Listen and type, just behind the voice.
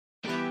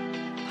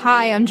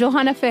Hi, I'm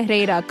Johanna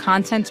Ferreira,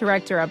 content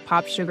director at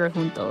Pop Sugar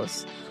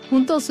Juntos.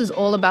 Juntos is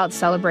all about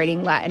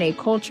celebrating Latinx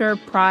culture,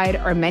 pride,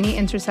 our many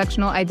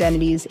intersectional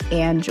identities,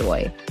 and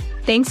joy.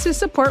 Thanks to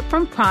support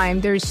from Prime,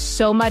 there's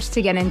so much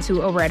to get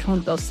into over at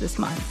Juntos this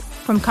month.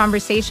 From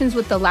conversations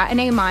with the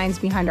Latinx minds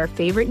behind our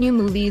favorite new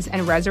movies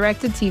and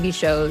resurrected TV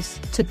shows,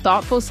 to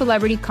thoughtful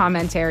celebrity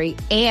commentary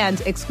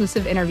and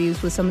exclusive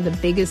interviews with some of the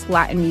biggest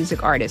Latin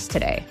music artists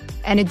today.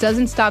 And it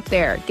doesn't stop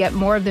there. Get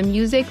more of the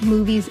music,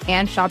 movies,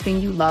 and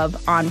shopping you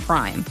love on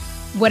Prime.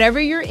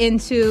 Whatever you're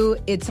into,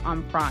 it's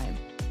on Prime.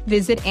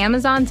 Visit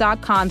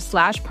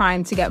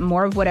Amazon.com/Prime to get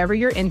more of whatever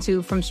you're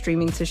into, from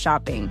streaming to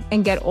shopping.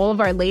 And get all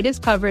of our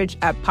latest coverage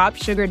at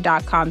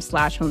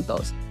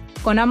popsugar.com/juntos.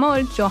 Con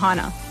amor,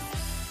 Johanna.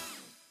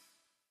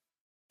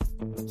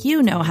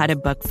 You know how to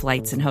book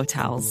flights and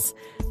hotels.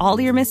 All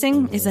you're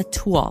missing is a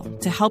tool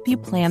to help you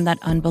plan that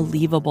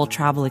unbelievable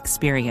travel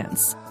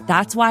experience.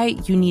 That's why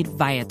you need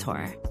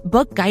Viator.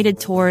 Book guided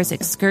tours,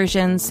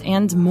 excursions,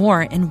 and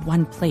more in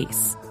one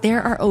place.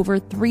 There are over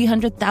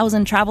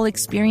 300,000 travel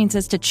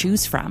experiences to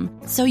choose from,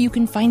 so you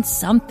can find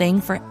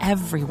something for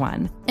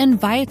everyone. And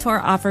Viator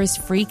offers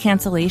free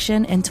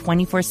cancellation and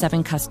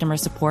 24/7 customer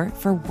support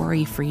for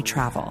worry-free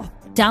travel.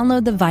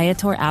 Download the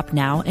Viator app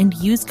now and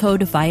use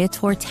code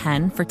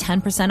Viator10 for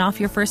 10% off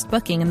your first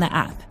booking in the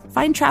app.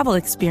 Find travel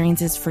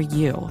experiences for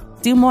you.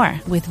 Do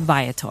more with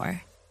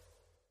Viator.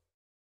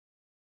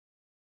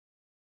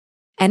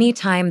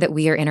 Anytime that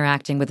we are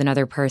interacting with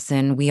another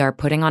person, we are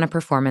putting on a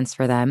performance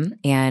for them,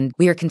 and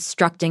we are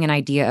constructing an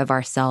idea of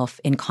ourselves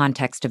in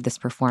context of this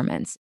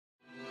performance.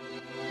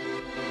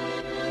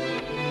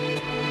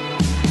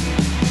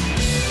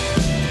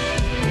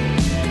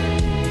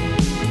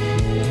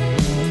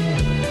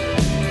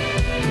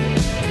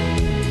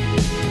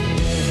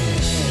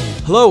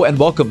 Hello and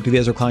welcome to the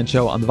Ezra Klein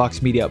Show on the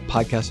Vox Media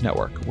Podcast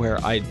Network, where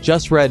I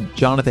just read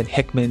Jonathan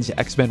Hickman's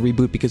X-Men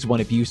reboot because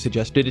one of you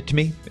suggested it to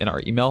me in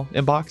our email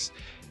inbox.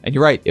 And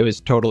you're right, it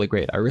was totally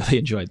great. I really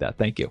enjoyed that.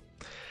 Thank you.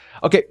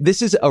 Okay,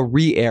 this is a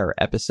re-air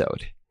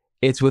episode.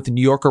 It's with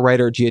New Yorker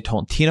writer Jia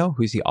Tolentino,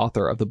 who's the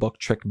author of the book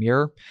Trick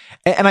Mirror.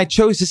 And I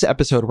chose this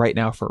episode right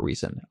now for a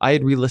reason. I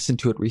had re-listened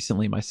to it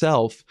recently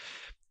myself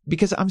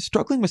because I'm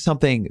struggling with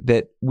something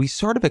that we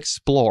sort of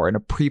explore in a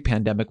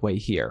pre-pandemic way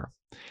here.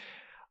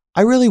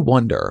 I really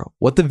wonder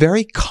what the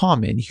very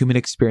common human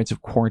experience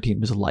of quarantine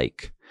was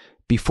like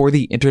before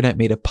the internet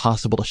made it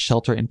possible to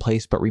shelter in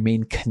place but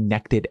remain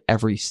connected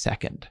every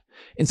second.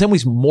 In some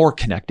ways more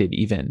connected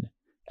even,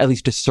 at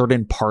least to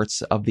certain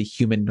parts of the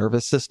human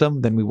nervous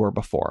system than we were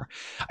before.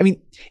 I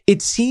mean,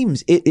 it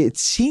seems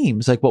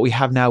like what we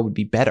have now would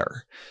be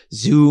better.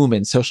 Zoom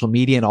and social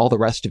media and all the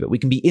rest of it. We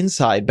can be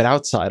inside but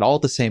outside all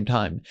at the same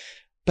time.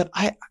 But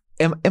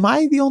am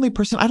I the only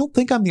person? I don't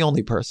think I'm the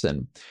only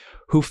person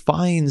who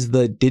finds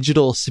the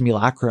digital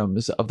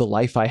simulacrums of the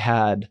life I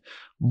had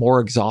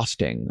more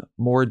exhausting,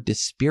 more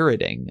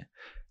dispiriting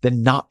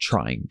than not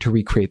trying to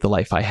recreate the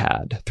life I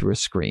had through a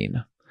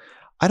screen.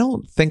 I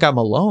don't think I'm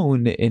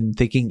alone in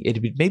thinking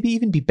it would maybe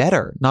even be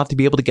better not to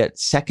be able to get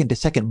second to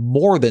second,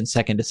 more than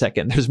second to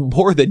second. There's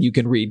more than you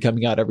can read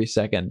coming out every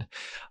second.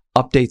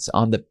 Updates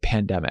on the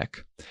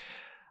pandemic.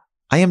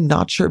 I am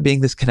not sure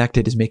being this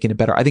connected is making it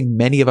better. I think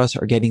many of us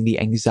are getting the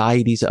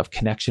anxieties of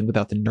connection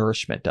without the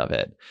nourishment of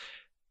it.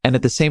 And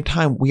at the same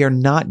time, we are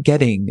not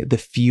getting the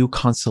few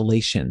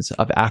consolations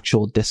of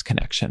actual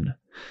disconnection.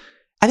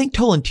 I think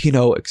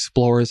Tolentino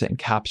explores and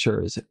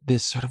captures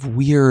this sort of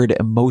weird,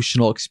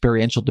 emotional,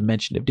 experiential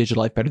dimension of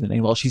digital life better than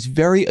anyone else. She's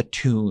very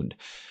attuned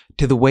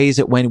to the ways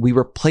that when we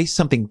replace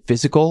something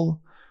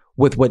physical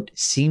with what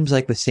seems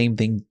like the same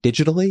thing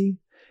digitally,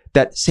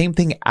 that same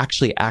thing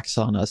actually acts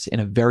on us in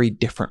a very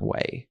different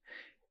way.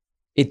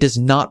 It does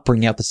not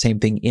bring out the same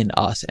thing in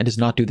us and does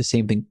not do the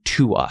same thing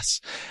to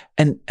us.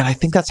 And I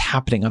think that's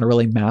happening on a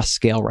really mass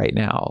scale right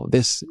now.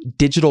 This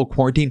digital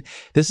quarantine,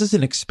 this is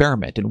an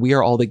experiment and we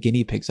are all the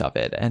guinea pigs of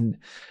it. And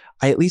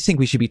I at least think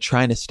we should be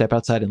trying to step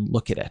outside and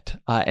look at it.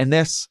 And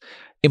this,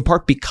 in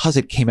part because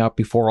it came out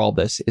before all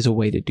this, is a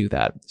way to do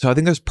that. So I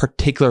think there's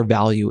particular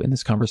value in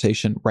this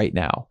conversation right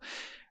now.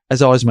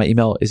 As always, my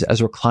email is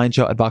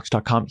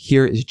EzraKleinShow@Vox.com.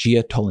 Here is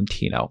Jia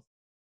Tolentino.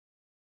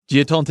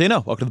 Jia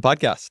Tolentino, welcome to the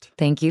podcast.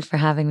 Thank you for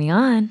having me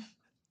on.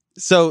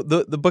 So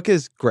the book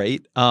is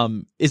great.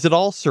 Is it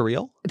all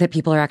surreal? That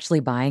people are actually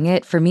buying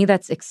it? For me,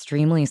 that's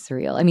extremely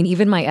surreal. I mean,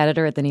 even my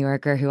editor at The New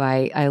Yorker, who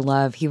I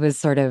love, he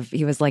was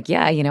like,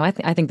 yeah,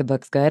 I think the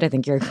book's good. I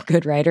think you're a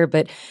good writer,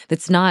 but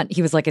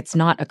he was like, it's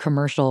not a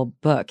commercial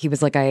book. He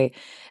was like, I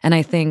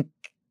think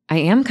I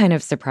am kind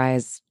of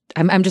surprised.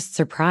 I'm just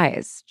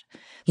surprised.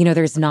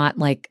 There's not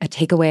like a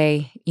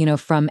takeaway,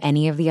 from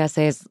any of the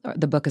essays,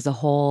 the book as a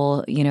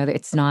whole.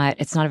 It's not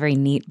a very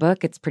neat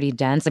book. It's pretty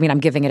dense. I mean, I'm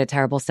giving it a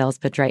terrible sales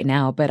pitch right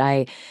now, but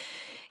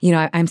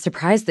I'm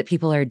surprised that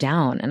people are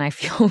down, and I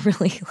feel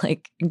really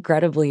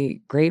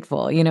incredibly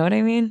grateful. You know what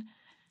I mean?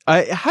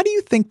 How do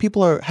you think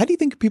people are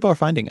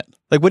finding it?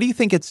 Like, what do you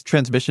think its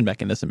transmission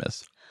mechanism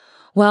is?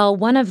 Well,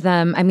 one of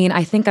them, I mean,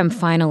 I think I'm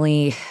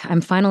finally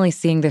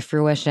seeing the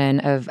fruition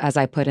of, as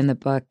I put in the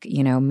book,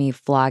 me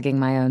flogging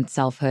my own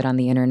selfhood on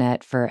the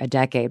internet for a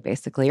decade,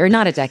 basically, or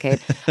not a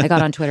decade. I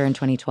got on Twitter in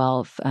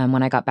 2012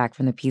 when I got back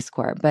from the Peace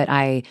Corps, but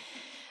I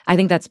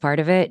think that's part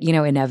of it,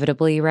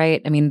 inevitably,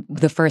 right? I mean,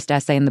 the first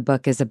essay in the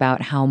book is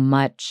about how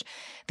much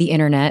the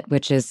internet,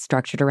 which is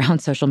structured around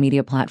social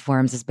media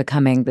platforms, is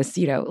becoming this,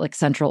 like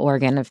central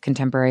organ of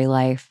contemporary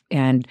life.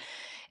 And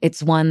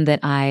it's one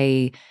that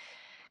I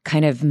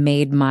kind of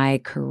made my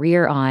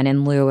career on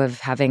in lieu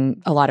of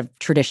having a lot of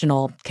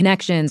traditional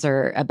connections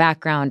or a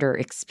background or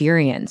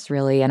experience,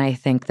 really. And I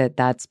think that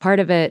that's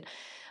part of it.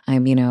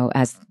 I'm,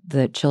 as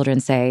the children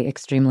say,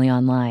 extremely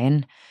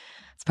online.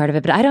 It's part of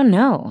it, but I don't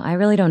know. I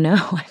really don't know.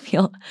 I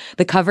feel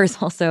the cover's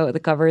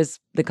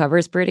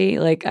pretty.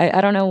 Like,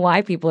 I don't know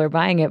why people are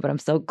buying it, but I'm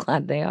so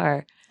glad they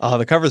are. Oh,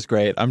 the cover's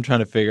great. I'm trying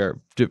to figure.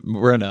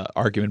 We're in an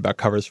argument about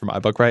covers for my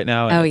book right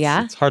now. And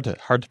it's hard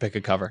to pick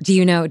a cover. Do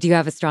you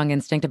have a strong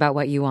instinct about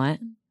what you want?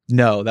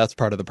 No, that's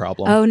part of the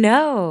problem. Oh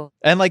no!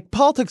 And like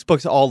politics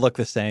books all look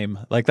the same.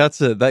 Like that's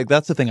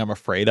the thing I'm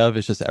afraid of.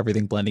 Is just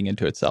everything blending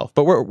into itself.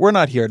 But we're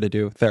not here to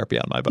do therapy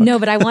on my book. No,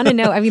 but I want to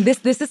know. I mean,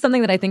 this is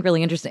something that I think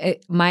really interesting.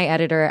 My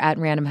editor at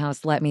Random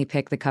House let me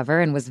pick the cover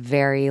and was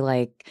very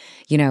like,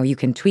 you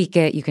can tweak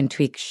it. You can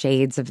tweak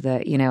shades of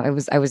the.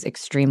 I was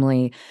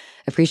extremely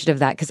appreciative of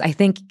that because I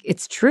think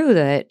it's true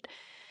that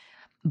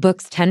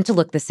books tend to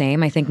look the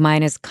same. I think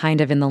mine is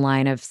kind of in the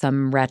line of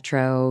some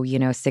retro,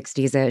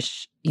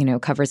 60s-ish,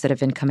 covers that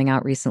have been coming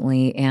out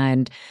recently.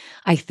 And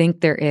I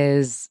think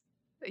the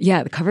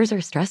covers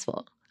are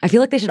stressful. I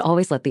feel like they should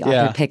always let the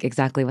author pick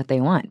exactly what they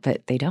want,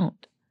 but they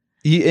don't.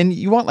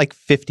 You want like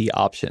 50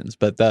 options,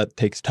 but that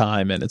takes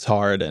time and it's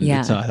hard and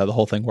it's not how the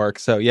whole thing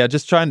works. So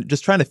just trying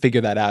to figure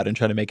that out and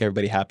trying to make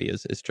everybody happy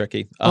is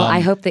tricky. Well, I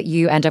hope that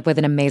you end up with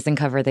an amazing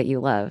cover that you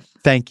love.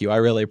 Thank you. I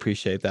really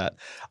appreciate that.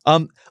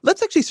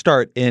 Let's actually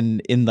start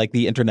in like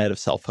the internet of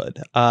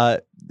selfhood. I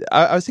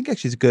was thinking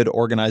actually it's a good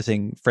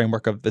organizing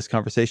framework of this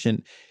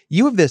conversation.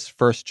 You have this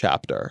first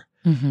chapter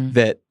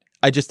that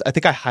I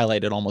think I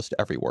highlighted almost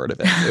every word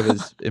of it. It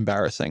was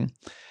embarrassing.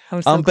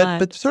 I'm so glad.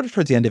 But sort of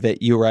towards the end of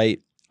it, you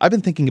write, I've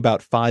been thinking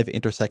about 5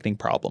 intersecting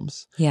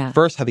problems. Yeah.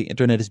 First, how the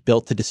internet is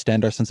built to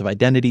distend our sense of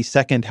identity.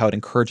 Second, how it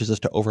encourages us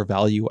to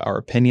overvalue our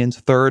opinions.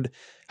 Third,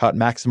 how it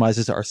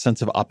maximizes our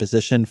sense of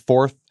opposition.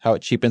 Fourth, how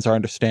it cheapens our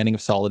understanding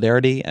of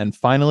solidarity. And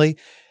finally,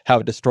 how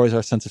it destroys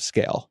our sense of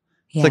scale.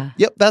 Yeah. It's like,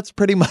 yep, that's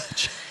pretty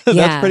much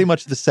that's pretty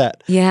much the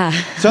set. Yeah.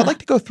 So I'd like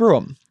to go through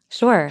them.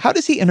 Sure. How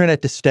does the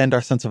internet distend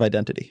our sense of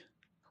identity?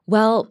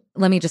 Well,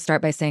 let me just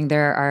start by saying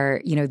there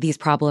are, these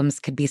problems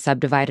could be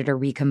subdivided or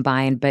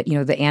recombined, but,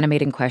 the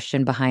animating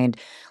question behind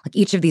like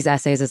each of these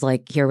essays is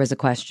like, here was a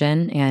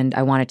question, and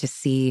I wanted to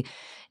see,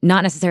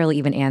 not necessarily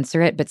even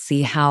answer it, but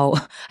see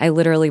how, I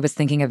literally was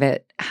thinking of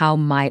it, how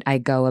might I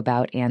go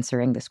about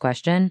answering this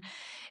question?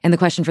 And the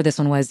question for this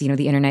one was, the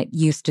internet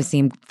used to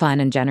seem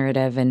fun and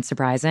generative and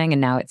surprising, and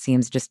now it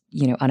seems just,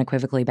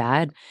 unequivocally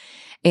bad.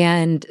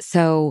 And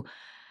so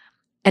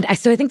I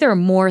think there are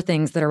more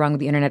things that are wrong with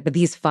the internet, but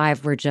these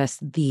 5 were just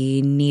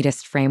the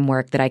neatest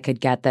framework that I could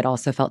get that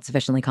also felt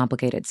sufficiently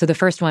complicated. So the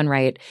first one,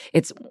 right,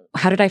 it's,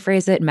 how did I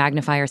phrase it?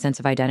 Magnify our sense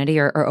of identity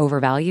or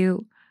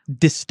overvalue?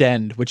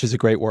 Distend, which is a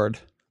great word.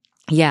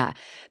 Yeah,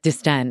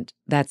 distend.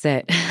 That's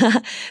it.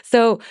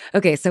 So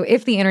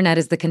if the internet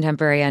is the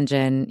contemporary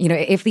engine,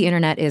 if the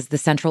internet is the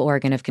central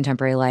organ of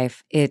contemporary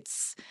life,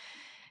 its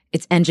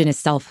engine is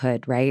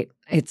selfhood, right?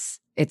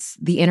 It's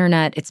the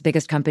internet, its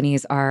biggest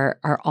companies are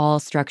all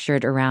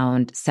structured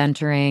around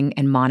centering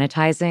and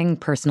monetizing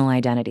personal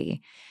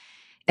identity.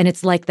 And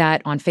it's like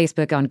that on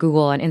Facebook, on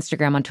Google, on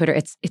Instagram, on Twitter.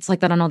 It's like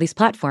that on all these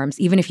platforms.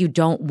 Even if you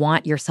don't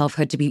want your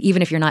selfhood to be,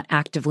 even if you're not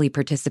actively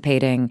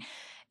participating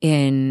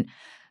in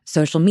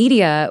social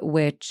media,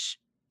 which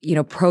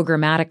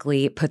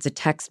programmatically puts a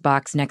text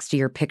box next to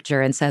your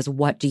picture and says,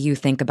 what do you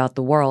think about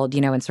the world,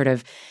 and sort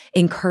of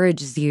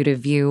encourages you to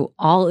view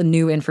all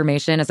new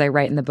information, as I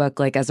write in the book,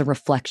 like as a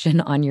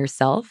reflection on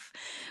yourself,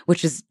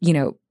 which is,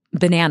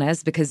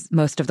 bananas because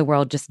most of the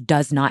world just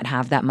does not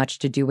have that much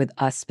to do with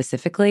us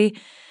specifically.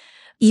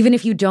 Even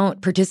if you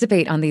don't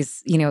participate on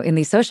these, in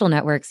these social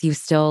networks, you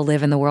still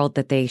live in the world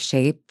that they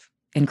shape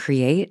and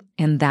create.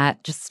 And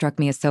that just struck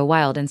me as so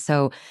wild. And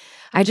so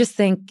I just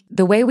think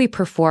the way we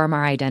perform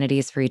our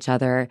identities for each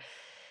other,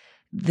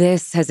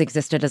 this has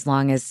existed as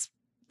long as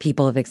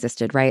people have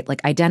existed, right?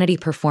 Like identity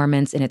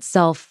performance in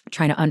itself,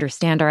 trying to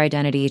understand our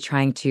identity,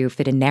 trying to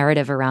fit a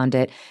narrative around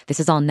it. This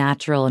is all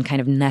natural and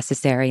kind of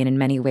necessary and in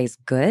many ways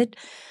good.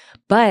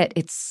 But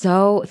it's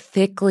so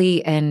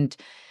thickly and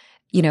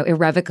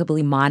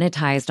irrevocably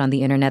monetized on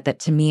the internet that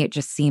to me, it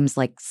just seems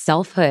like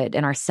selfhood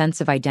and our sense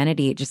of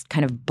identity just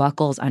kind of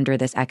buckles under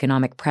this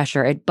economic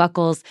pressure. It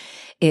buckles,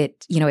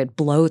 it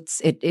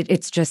bloats,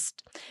 it's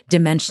just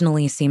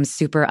dimensionally seems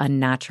super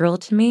unnatural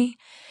to me.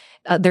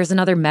 There's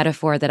another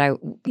metaphor that I,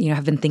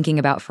 have been thinking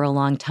about for a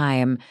long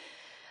time,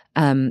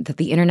 that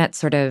the internet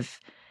sort of,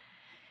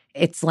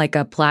 it's like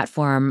a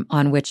platform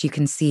on which you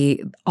can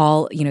see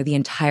all, the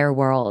entire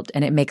world,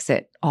 and it makes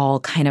it all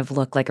kind of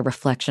look like a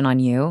reflection on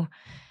you.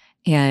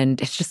 And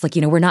it's just like,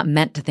 we're not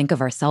meant to think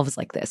of ourselves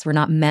like this. We're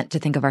not meant to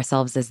think of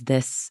ourselves as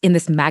this, in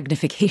this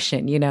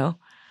magnification.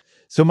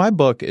 So my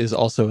book is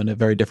also in a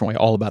very different way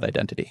all about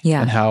identity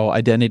and how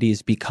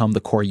identities become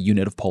the core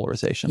unit of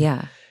polarization.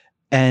 Yeah.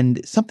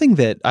 And something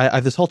that I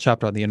have this whole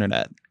chapter on the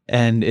internet,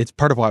 and it's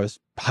part of why I was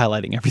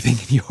highlighting everything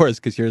in yours,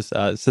 because yours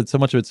said so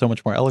much of it so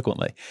much more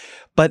eloquently.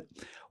 But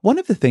one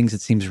of the things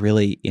that seems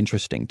really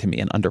interesting to me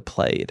and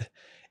underplayed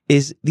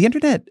is the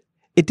internet.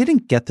 It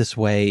didn't get this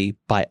way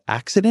by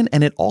accident,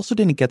 and it also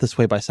didn't get this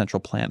way by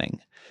central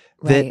planning.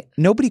 Right. That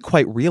nobody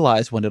quite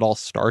realized when it all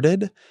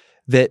started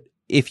that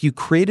if you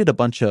created a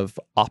bunch of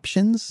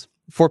options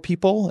for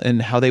people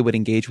and how they would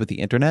engage with the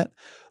internet,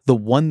 the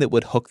one that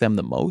would hook them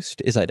the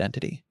most is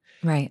identity.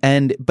 Right.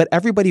 But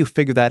everybody who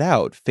figured that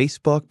out,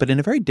 Facebook, but in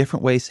a very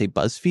different way, say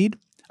BuzzFeed.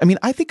 I mean,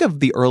 I think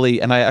of the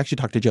early, and I actually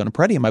talked to Jonah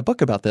Peretti in my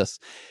book about this,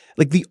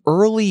 like the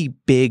early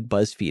big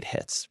BuzzFeed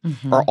hits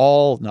are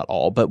all, not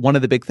all, but one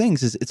of the big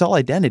things is it's all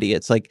identity.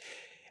 It's like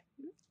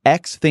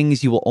X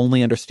things you will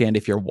only understand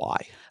if you're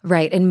Y.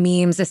 Right. And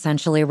memes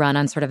essentially run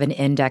on sort of an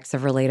index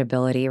of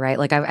relatability, right?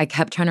 Like I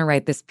kept trying to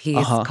write this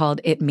piece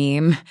called It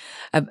Meme,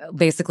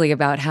 basically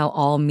about how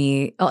all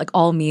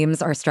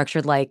memes are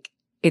structured like,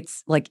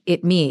 it's like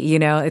it me,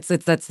 that's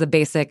the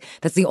basic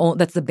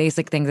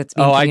thing that's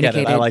being communicated. I get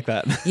it. I like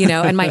that.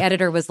 And my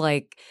editor was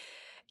like,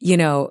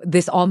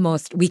 this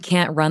almost, we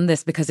can't run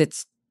this because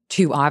it's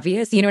too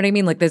obvious. You know what I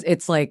mean? Like this,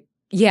 it's like,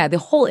 yeah, the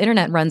whole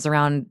internet runs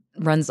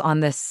on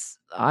this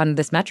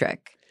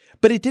metric.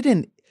 But it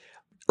didn't,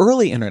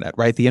 early internet,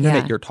 right? The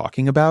internet you're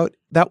talking about,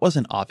 that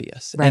wasn't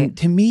obvious. Right. And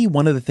to me,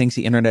 one of the things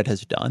the internet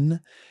has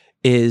done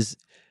is,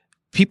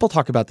 people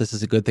talk about this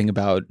as a good thing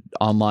about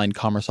online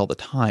commerce all the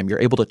time. You're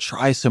able to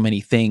try so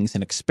many things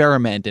and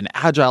experiment in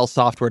agile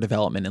software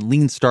development and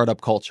lean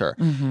startup culture.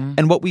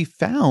 And what we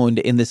found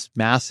in this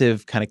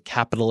massive kind of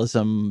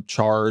capitalism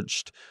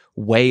charged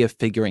way of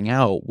figuring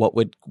out what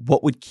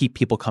would keep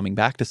people coming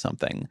back to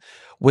something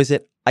was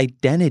that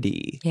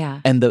identity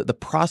and the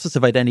process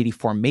of identity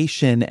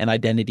formation and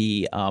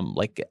identity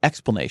like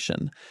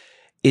explanation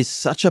is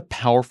such a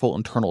powerful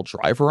internal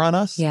driver on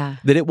us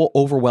that it will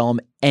overwhelm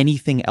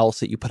anything else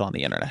that you put on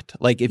the internet.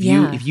 Like if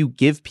you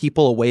give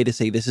people a way to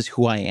say, this is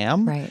who I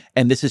am,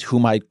 and this is who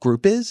my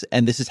group is,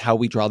 and this is how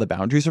we draw the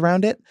boundaries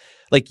around it,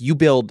 like you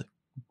build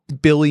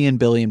billion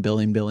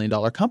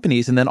dollar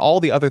companies. And then all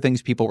the other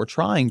things people were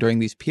trying during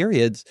these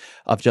periods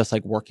of just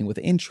like working with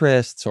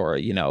interests, or,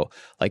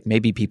 like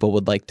maybe people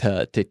would like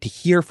to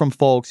hear from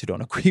folks who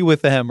don't agree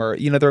with them, or,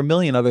 there are a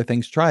million other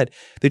things tried.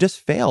 They just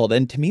failed.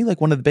 And to me, like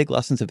one of the big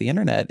lessons of the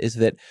internet is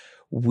that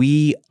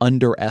we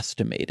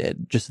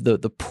underestimated just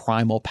the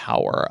primal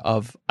power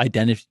of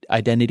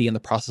identity and the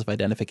process of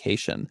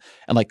identification.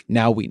 And like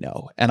now we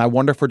know. And I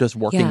wonder if we're just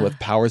working with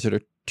powers that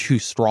are too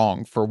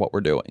strong for what we're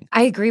doing.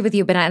 I agree with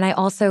you, but I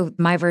also,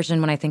 my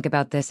version when I think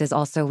about this is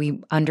also we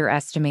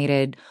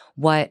underestimated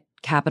what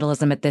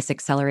capitalism at this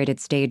accelerated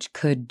stage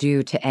could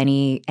do to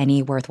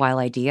any worthwhile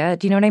idea.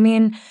 Do you know what I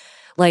mean?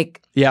 Like,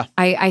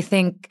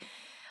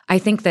 I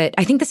think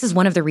this is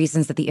one of the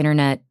reasons that the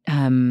internet,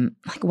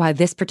 like why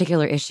this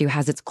particular issue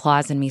has its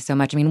claws in me so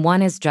much. I mean,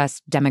 one is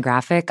just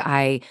demographic.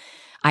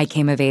 I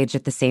came of age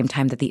at the same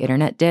time that the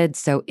internet did,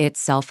 so its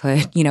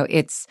selfhood,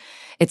 its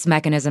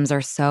mechanisms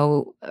are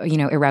so,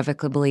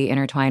 irrevocably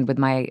intertwined with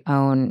my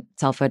own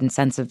selfhood and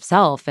sense of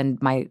self and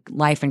my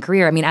life and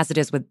career. I mean, as it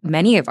is with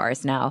many of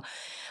ours now.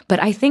 But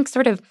I think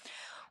sort of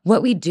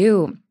what we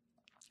do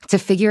to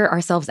figure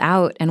ourselves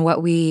out and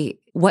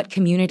what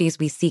communities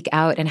we seek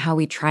out and how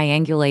we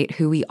triangulate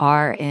who we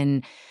are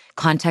in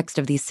context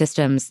of these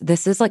systems,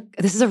 this is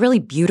a really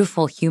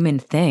beautiful human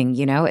thing,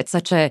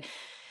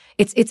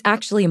 it's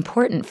actually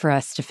important for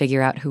us to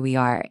figure out who we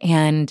are.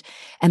 And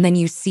then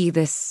you see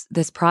this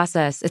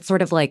process. It's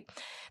sort of like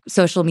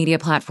social media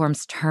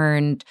platforms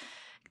turned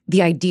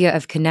the idea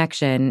of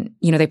connection,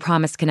 they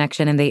promise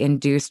connection and they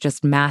induce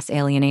just mass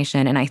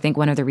alienation. And I think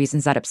one of the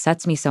reasons that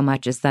upsets me so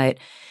much is that,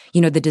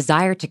 the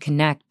desire to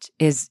connect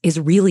is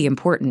really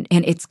important.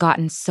 And it's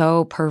gotten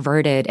so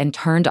perverted and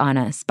turned on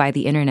us by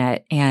the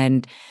internet.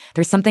 And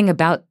there's something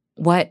about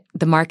what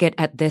the market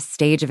at this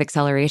stage of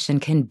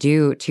acceleration can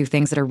do to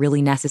things that are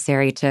really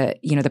necessary to,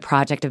 the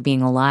project of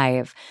being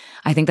alive.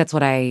 I think that's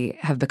what I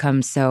have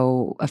become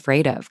so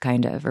afraid of,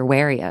 kind of, or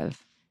wary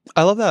of.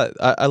 I love that.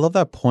 I love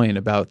that point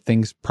about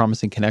things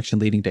promising connection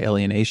leading to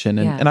alienation.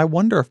 And I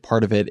wonder if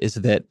part of it is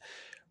that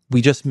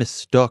we just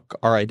mistook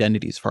our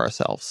identities for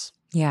ourselves.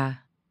 Yeah.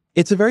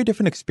 It's a very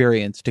different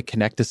experience to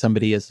connect to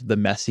somebody as the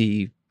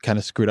messy, kind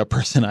of screwed up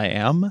person I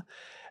am,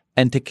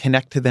 and to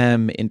connect to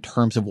them in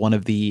terms of one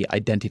of the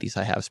identities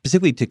I have,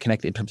 specifically to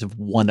connect in terms of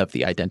one of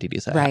the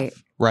identities I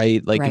have,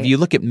 right? Like if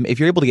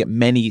you're able to get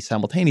many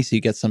simultaneously,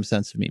 you get some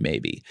sense of me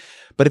maybe.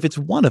 But if it's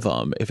one of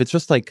them, if it's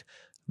just like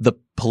the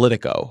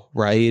Politico,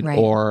 right?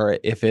 Or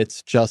if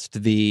it's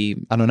just the,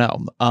 I don't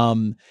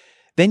know,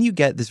 then you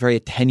get this very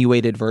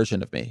attenuated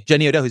version of me.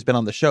 Jenny Odell, who's been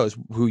on the show, is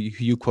who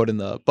you quote in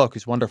the book,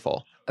 who's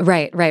wonderful.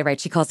 Right.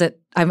 She calls it,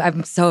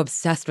 I'm so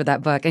obsessed with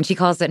that book, and she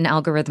calls it an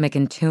algorithmic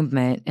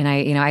entombment. And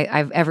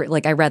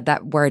I read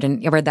that word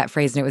and I read that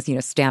phrase, and it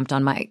was, stamped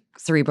on my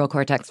cerebral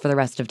cortex for the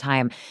rest of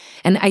time.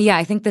 And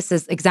I think this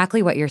is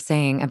exactly what you're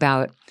saying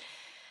about,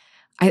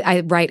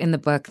 I write in the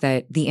book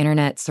that the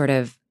internet sort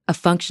of, a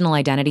functional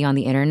identity on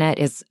the internet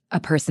is a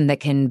person that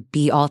can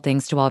be all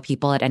things to all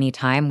people at any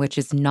time, which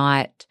is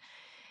not,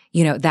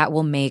 that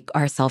will make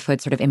our selfhood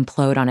sort of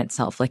implode on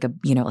itself like a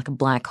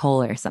black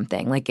hole or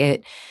something.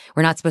 We're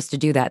not supposed to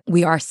do that.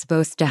 We are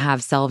supposed to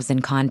have selves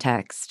in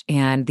context,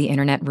 and the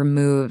internet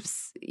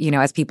removes,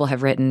 as people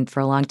have written for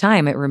a long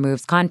time, it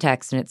removes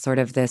context, and it's sort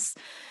of this,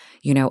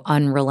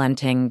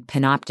 unrelenting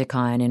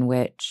panopticon in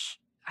which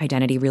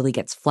identity really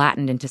gets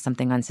flattened into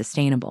something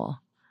unsustainable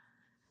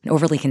and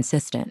overly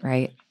consistent,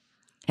 right?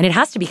 And it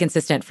has to be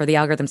consistent for the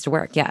algorithms to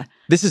work, yeah.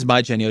 This is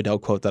my Jenny Odell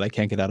quote that I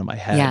can't get out of my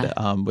head,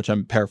 which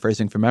I'm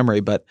paraphrasing from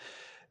memory, but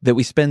that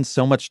we spend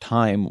so much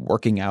time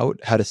working out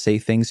how to say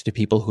things to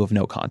people who have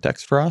no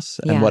context for us.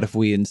 Yeah. And what if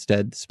we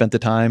instead spent the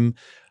time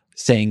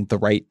saying the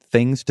right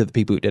things to the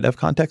people who did have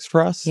context for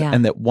us? Yeah.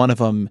 And that one of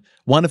them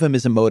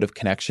is a mode of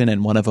connection,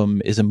 and one of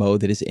them is a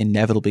mode that is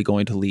inevitably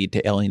going to lead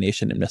to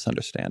alienation and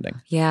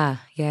misunderstanding. Yeah.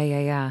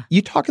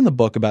 You talk in the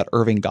book about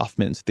Erving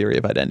Goffman's theory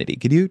of identity.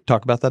 Could you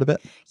talk about that a bit?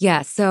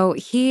 Yeah. So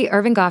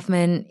Erving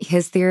Goffman,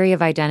 his theory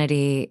of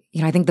identity,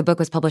 I think the book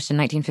was published in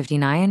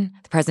 1959,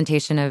 The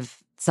Presentation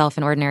of Self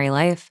in Ordinary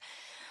Life.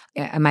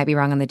 I might be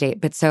wrong on the date,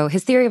 but so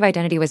his theory of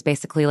identity was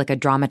basically like a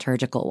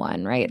dramaturgical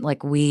one, right?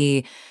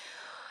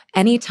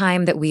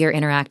 Anytime that we are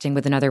interacting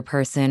with another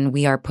person,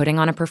 we are putting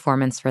on a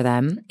performance for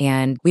them,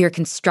 and we are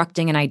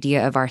constructing an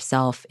idea of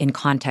ourself in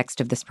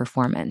context of this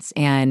performance.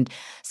 And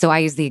so I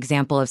use the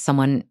example of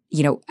someone,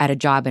 at a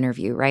job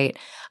interview, right?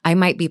 I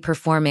might be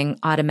performing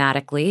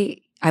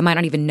automatically. I might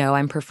not even know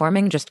I'm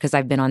performing just because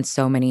I've been on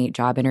so many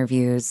job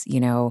interviews,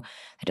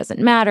 it doesn't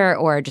matter,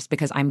 or just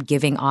because I'm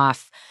giving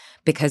off,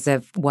 because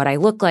of what I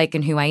look like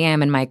and who I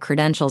am and my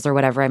credentials or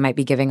whatever, I might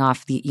be giving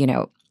off the,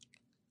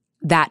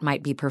 that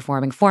might be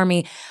performing for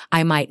me.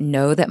 I might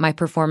know that my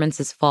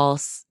performance is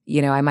false.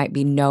 I might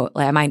know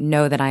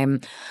that I'm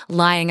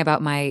lying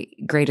about my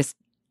greatest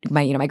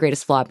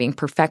flaw being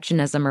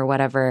perfectionism or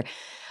whatever.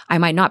 I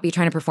might not be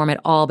trying to perform at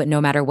all, but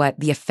no matter what,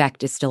 the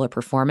effect is still a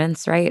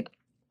performance, right?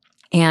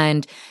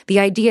 And the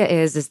idea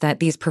is that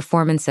these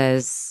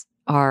performances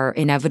are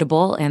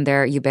inevitable and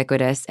they're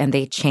ubiquitous and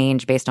they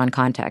change based on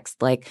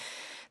context. Like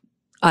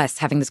us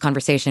having this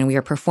conversation, we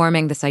are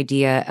performing this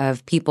idea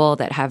of people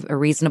that have a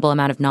reasonable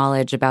amount of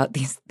knowledge about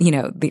these,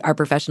 our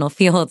professional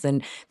fields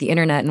and the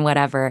internet and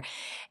whatever.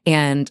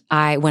 And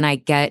when I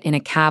get in a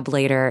cab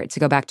later to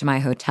go back to my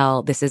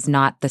hotel, this is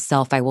not the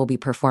self I will be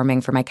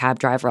performing for my cab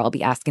driver. I'll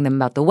be asking them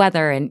about the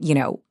weather and,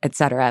 et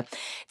cetera.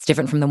 It's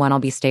different from the one I'll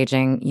be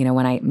staging,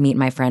 when I meet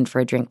my friend for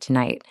a drink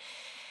tonight.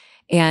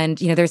 And,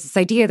 there's this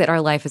idea that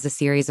our life is a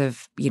series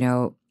of,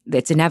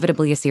 it's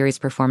inevitably a series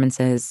of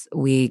performances.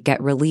 We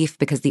get relief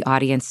because the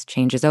audience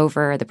changes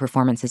over, the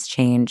performances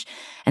change.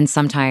 And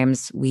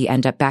sometimes we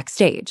end up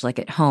backstage, like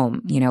at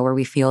home, where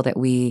we feel that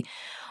we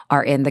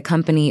are in the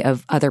company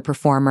of other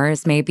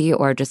performers maybe,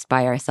 or just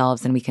by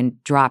ourselves, and we can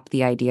drop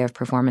the idea of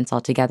performance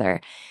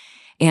altogether.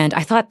 And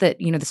I thought that,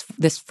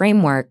 this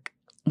framework,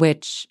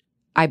 which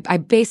I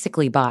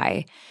basically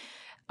buy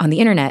on the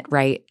internet,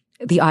 right?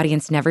 The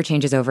audience never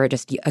changes over, it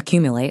just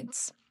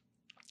accumulates.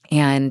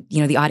 And,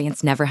 the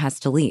audience never has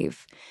to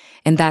leave.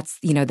 And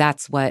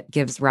that's what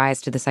gives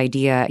rise to this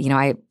idea.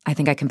 I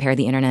think I compare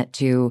the internet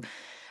to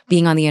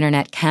being on the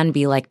internet can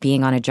be like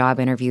being on a job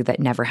interview that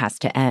never has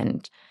to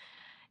end,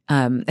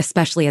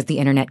 especially as the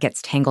internet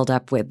gets tangled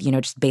up with,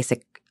 just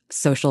basic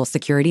social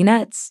security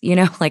nets,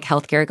 like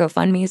healthcare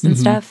GoFundMes and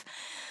stuff.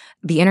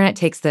 The internet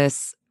takes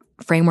this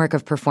framework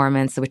of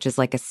performance, which is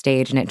like a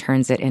stage, and it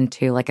turns it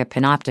into like a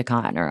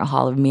panopticon or a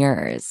hall of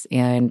mirrors.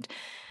 And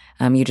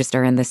you just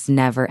are in this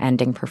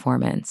never-ending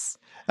performance.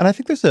 And I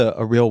think there's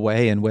a real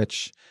way in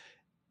which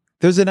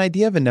there's an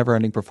idea of a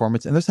never-ending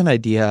performance, and there's an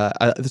idea,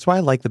 that's why I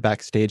like the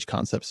backstage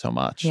concept so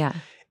much. Yeah.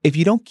 If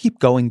you don't keep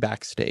going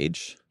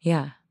backstage,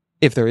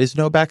 if there is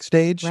no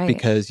backstage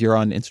because you're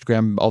on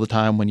Instagram all the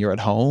time when you're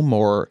at home,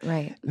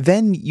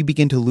 then you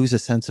begin to lose a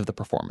sense of the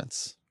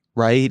performance.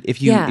 Right?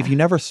 If you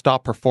never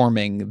stop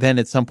performing, then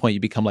at some point you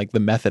become like the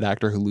method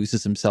actor who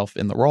loses himself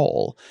in the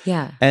role.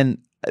 Yeah. And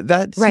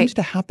that seems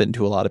to happen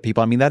to a lot of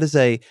people. I mean, that is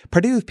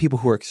particularly with people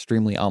who are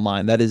extremely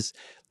online, there's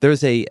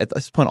at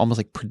this point almost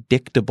like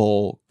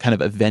predictable kind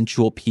of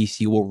eventual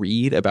piece you will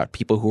read about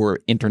people who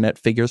were internet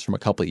figures from a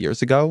couple of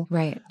years ago.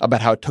 Right.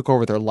 About how it took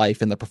over their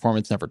life and the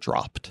performance never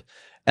dropped.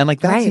 And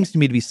like that seems to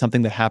me to be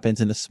something that happens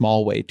in a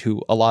small way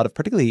to a lot of,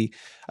 particularly,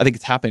 I think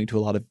it's happening to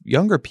a lot of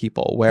younger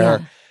people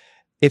where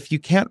if you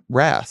can't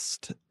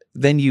rest,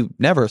 then you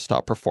never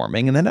stop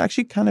performing. And then it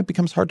actually kind of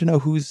becomes hard to know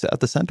who's at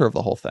the center of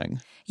the whole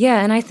thing.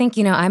 Yeah. And I think,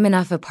 I'm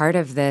enough a part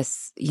of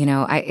this,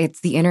 it's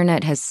the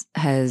internet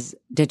has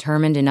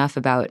determined enough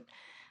about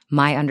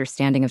my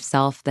understanding of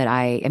self that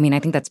I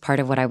think that's part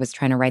of what I was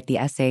trying to write the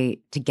essay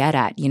to get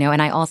at,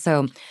 and I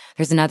also,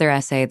 there's another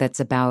essay that's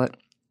about,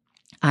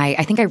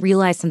 I think I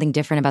realized something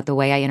different about the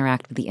way I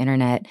interact with the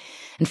internet.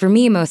 And for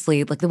me,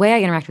 mostly, like the way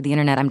I interact with the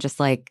internet, I'm just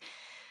like,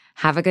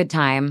 have a good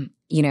time,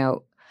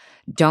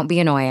 don't be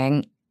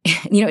annoying.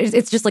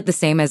 It's just like the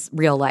same as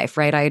real life,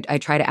 right? I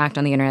try to act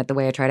on the internet the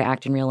way I try to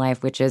act in real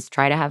life, which is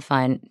try to have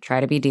fun,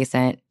 try to be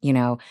decent,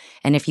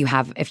 and if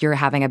you're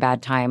having a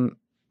bad time,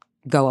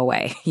 go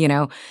away,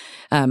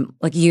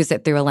 like use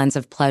it through a lens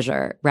of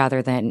pleasure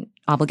rather than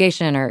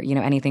obligation or,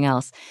 anything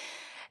else.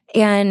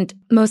 And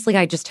mostly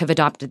I just have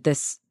adopted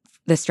this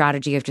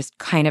strategy of just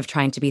kind of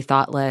trying to be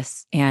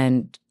thoughtless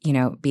and,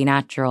 be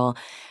natural.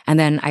 And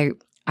then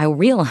I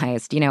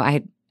realized,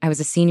 I was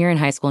a senior in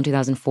high school in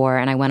 2004,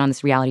 and I went on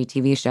this reality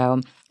TV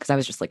show because I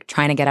was just like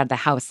trying to get out of the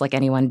house like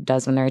anyone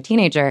does when they're a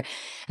teenager. And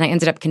I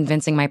ended up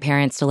convincing my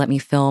parents to let me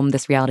film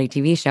this reality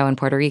TV show in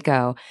Puerto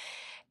Rico.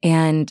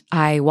 And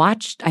I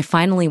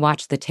finally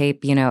watched the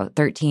tape,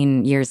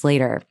 13 years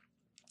later.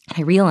 And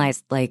I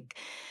realized like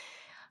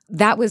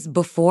that was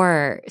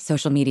before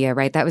social media,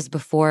 right? That was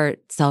before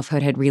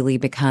selfhood had really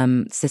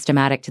become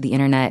systematic to the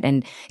internet.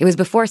 And it was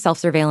before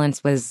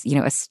self-surveillance was,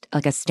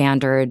 like a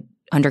standard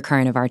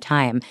undercurrent of our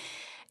time.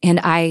 And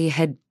I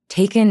had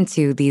taken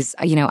to these,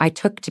 I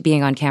took to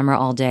being on camera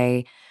all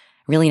day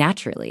really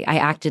naturally. I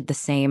acted the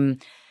same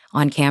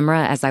on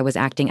camera as I was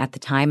acting at the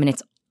time. And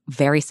it's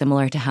very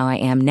similar to how I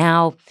am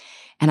now.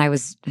 And I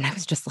was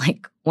just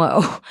like,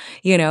 whoa,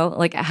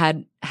 like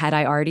had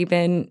I already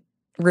been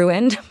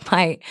ruined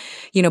by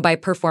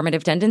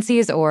performative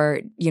tendencies,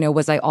 or,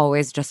 was I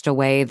always just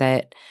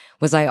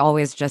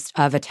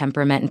of a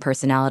temperament and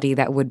personality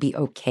that would be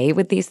okay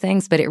with these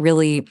things? But it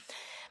really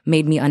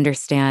made me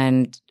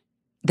understand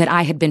that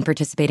I had been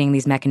participating in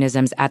these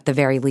mechanisms at the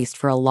very least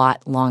for a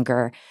lot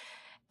longer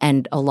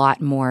and a lot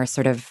more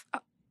sort of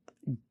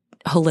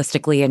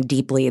holistically and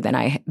deeply than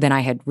I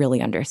had really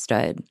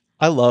understood.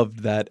 I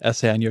loved that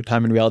essay on your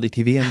time in reality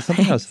TV, and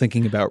something I was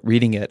thinking about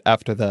reading it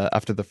after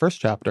the first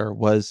chapter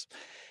was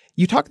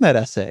you talk in that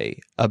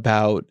essay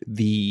about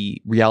the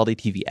reality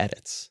TV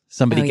edits.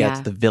 Somebody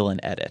gets the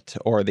villain edit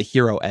or the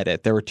hero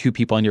edit. There were two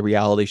people on your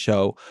reality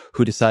show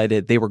who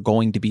decided they were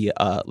going to be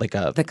like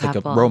a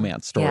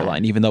romance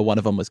storyline, even though one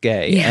of them was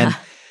gay. Yeah. And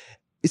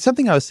it's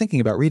something I was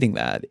thinking about reading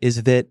that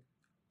is that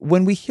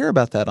when we hear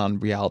about that on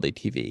reality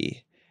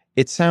TV,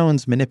 it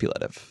sounds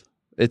manipulative.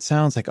 It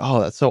sounds like, oh,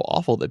 that's so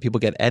awful that people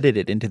get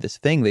edited into this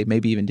thing they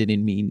maybe even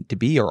didn't mean to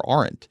be or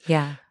aren't.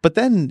 Yeah. But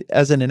then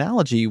as an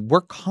analogy,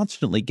 we're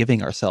constantly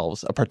giving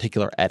ourselves a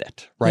particular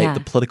edit, right? Yeah.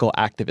 The political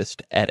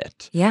activist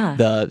edit. Yeah.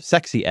 The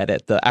sexy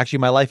edit. The actually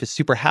my life is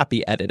super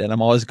happy edit and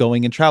I'm always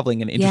going and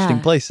traveling in interesting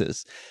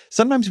places.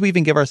 Sometimes we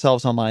even give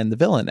ourselves online the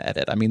villain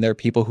edit. I mean, there are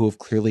people who have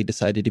clearly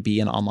decided to be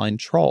an online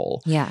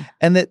troll. Yeah.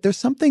 And that there's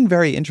something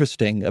very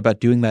interesting about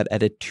doing that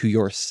edit to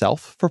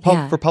yourself for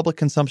public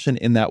consumption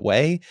in that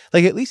way.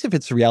 Like at least if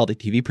it's reality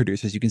TV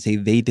producers, you can say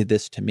they did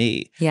this to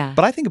me. Yeah.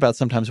 But I think about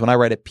sometimes when I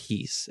write a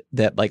piece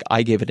that like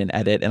I gave it an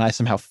edit and I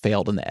somehow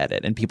failed in the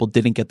edit and people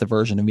didn't get the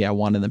version of me I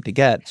wanted them to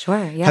get.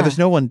 Sure, yeah. How there's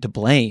no one to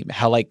blame,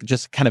 how like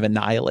just kind of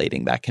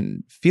annihilating that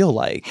can feel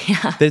like.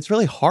 Yeah. That it's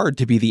really hard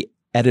to be the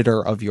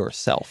editor of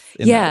yourself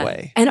in that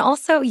way. And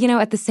also,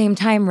 at the same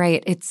time,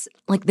 right, it's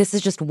like this is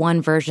just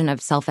one version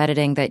of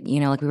self-editing that,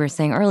 like we were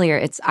saying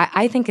earlier,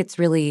 I think it's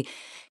really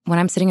when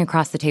I'm sitting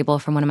across the table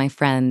from one of my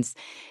friends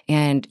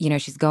and,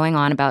 she's going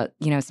on about,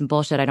 some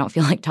bullshit I don't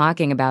feel like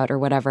talking about or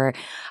whatever,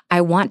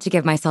 I want to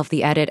give myself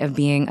the edit of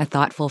being a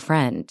thoughtful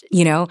friend,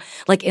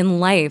 Like in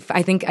life,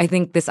 I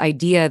think this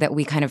idea that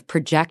we kind of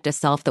project a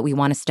self that we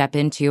want to step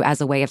into as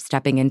a way of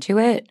stepping into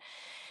it.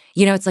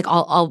 It's like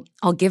I'll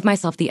give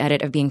myself the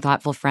edit of being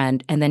thoughtful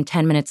friend, and then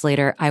 10 minutes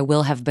later, I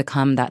will have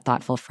become that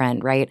thoughtful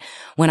friend, right?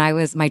 When I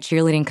was, my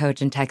cheerleading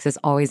coach in Texas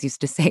always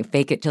used to say,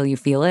 fake it till you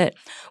feel it,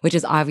 which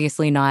is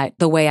obviously not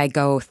the way I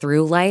go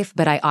through life,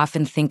 but I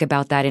often think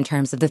about that in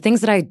terms of the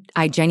things that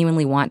I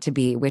genuinely want to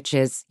be, which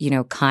is,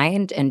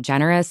 kind and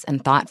generous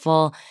and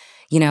thoughtful,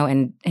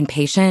 and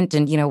patient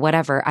and,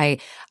 whatever.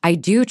 I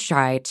do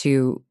try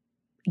to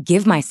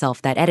give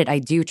myself that edit. I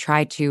do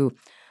try to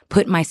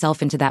put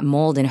myself into that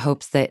mold in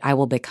hopes that I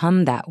will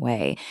become that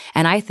way.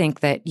 And I think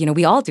that,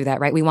 we all do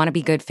that, right? We want to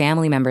be good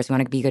family members. We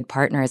want to be good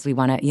partners. We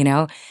want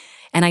to,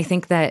 and I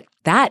think that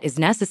is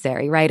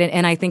necessary, right?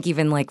 And I think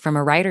even like from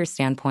a writer's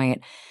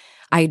standpoint,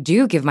 I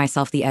do give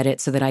myself the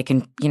edit so that I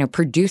can,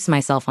 produce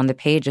myself on the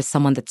page as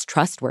someone that's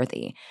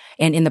trustworthy.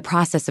 And in the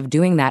process of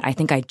doing that, I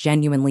think I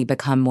genuinely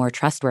become more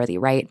trustworthy,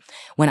 right?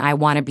 When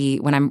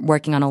I'm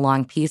working on a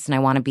long piece and I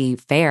want to be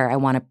fair, I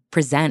want to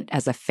present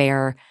as a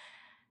fair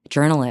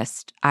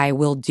journalist, I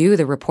will do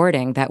the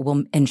reporting that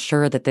will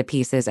ensure that the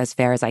piece is as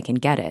fair as I can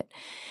get it.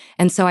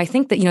 And so I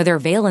think that, there are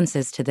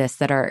valences to this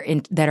that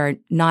are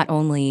not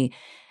only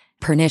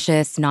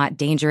pernicious, not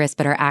dangerous,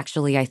 but are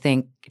actually, I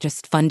think,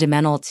 just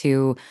fundamental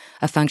to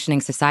a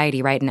functioning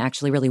society, right? And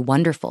actually really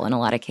wonderful in a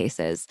lot of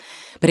cases.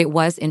 But it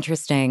was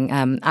interesting.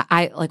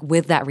 I like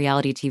with that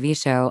reality TV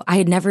show, I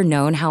had never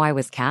known how I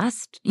was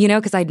cast,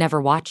 because I'd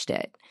never watched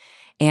it.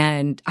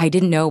 And I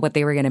didn't know what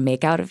they were going to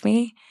make out of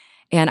me.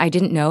 And I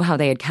didn't know how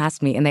they had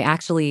cast me. And they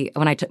actually,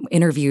 when I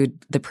interviewed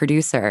the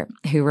producer,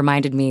 who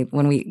reminded me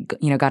when we,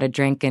 got a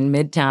drink in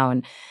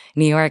Midtown,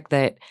 New York,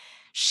 that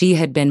she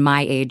had been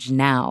my age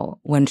now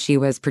when she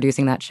was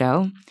producing that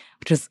show,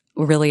 which was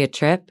really a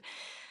trip.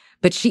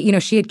 But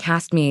she had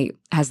cast me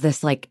as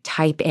this like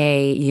type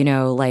A,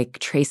 like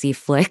Tracy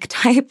Flick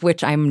type,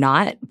 which I'm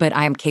not, but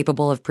I'm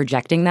capable of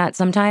projecting that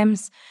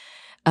sometimes.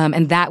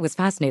 And that was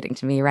fascinating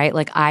to me, right?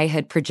 Like I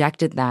had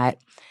projected that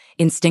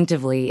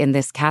instinctively in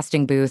this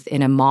casting booth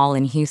in a mall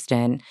in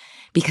Houston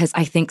because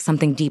I think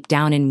something deep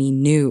down in me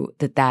knew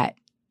that,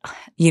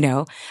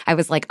 I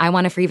was like, I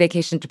want a free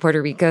vacation to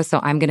Puerto Rico, so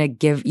I'm going to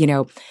give,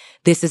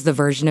 this is the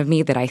version of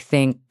me that I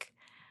think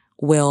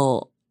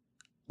will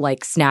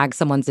like snag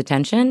someone's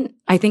attention.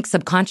 I think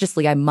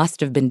subconsciously I must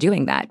have been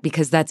doing that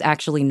because that's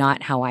actually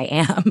not how I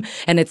am.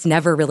 And it's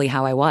never really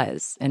how I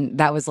was. And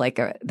that was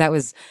that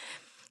was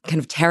kind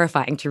of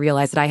terrifying to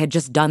realize that I had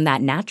just done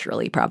that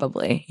naturally,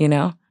 probably,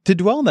 To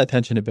dwell on that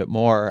tension a bit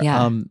more,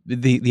 Yeah.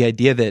 The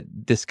idea that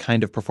this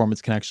kind of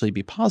performance can actually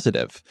be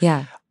positive.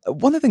 Yeah.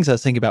 One of the things I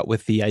was thinking about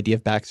with the idea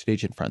of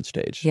backstage and front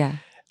stage, Yeah.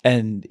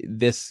 and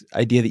this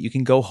idea that you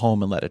can go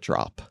home and let it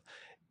drop,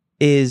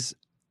 is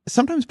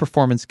sometimes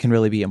performance can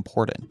really be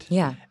important.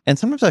 Yeah. And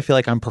sometimes I feel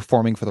like I'm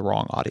performing for the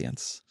wrong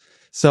audience.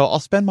 So I'll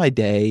spend my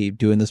day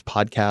doing this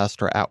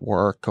podcast or at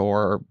work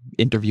or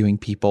interviewing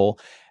people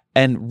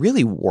and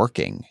really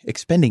working,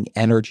 expending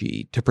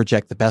energy to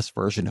project the best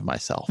version of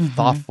myself,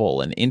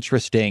 thoughtful and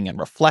interesting and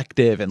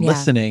reflective and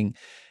listening.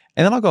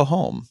 And then I'll go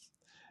home.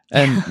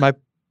 And my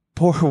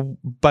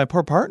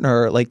poor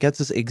partner like gets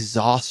this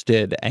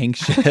exhausted,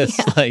 anxious,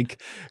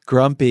 like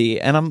grumpy.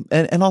 And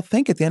I'll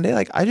think at the end of the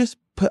day,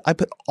 like I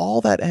put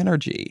all that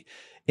energy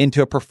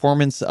into a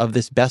performance of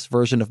this best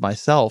version of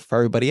myself for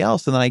everybody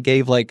else. And then I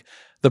gave like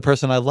the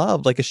person I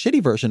love like a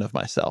shitty version of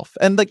myself.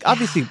 And like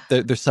obviously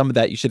there's some of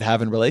that you should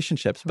have in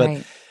relationships, but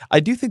Right. I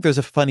do think there's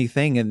a funny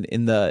thing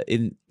in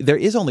there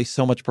is only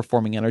so much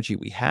performing energy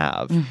we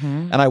have.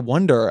 And I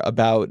wonder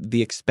about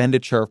the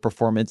expenditure of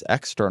performance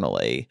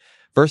externally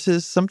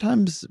versus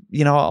sometimes,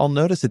 I'll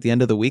notice at the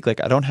end of the week,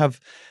 like I don't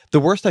have the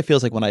worst I feel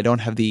is like when I don't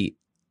have the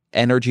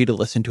energy to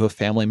listen to a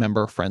family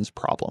member or friend's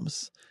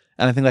problems.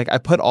 And I think like I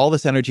put all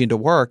this energy into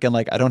work and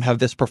like I don't have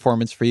this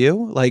performance for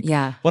you. Like,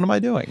 what am I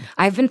doing?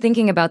 I've been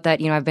thinking about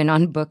that. I've been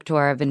on book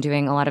tour. I've been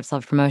doing a lot of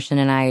self-promotion.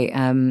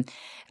 And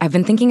I've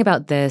been thinking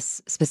about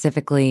this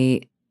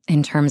specifically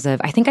in terms of,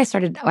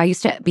 I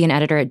used to be an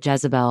editor at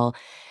Jezebel,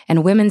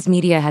 and women's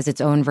media has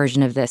its own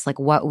version of this, like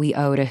what we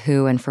owe to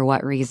who and for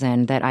what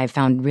reason, that I've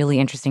found really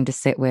interesting to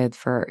sit with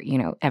for,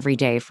 every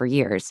day for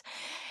years.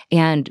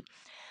 And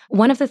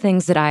one of the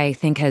things that I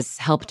think has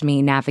helped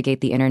me navigate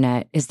the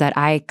internet is that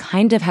I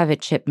kind of have a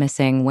chip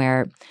missing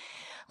where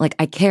like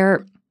I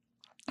care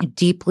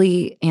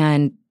deeply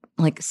and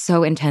like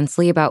so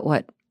intensely about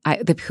what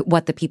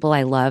the people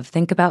I love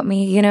think about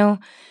me,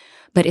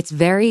 but it's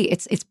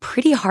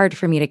pretty hard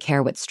for me to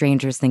care what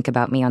strangers think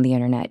about me on the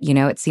internet.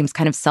 It seems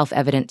kind of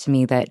self-evident to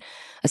me that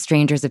a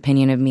stranger's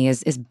opinion of me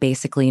is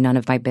basically none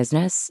of my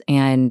business.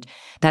 And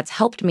that's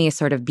helped me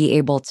sort of be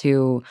able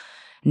to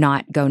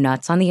not go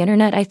nuts on the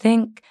internet, I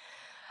think.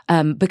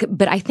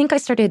 But I think I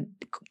started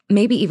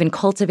maybe even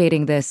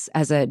cultivating this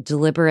as a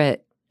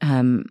deliberate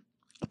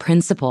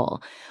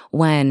principle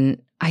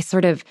when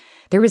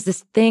there was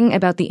this thing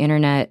about the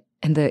internet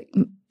and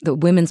the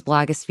women's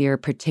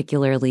blogosphere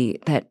particularly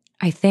that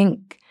I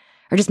think,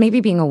 or just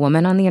maybe being a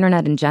woman on the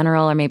internet in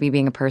general, or maybe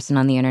being a person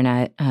on the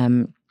internet,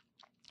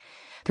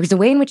 there's a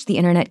way in which the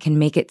internet can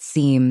make it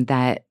seem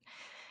that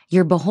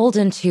you're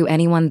beholden to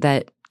anyone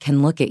that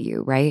can look at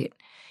you, right?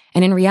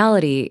 And in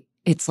reality,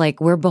 it's like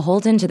we're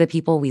beholden to the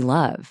people we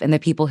love and the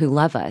people who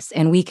love us.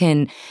 And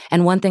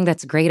one thing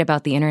that's great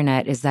about the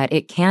internet is that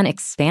it can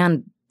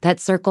expand that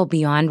circle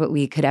beyond what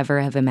we could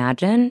ever have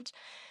imagined.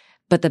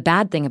 But the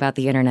bad thing about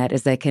the internet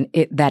is that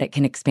it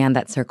can expand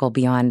that circle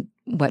beyond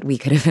what we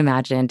could have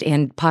imagined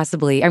and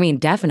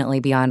definitely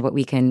beyond what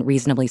we can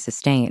reasonably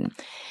sustain.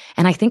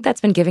 And I think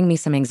that's been giving me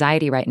some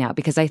anxiety right now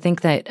because I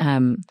think that,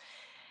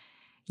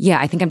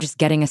 I think I'm just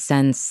getting a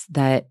sense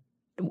that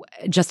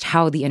just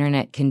how the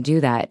internet can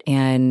do that.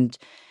 And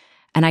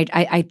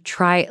I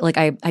try, like,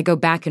 I go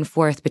back and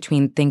forth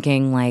between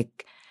thinking,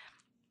 like,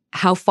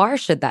 how far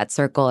should that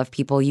circle of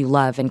people you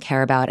love and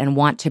care about and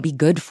want to be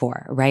good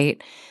for,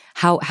 right?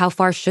 How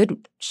far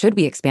should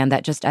we expand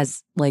that just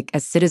as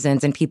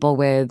citizens and people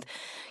with,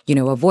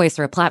 a voice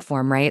or a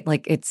platform, right?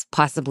 Like, it's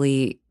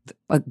possibly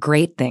a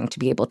great thing to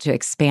be able to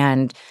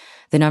expand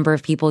the number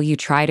of people you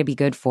try to be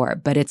good for,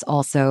 but it's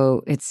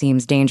also, it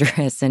seems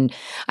dangerous. And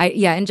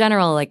in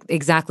general, like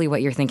exactly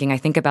what you're thinking, I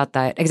think about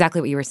that,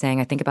 exactly what you were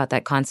saying, I think about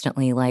that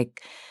constantly.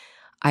 Like,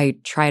 I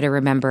try to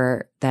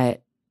remember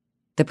that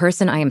the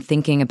person I am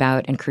thinking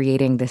about and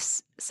creating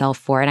this self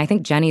for, and I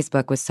think Jenny's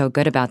book was so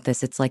good about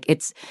this, it's like,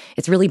 it's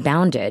really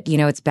bounded,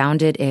 it's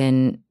bounded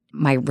in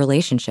my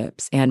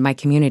relationships and my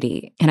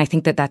community. And I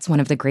think that that's one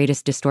of the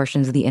greatest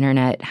distortions the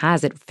internet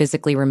has. It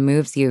physically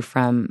removes you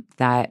from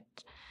that,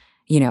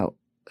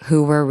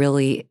 who we're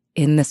really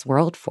in this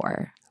world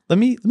for. Let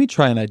me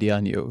try an idea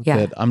on you Yeah.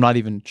 that I'm not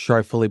even sure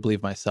I fully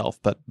believe myself,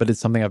 but it's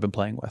something I've been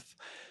playing with.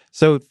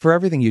 So for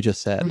everything you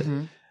just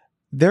said,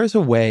 there's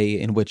a way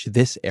in which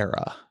this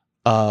era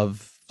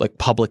of like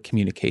public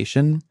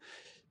communication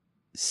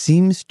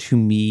seems to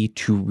me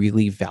to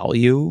really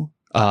value,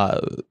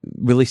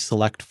 really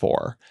select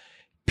for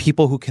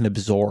people who can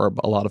absorb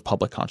a lot of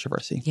public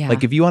controversy. Yeah.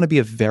 Like if you want to be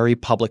a very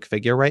public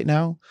figure right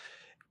now,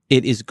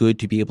 it is good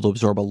to be able to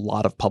absorb a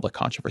lot of public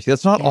controversy.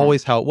 That's not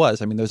always how it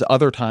was. I mean, there's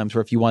other times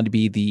where if you wanted to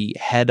be the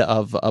head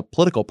of a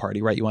political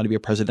party, right, you want to be a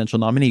presidential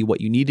nominee,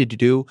 what you needed to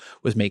do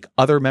was make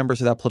other members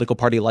of that political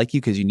party like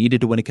you because you needed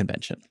to win a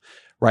convention,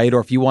 right? Or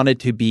if you wanted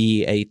to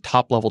be a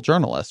top-level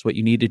journalist, what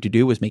you needed to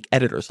do was make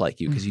editors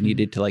like you because you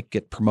needed to like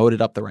get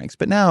promoted up the ranks.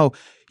 But now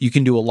you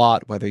can do a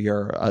lot, whether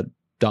you're a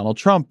Donald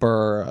Trump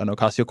or an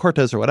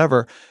Ocasio-Cortez or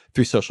whatever,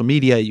 through social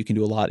media. You can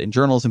do a lot in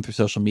journalism through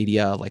social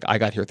media. Like I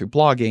got here through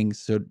blogging,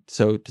 so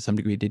to some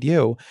degree did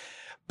you.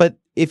 But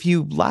if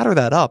you ladder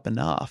that up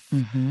enough,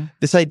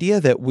 this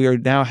idea that we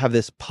now have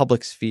this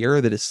public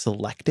sphere that is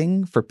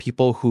selecting for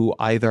people who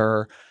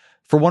either,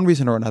 for one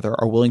reason or another,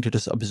 are willing to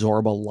just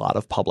absorb a lot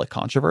of public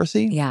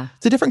controversy. Yeah.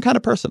 It's a different kind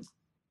of person.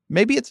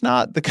 Maybe it's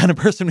not the kind of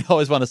person we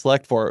always want to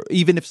select for,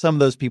 even if some of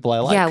those people I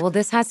like. Yeah, well,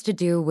 this has to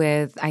do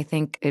with, I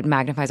think it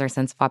magnifies our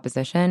sense of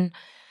opposition.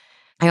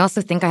 I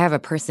also think I have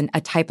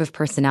a type of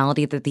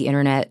personality that the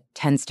internet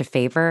tends to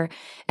favor.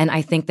 And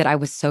I think that I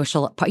was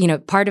social,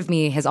 part of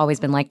me has always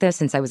been like this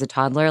since I was a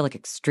toddler, like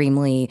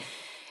extremely,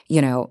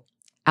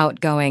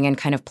 outgoing and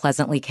kind of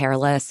pleasantly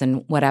careless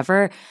and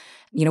whatever.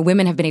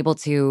 Women have been able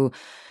to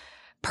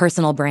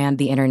personal brand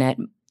the internet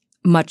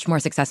much more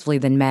successfully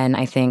than men,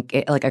 I think,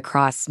 like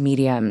across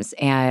mediums.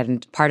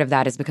 And part of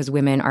that is because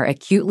women are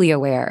acutely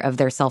aware of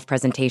their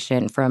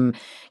self-presentation from,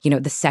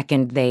 the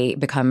second they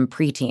become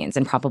preteens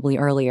and probably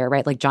earlier,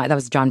 right? Like that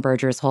was John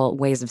Berger's whole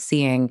ways of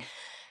seeing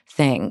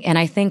thing. And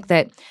I think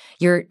that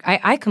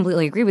I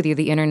completely agree with you.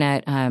 The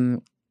internet,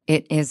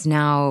 it is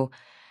now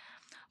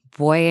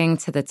buoying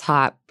to the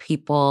top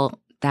people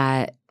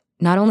that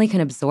not only can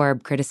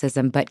absorb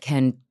criticism, but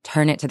can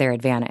turn it to their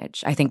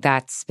advantage. I think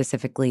that's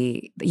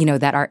specifically,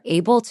 that are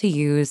able to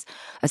use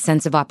a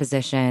sense of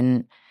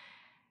opposition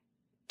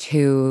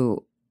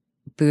to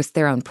boost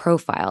their own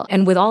profile.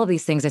 And with all of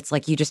these things, it's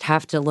like you just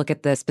have to look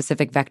at the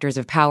specific vectors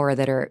of power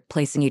that are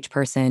placing each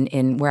person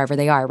in wherever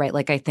they are, right?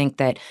 Like I think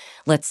that,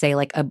 let's say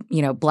like a,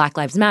 Black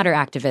Lives Matter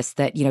activist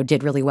that,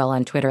 did really well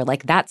on Twitter,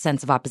 like that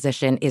sense of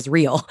opposition is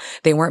real.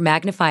 They weren't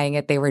magnifying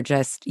it. They were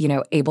just,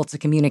 able to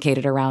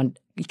communicate around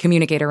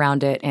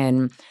it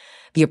in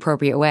the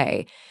appropriate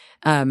way.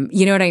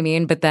 You know what I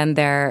mean? But then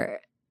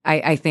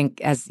I think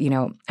as,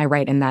 I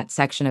write in that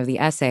section of the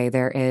essay,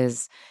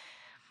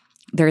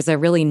 there's a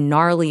really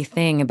gnarly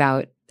thing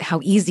about how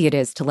easy it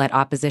is to let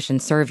opposition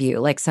serve you.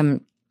 Like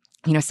some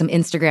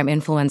Instagram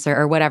influencer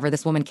or whatever,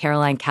 this woman,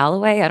 Caroline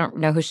Calloway, I don't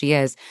know who she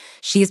is.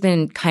 She's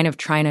been kind of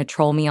trying to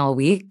troll me all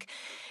week.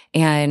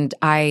 And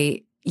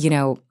I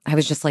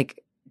was just like,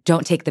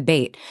 don't take the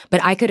bait.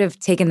 But I could have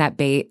taken that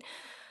bait,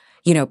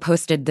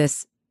 posted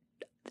this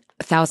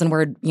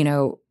 1,000-word,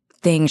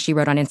 thing she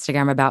wrote on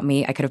Instagram about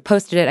me. I could have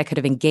posted it. I could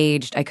have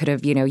engaged. I could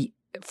have,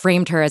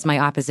 framed her as my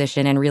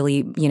opposition and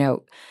really,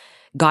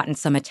 gotten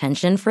some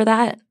attention for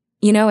that,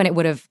 and it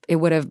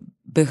would have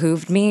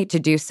behooved me to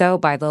do so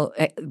by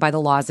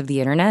the laws of the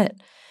internet.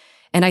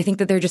 And I think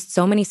that there are just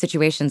so many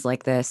situations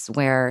like this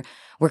where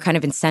we're kind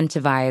of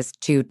incentivized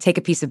to take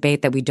a piece of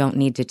bait that we don't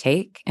need to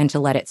take and to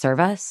let it serve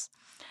us.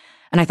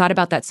 And I thought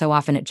about that so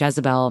often at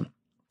Jezebel.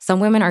 Some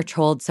women are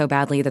trolled so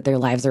badly that their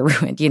lives are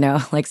ruined,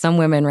 Like some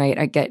women,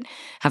 right,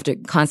 have to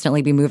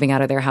constantly be moving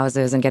out of their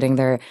houses and getting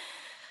their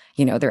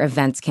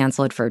events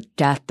canceled for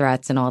death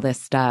threats and all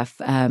this stuff.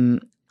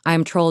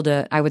 I'm trolled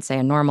I would say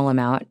a normal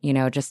amount,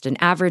 just an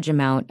average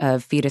amount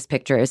of fetus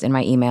pictures in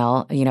my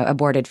email,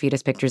 aborted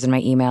fetus pictures in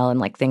my email and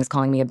like things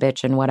calling me a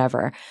bitch and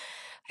whatever.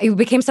 It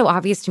became so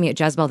obvious to me at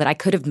Jezebel that I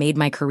could have made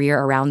my career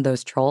around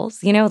those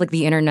trolls, like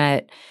the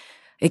internet.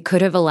 It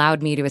could have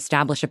allowed me to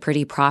establish a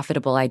pretty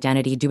profitable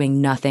identity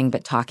doing nothing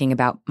but talking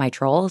about my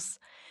trolls.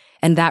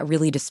 And that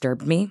really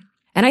disturbed me.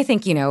 And I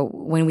think,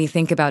 when we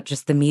think about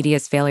just the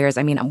media's failures,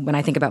 I mean, when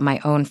I think about my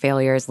own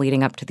failures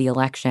leading up to the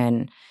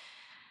election,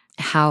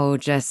 how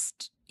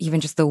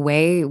even just the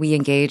way we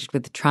engaged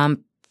with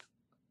Trump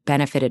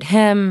benefited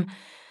him.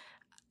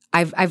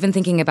 I've been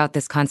thinking about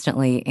this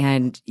constantly.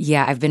 And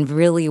yeah, I've been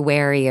really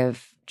wary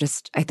of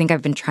I think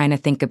I've been trying to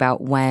think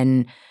about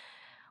when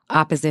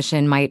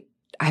opposition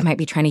I might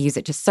be trying to use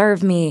it to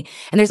serve me.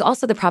 And there's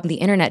also the problem,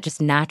 the internet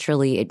just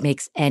naturally, it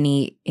makes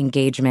any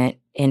engagement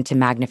into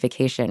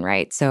magnification,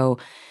 right? So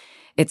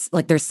it's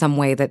like there's some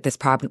way that this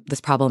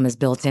problem is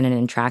built in and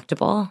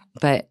intractable.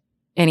 But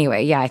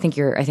anyway, yeah, I think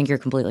you're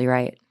completely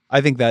right. I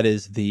think that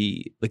is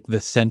the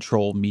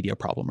central media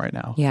problem right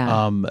now.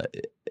 Yeah.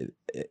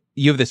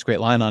 You have this great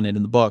line on it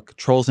in the book: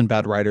 trolls and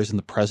bad writers and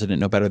the president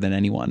know better than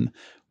anyone.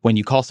 When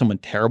you call someone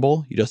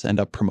terrible, you just end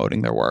up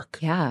promoting their work.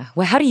 Yeah.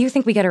 Well, how do you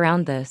think we get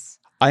around this?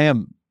 I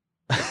am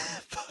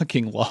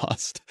fucking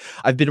lost.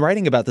 I've been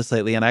writing about this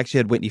lately, and I actually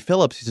had Whitney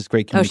Phillips, who's this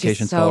great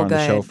communications scholar, on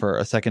the show for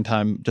a second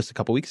time just a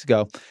couple weeks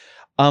ago.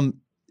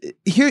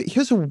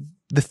 Here's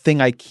the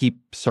thing I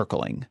keep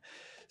circling.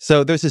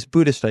 So there's this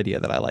Buddhist idea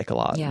that I like a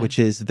lot, which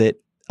is that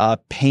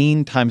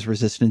pain times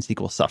resistance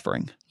equals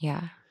suffering.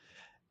 Yeah.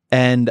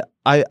 And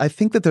I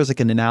think that there's like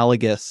an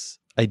analogous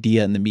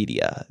idea in the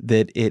media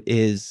that it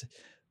is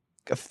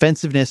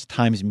offensiveness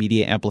times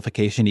media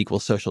amplification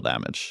equals social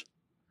damage.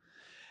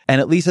 And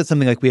at least that's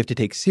something like we have to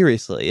take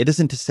seriously. It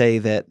isn't to say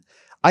that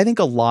I think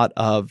a lot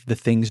of the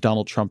things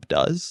Donald Trump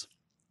does,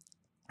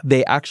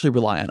 they actually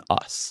rely on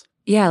us.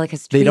 Yeah, like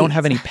his tweets. They don't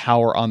have any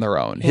power on their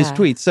own. His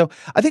tweets. So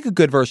I think a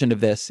good version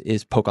of this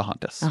is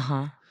Pocahontas.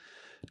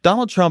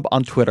 Donald Trump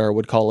on Twitter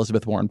would call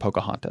Elizabeth Warren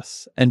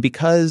Pocahontas. And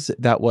because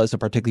that was a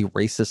particularly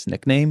racist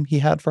nickname he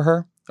had for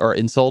her, or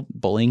insult,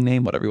 bullying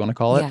name, whatever you want to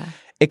call it,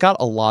 it got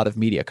a lot of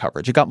media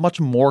coverage. It got much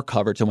more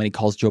coverage than when he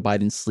calls Joe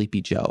Biden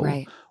Sleepy Joe.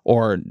 Right.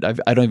 Or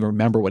I don't even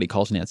remember what he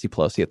calls Nancy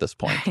Pelosi at this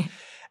point.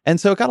 And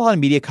so it got a lot of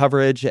media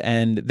coverage.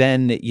 And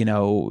then,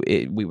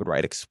 we would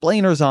write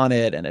explainers on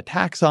it and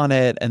attacks on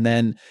it. And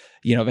then,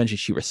 eventually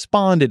she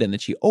responded, and then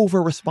she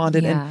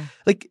over-responded. Yeah. And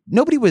like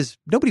nobody was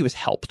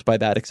helped by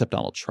that except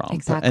Donald Trump.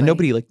 Exactly. And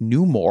nobody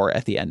knew more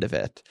at the end of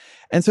it.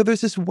 And so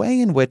there's this way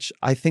in which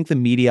I think the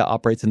media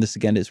operates, and this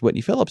again is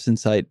Whitney Phillips'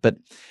 insight, but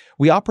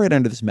we operate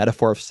under this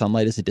metaphor of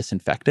sunlight as a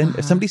disinfectant.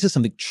 If somebody says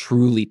something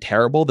truly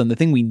terrible, then the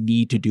thing we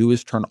need to do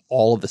is turn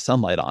all of the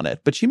sunlight on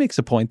it. But she makes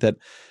a point that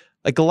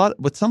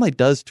what sunlight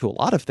does to a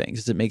lot of things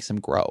is it makes them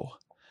grow.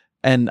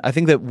 And I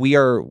think that we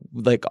are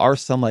our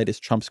sunlight is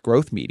Trump's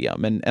growth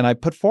medium. And I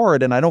put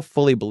forward, and I don't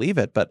fully believe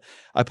it, but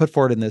I put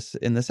forward in this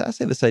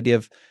essay, this idea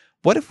of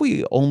what if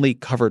we only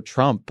covered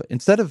Trump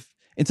instead of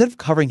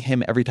covering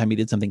him every time he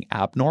did something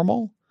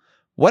abnormal?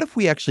 What if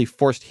we actually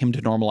forced him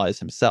to normalize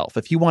himself?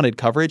 If he wanted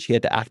coverage, he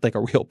had to act like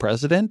a real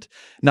president,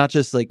 not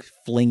just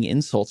fling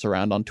insults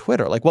around on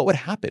Twitter. What would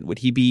happen? Would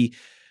he be,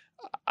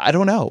 I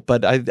don't know,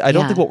 but I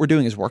don't think what we're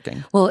doing is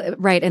working. Well,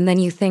 right. And then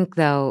you think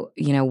though,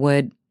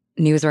 would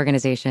news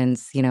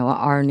organizations,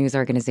 our news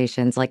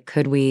organizations,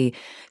 could we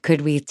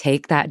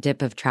take that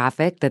dip of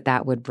traffic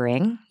that would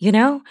bring,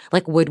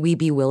 would we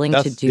be willing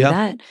to do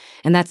that?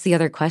 And that's the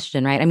other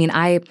question, right? I mean,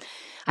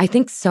 I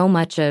think so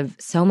much of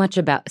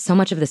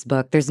this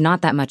book, there's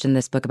not that much in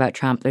this book about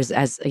Trump. There's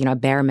a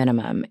bare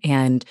minimum.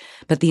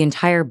 But the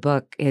entire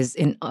book is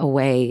in a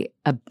way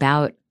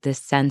about this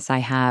sense I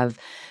have,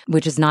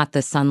 which is not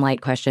the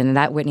sunlight question. And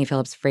that Whitney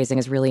Phillips phrasing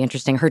is really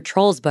interesting. Her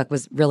Trolls book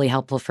was really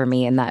helpful for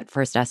me in that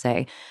first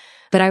essay.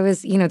 But I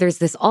was, there's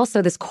this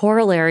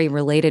corollary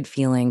related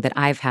feeling that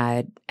I've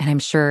had, and I'm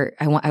sure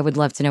I would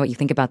love to know what you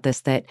think about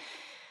this, that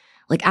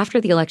after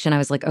the election, I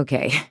was like,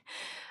 okay,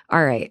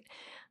 all right,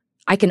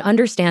 I can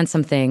understand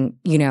something,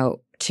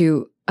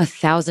 to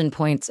 1,000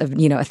 points of,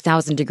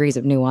 1,000 degrees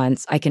of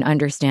nuance. I can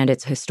understand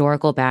its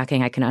historical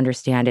backing. I can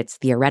understand its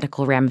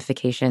theoretical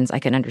ramifications. I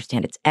can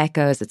understand its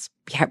echoes, its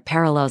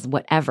parallels,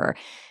 whatever.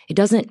 It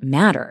doesn't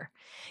matter.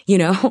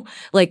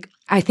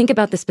 I think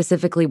about this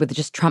specifically with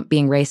just Trump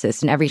being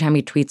racist. And every time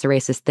he tweets a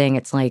racist thing,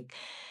 it's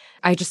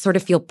I just sort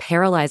of feel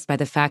paralyzed by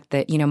the fact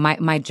that,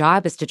 my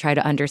job is to try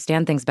to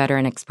understand things better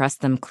and express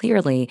them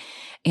clearly.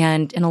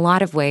 And in a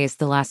lot of ways,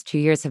 the last 2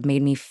 years have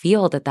made me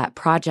feel that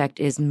project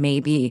is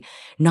maybe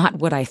not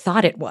what I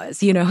thought it was,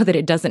 that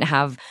it doesn't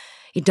have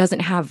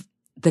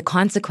the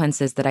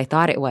consequences that I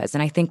thought it was.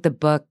 And I think the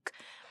book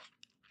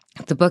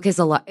is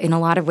in a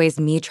lot of ways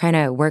me trying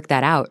to work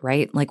that out,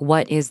 right?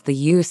 What is the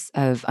use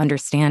of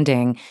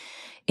understanding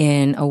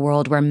in a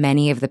world where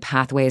many of the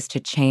pathways to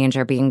change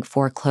are being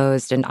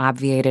foreclosed and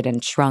obviated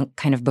and shrunk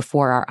kind of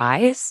before our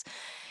eyes?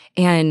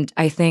 And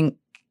I think,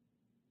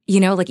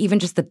 even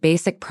just the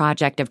basic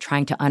project of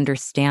trying to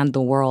understand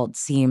the world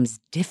seems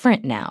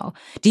different now.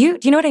 Do you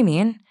know what I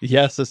mean?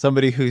 Yes, as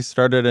somebody who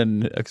started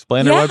an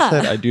explainer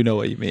website, I do know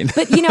what you mean.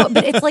 But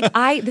it's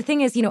the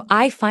thing is,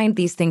 I find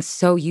these things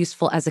so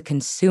useful as a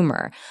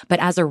consumer,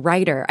 but as a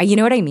writer, you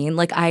know what I mean?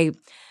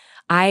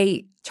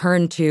 I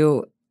turn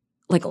to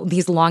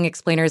these long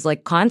explainers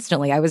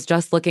constantly. I was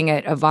just looking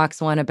at a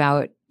Vox one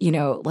about,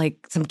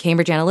 some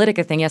Cambridge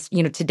Analytica thing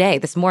today,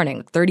 this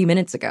morning, 30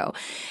 minutes ago.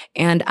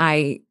 And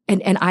I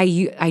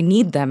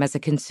need them as a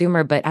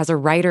consumer, but as a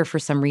writer, for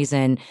some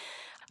reason,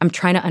 I'm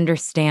trying to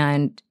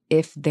understand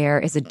if there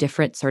is a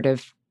different sort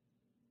of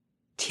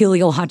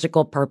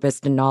teleological purpose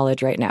to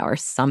knowledge right now or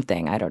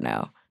something. I don't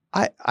know.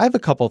 I have a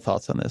couple of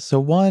thoughts on this. So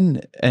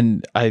one,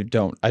 and I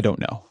don't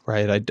know,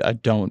 right? I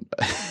don't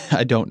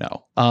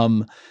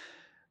know.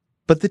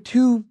 But the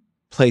two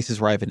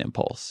places where I have an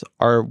impulse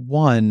are,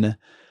 one,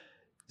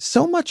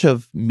 so much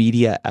of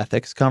media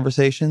ethics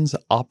conversations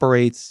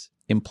operates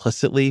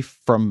implicitly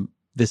from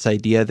this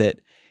idea that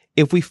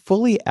if we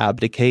fully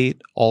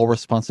abdicate all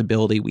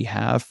responsibility we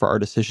have for our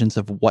decisions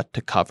of what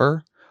to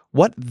cover,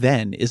 what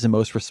then is the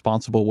most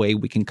responsible way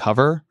we can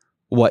cover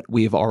what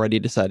we've already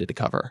decided to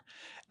cover?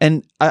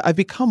 And I've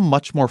become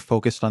much more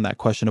focused on that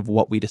question of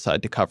what we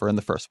decide to cover in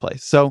the first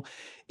place. So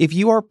if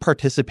you are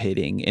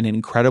participating in an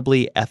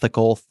incredibly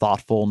ethical,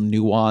 thoughtful,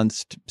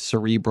 nuanced,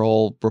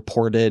 cerebral,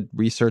 reported,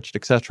 researched,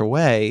 etc.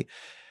 way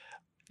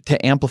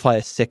to amplify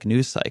a sick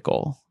news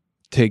cycle,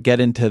 to get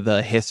into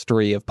the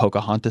history of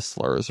Pocahontas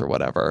slurs or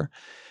whatever,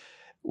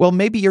 well,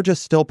 maybe you're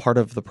just still part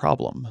of the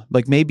problem.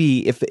 Like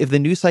maybe if the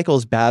news cycle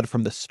is bad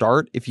from the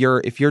start, if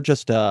you're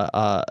just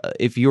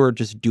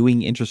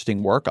doing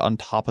interesting work on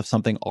top of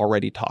something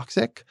already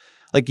toxic,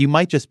 like you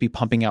might just be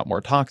pumping out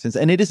more toxins.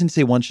 And it isn't to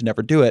say one should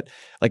never do it.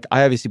 Like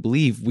I obviously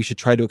believe we should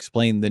try to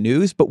explain the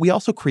news, but we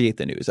also create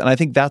the news. And I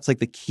think that's like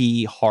the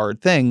key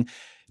hard thing.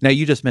 Now,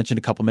 you just mentioned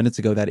a couple minutes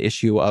ago that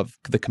issue of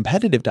the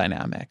competitive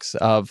dynamics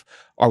of,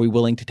 are we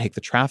willing to take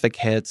the traffic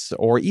hits,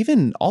 or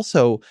even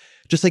also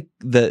just like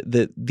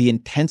the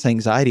intense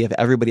anxiety of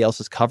everybody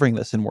else is covering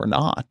this and we're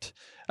not.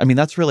 I mean,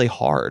 that's really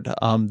hard.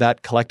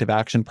 That collective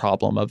action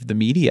problem of the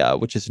media,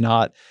 which is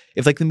not,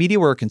 if like the media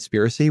were a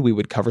conspiracy, we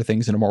would cover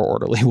things in a more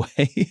orderly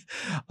way.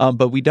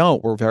 But we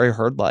don't. We're very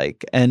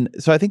herd-like. And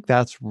so I think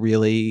that's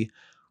really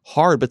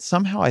hard. But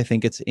somehow I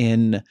think it's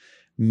in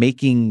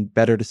making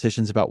better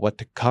decisions about what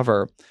to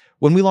cover.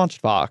 When we launched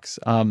Vox,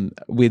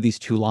 we had these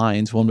two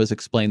lines. One was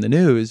explain the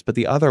news, but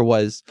the other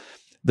was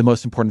the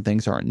most important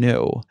things aren't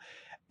new.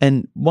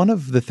 And one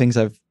of the things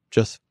I've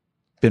just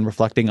been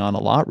reflecting on a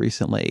lot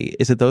recently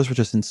is that those were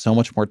just in so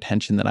much more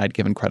tension than I'd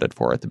given credit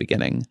for at the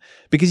beginning.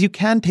 Because you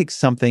can take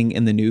something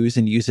in the news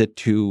and use it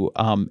to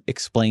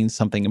explain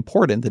something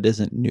important that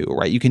isn't new,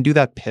 right? You can do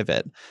that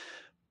pivot.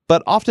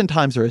 But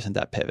oftentimes there isn't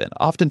that pivot.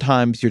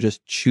 Oftentimes you're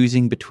just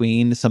choosing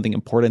between something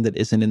important that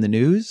isn't in the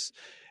news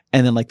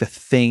and then like the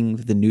thing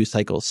that the news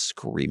cycle is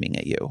screaming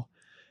at you.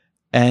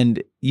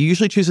 And you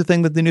usually choose the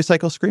thing that the news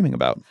cycle is screaming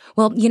about.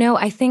 Well, you know,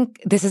 I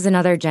think this is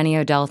another Jenny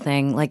Odell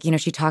thing. Like, you know,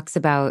 she talks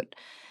about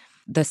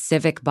the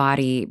civic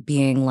body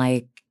being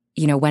like,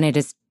 you know, when it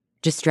is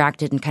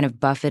distracted and kind of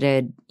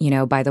buffeted, you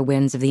know, by the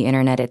winds of the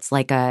internet,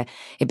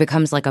 it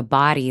becomes like a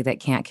body that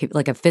can't,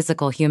 like a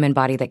physical human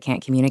body that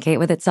can't communicate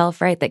with itself,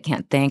 right? That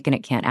can't think and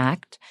it can't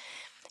act.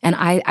 And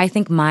I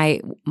think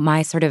my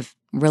sort of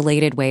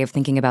related way of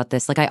thinking about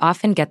this, like I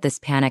often get this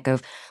panic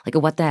of like,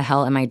 what the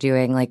hell am I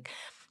doing? Like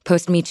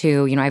post Me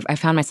Too, you know, I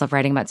found myself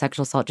writing about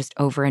sexual assault just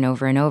over and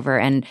over and over.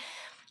 And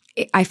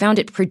I found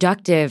it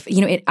productive.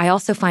 You know, I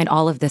also find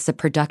all of this a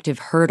productive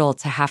hurdle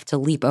to have to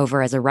leap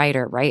over as a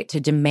writer, right? To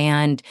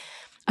demand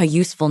a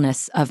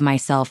usefulness of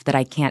myself that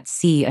I can't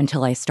see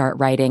until I start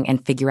writing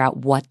and figure out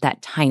what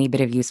that tiny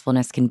bit of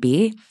usefulness can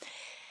be.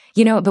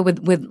 You know, but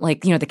with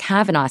like, you know, the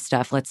Kavanaugh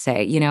stuff, let's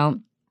say, you know,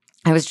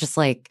 I was just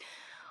like,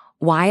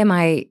 why am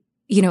I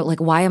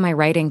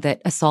writing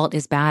that assault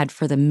is bad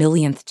for the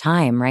millionth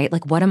time, right?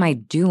 Like, what am I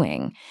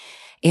doing?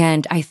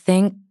 And I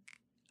think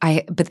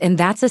and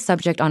that's a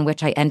subject on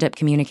which I end up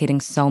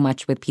communicating so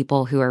much with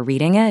people who are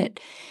reading it.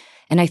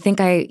 And I think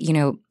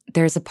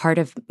there's a part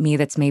of me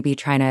that's maybe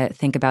trying to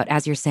think about,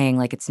 as you're saying,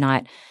 like it's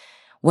not,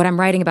 what I'm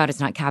writing about is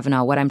not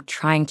Kavanaugh. What I'm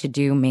trying to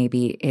do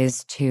maybe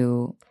is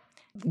to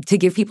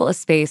give people a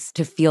space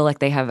to feel like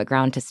they have a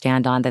ground to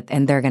stand on, that,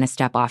 and they're going to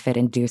step off it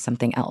and do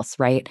something else,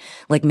 right?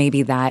 Like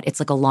maybe that it's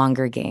like a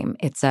longer game.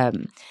 It's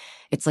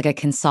like a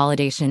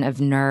consolidation of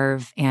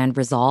nerve and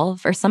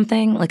resolve or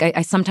something. Like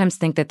I sometimes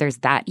think that there's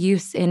that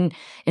use in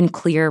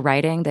clear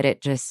writing, that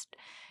it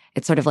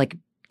sort of like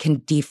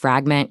can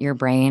defragment your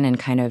brain and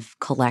kind of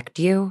collect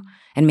you.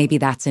 And maybe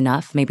that's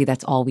enough. Maybe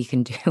that's all we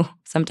can do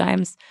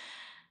sometimes.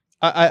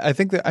 I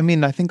think that, I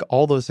mean, I think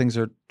all those things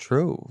are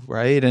true,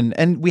 right?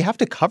 And we have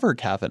to cover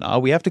Kavanaugh.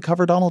 We have to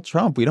cover Donald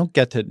Trump. We don't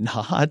get to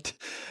not.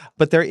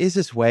 But there is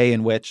this way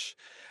in which,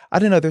 I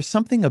don't know, there's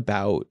something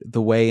about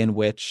the way in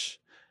which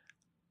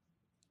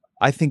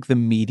I think the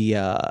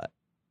media,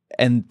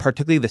 and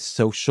particularly the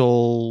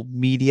social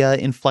media,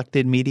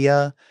 inflected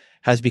media,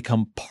 has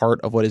become part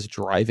of what is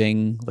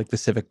driving like the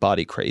civic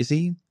body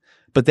crazy.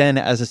 But then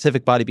as a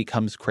civic body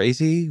becomes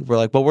crazy, we're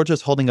like, well, we're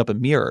just holding up a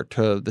mirror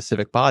to the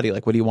civic body.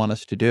 Like, what do you want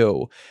us to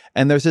do?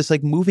 And there's this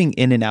like moving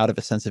in and out of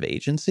a sense of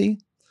agency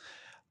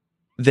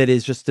that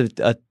is just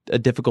a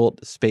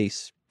difficult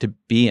space to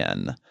be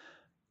in.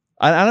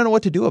 I don't know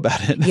what to do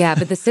about it. Yeah,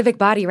 but the civic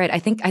body, right? I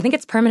think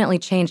it's permanently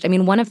changed. I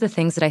mean, one of the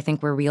things that I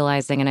think we're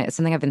realizing, and it's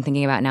something I've been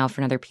thinking about now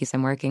for another piece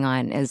I'm working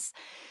on, is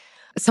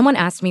someone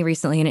asked me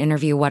recently in an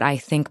interview what I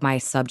think my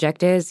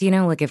subject is. You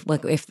know, like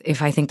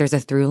if I think there's a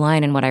through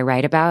line in what I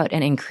write about,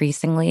 and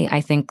increasingly, I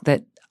think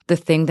that the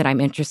thing that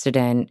I'm interested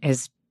in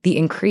is the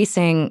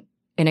increasing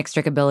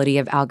inextricability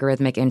of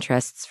algorithmic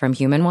interests from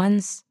human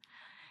ones.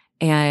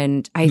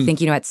 And I think,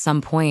 you know, at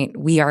some point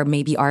we are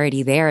maybe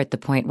already there at the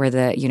point where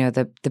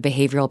the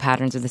behavioral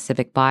patterns of the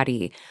civic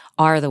body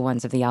are the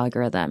ones of the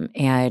algorithm.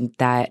 And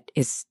that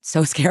is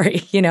so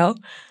scary, you know?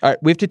 All right,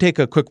 we have to take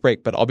a quick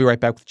break, but I'll be right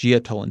back with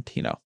Jia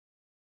Tolentino.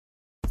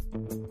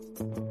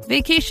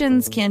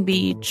 Vacations can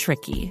be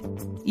tricky.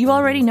 You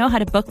already know how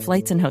to book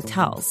flights and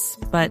hotels,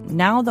 but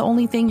now the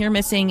only thing you're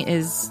missing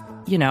is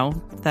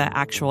the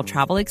actual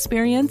travel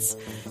experience.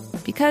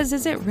 Because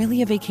is it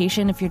really a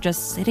vacation if you're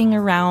just sitting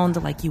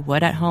around like you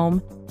would at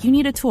home? You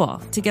need a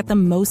tool to get the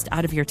most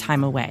out of your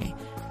time away.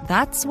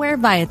 That's where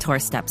Viator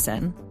steps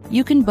in.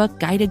 You can book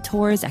guided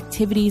tours,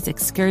 activities,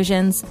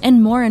 excursions,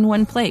 and more in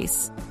one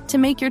place to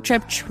make your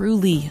trip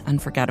truly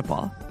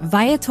unforgettable.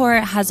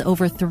 Viator has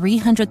over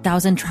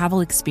 300,000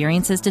 travel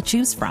experiences to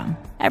choose from.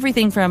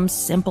 Everything from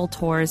simple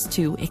tours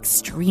to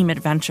extreme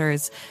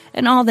adventures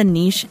and all the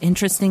niche,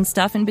 interesting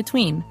stuff in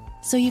between.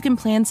 So you can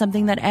plan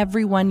something that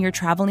everyone you're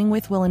traveling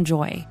with will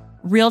enjoy.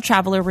 Real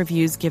traveler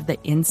reviews give the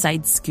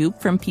inside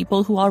scoop from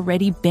people who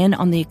already been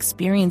on the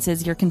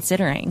experiences you're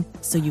considering,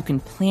 so you can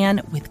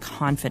plan with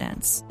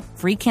confidence.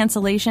 Free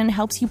cancellation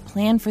helps you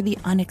plan for the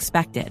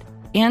unexpected.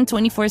 And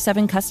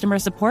 24/7 customer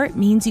support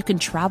means you can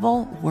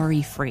travel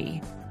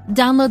worry-free.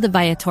 Download the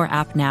Viator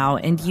app now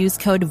and use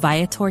code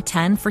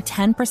Viator10 for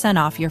 10%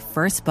 off your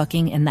first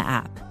booking in the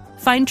app.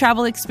 Find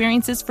travel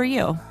experiences for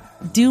you.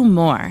 Do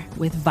more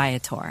with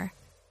Viator.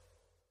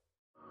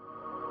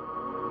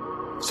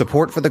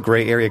 Support for the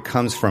gray area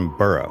comes from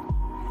Burrow.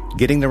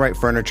 Getting the right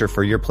furniture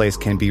for your place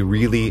can be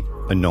really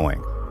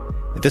annoying.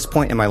 At this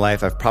point in my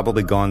life, I've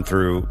probably gone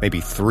through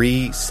maybe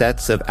 3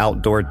 sets of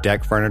outdoor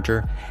deck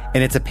furniture,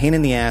 and it's a pain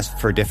in the ass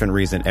for a different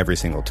reason every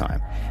single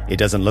time. It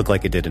doesn't look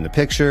like it did in the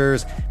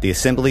pictures, the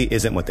assembly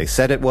isn't what they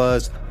said it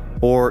was,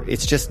 or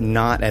it's just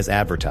not as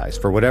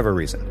advertised for whatever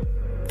reason.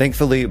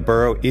 Thankfully,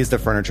 Burrow is the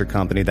furniture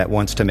company that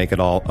wants to make it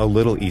all a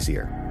little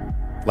easier.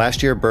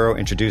 Last year, Burrow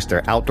introduced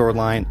their outdoor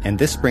line, and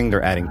this spring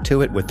they're adding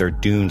to it with their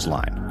Dunes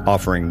line,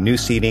 offering new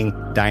seating,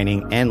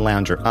 dining, and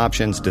lounger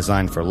options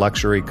designed for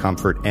luxury,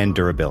 comfort, and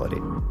durability.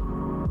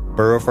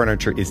 Burrow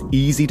furniture is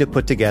easy to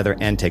put together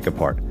and take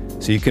apart,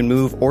 so you can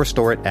move or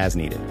store it as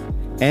needed.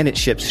 And it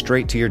ships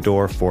straight to your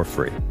door for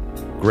free.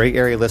 Gray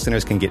Area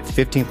listeners can get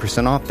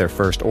 15% off their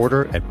first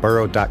order at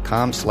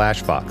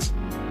burrow.com/Vox.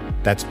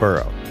 That's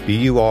Burrow,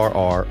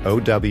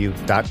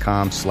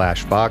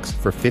 BURROW.com/Vox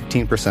for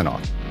 15%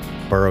 off.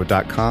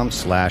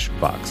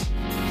 burrow.com/Vox.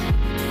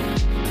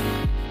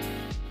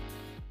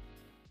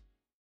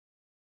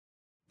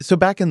 So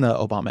back in the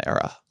Obama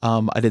era,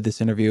 I did this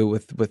interview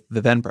with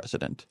the then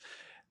president,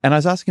 and I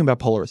was asking about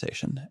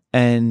polarization.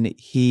 And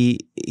he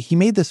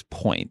made this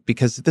point,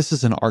 because this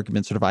is an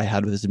argument sort of I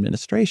had with his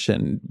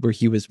administration, where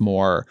he was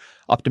more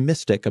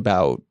optimistic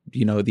about,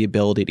 the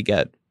ability to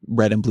get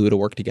red and blue to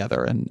work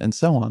together and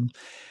so on.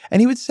 And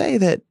he would say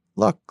that,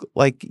 look,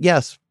 like,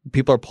 yes,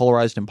 people are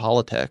polarized in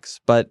politics,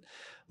 but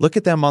look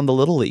at them on the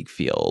Little League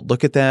field.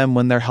 Look at them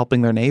when they're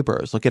helping their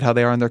neighbors. Look at how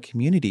they are in their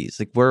communities.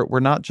 Like, we're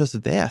not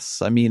just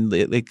this. I mean,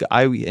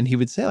 and he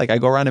would say, like, I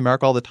go around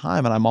America all the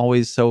time and I'm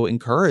always so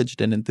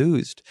encouraged and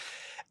enthused.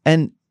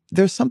 And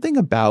there's something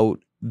about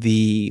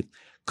the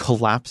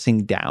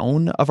collapsing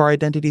down of our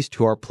identities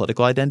to our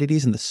political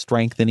identities and the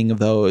strengthening of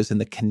those and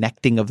the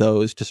connecting of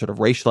those to sort of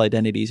racial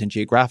identities and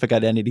geographic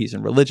identities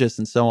and religious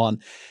and so on,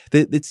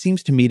 that it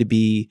seems to me to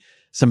be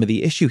some of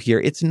the issue here.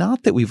 It's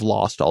not that we've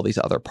lost all these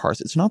other parts.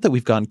 It's not that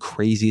we've gone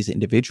crazy as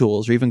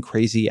individuals or even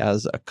crazy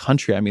as a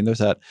country. I mean, there's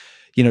that,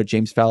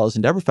 James Fallows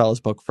and Deborah Fallows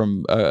book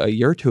from a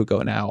year or two ago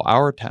now,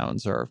 Our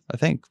Towns, or I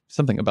think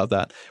something about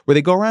that, where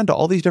they go around to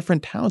all these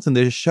different towns and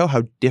they just show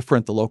how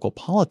different the local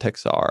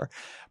politics are.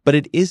 But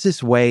it is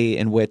this way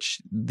in which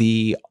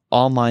the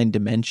online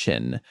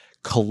dimension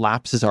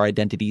collapses our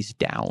identities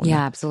down.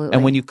 Yeah, absolutely.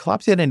 And when you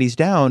collapse the identities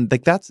down,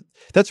 like that's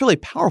really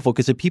powerful,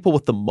 because the people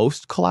with the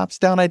most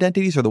collapsed down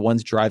identities are the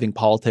ones driving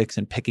politics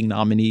and picking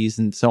nominees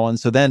and so on.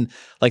 So then,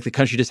 like, the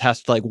country just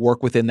has to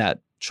work within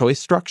that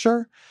choice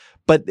structure.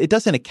 But it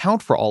doesn't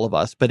account for all of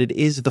us, but it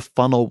is the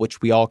funnel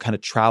which we all kind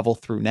of travel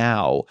through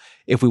now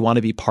if we want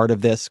to be part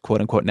of this quote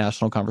unquote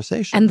national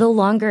conversation. And the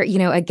longer,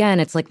 again,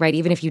 it's like, right,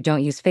 even if you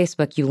don't use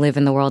Facebook, you live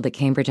in the world that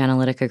Cambridge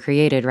Analytica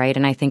created, right?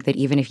 And I think that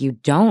even if you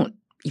don't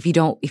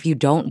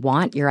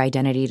want your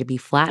identity to be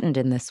flattened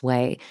in this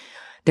way,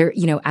 there,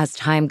 as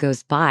time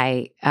goes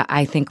by,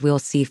 I think we'll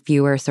see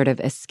fewer sort of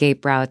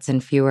escape routes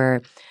and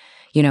fewer,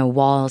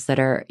 walls that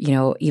are,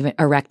 even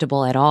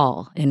erectable at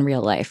all in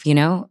real life.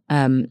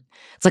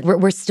 It's like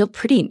we're still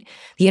pretty.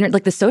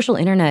 The social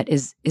internet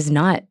is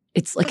not.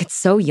 It's like it's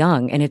so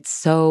young, and it's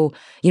so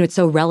it's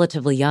so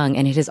relatively young,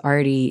 and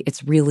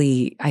it's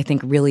really, I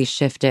think, really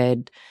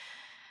shifted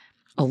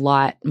a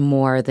lot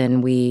more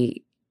than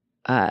we.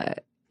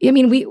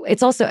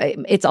 It's also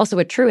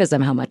a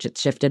truism how much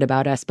it's shifted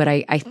about us. But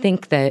I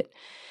think that,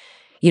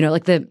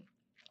 the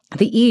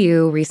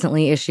EU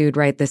recently issued,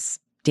 right, this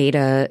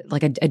data,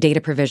 like a data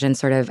provision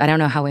sort of, I don't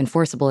know how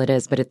enforceable it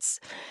is, but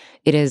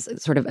it is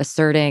sort of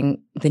asserting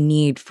the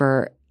need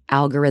for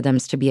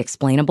algorithms to be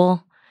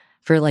explainable,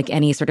 for like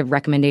any sort of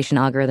recommendation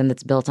algorithm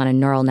that's built on a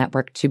neural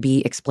network to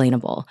be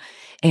explainable.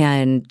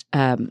 And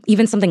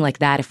even something like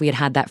that, if we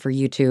had that for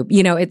YouTube,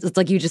 it's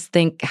like you just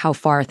think how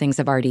far things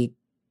have already,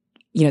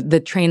 the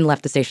train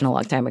left the station a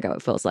long time ago,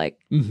 it feels like.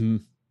 Mm-hmm.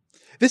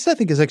 This, I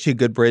think, is actually a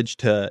good bridge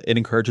it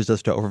encourages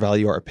us to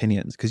overvalue our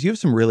opinions, because you have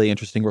some really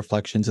interesting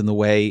reflections in the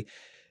way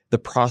the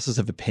process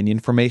of opinion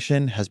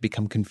formation has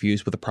become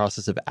confused with the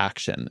process of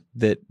action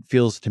that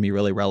feels to me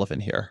really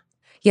relevant here.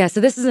 Yeah,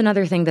 so this is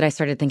another thing that I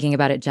started thinking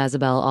about at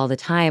Jezebel all the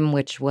time,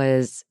 which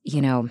was,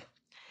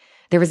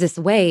 there was this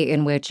way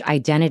in which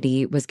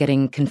identity was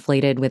getting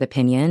conflated with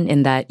opinion,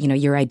 in that,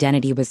 your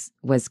identity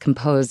was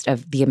composed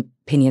of the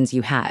opinions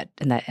you had,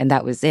 and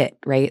that was it,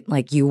 right?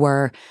 Like you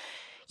were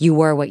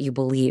what you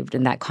believed,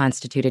 and that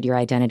constituted your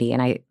identity.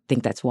 And I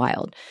think that's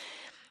wild,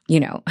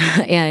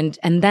 and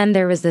then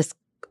there was this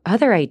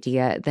other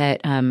idea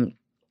that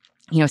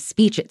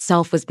speech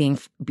itself was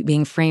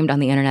being framed on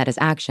the internet as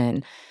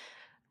action,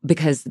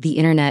 because the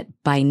internet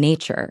by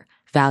nature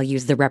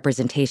values the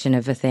representation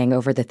of a thing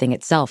over the thing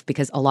itself,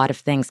 because a lot of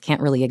things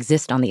can't really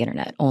exist on the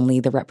internet. Only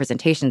the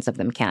representations of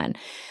them can.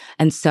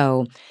 And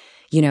so,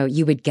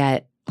 you would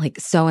get like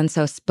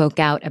so-and-so spoke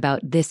out about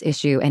this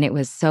issue and it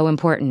was so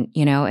important,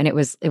 and it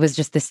was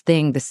just this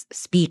thing, this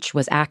speech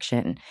was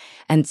action.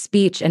 And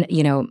speech and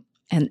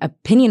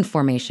opinion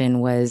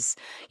formation was,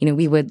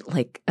 we would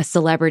like a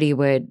celebrity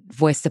would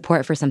voice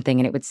support for something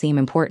and it would seem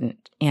important.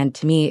 And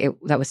to me,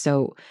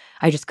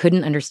 I just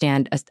couldn't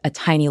understand a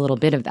tiny little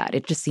bit of that.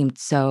 It just seemed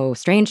so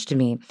strange to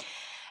me.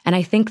 And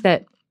I think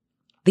that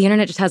the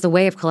internet just has a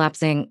way of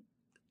collapsing.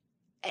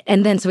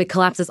 And then so it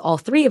collapses all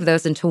three of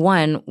those into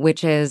one,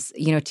 which is,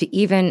 to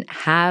even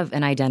have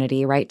an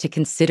identity, right? To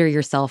consider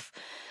yourself,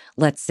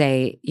 let's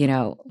say,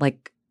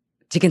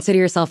 to consider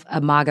yourself a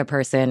MAGA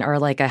person or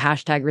like a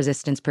hashtag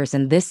resistance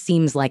person, this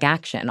seems like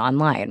action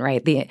online,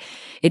 right?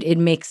 It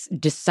makes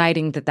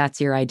deciding that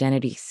that's your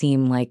identity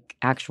seem like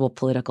actual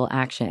political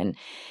action.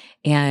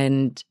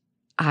 And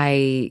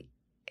I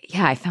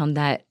found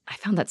that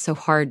so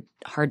hard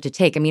to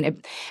take. I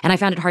mean, and I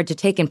found it hard to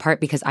take in part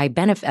because I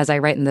benefit, as I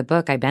write in the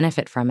book, I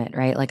benefit from it,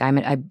 right? Like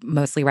I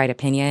mostly write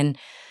opinion.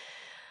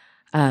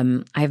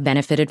 I've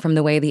benefited from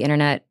the way the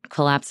internet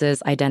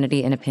collapses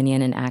identity and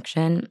opinion and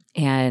action.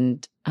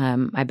 And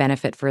I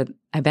benefit from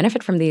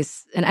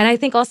these. And I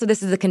think also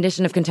this is the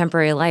condition of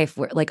contemporary life,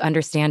 where like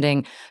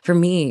understanding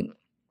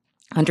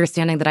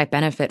that I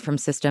benefit from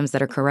systems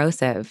that are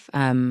corrosive.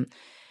 And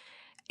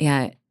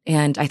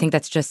I think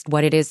that's just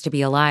what it is to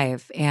be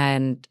alive.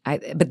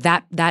 But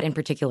that in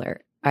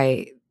particular,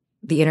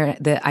 the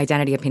internet, the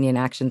identity, opinion,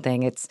 action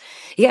thing, it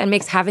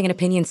makes having an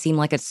opinion seem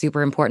like a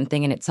super important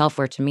thing in itself,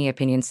 where to me,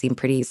 opinions seem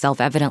pretty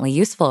self-evidently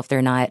useful if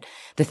they're not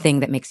the thing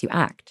that makes you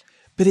act.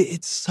 But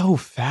it's so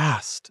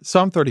fast.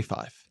 So I'm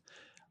 35.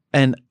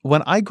 And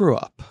when I grew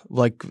up,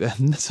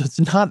 so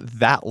it's not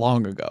that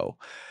long ago,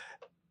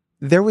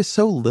 there was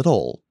so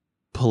little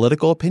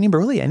political opinion, but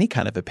really any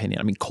kind of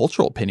opinion. I mean,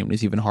 cultural opinion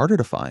was even harder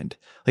to find.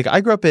 Like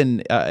I grew up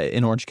in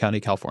Orange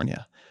County,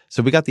 California.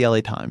 So we got the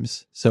LA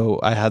Times. So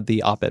I had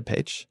the op-ed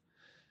page.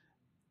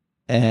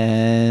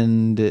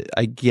 And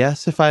I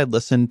guess if I had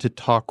listened to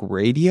talk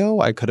radio,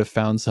 I could have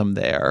found some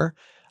there.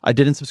 I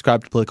didn't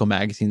subscribe to political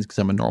magazines because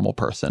I'm a normal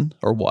person,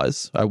 or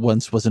I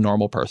once was a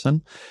normal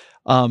person.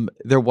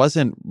 There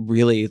wasn't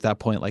really at that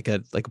point like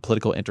a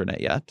political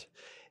internet yet.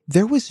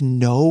 There was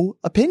no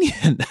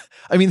opinion.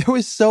 I mean, it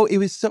was so,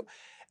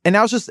 and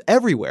now it's just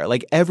everywhere.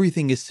 Like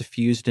everything is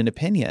suffused in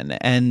opinion.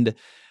 And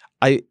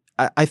I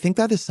think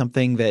that is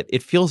something that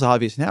it feels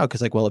obvious now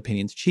because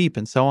opinion's cheap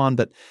and so on.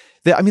 But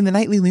the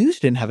nightly news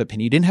didn't have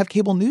opinion. You didn't have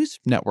cable news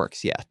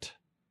networks yet.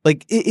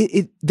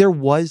 There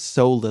was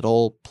so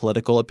little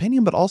political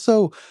opinion, but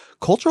also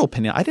cultural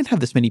opinion. I didn't have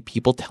this many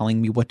people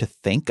telling me what to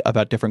think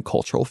about different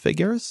cultural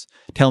figures,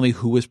 telling me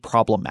who was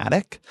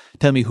problematic,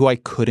 telling me who I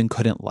could and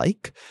couldn't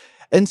like.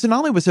 And so not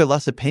only was there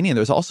less opinion,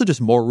 there was also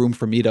just more room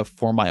for me to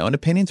form my own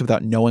opinions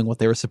without knowing what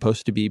they were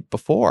supposed to be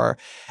before.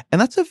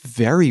 And that's a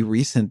very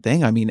recent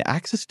thing. I mean,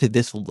 access to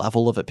this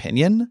level of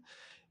opinion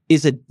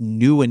is a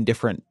new and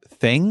different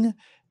thing.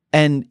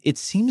 And it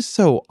seems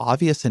so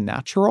obvious and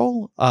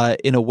natural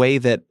in a way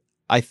that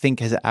I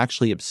think has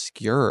actually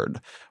obscured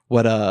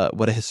what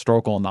a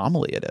historical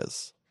anomaly it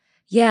is.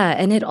 Yeah,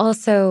 and it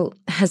also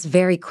has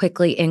very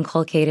quickly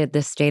inculcated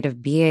this state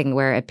of being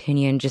where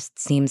opinion just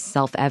seems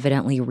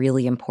self-evidently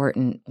really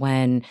important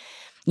when,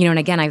 and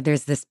again,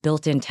 there's this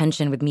built-in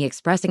tension with me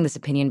expressing this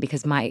opinion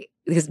because my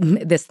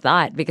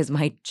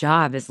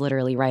job is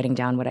literally writing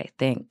down what I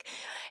think.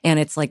 And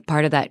it's like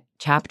part of that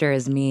chapter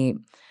is me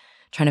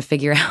trying to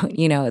figure out,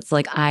 it's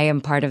like I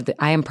am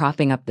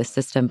propping up the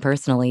system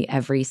personally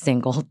every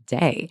single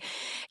day.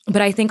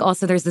 But I think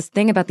also there's this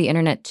thing about the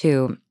internet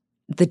too.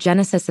 The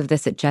genesis of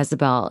this at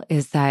Jezebel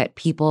is that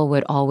people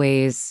would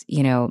always,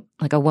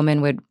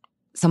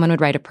 someone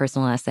would write a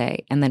personal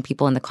essay and then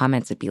people in the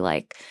comments would be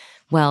like,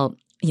 well,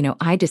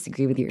 I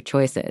disagree with your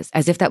choices,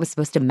 as if that was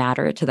supposed to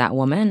matter to that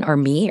woman or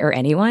me or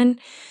anyone,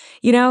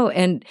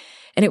 and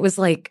it was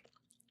like,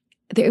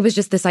 it was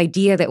just this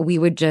idea that we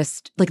would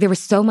just, there was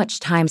so much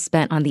time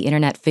spent on the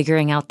internet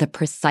figuring out the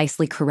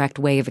precisely correct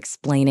way of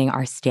explaining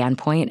our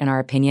standpoint and our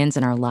opinions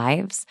and our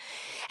lives.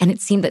 And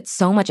it seemed that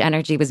so much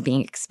energy was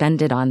being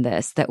expended on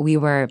this that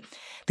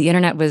the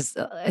internet was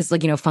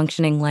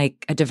functioning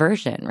like a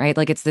diversion, right?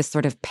 Like it's this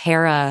sort of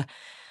para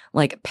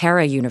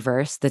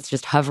universe that's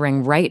just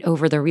hovering right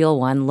over the real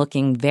one,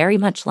 looking very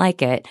much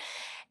like it.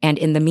 And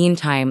in the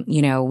meantime,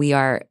 we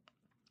are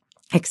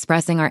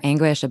expressing our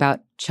anguish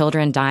about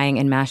children dying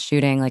in mass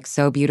shooting like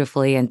so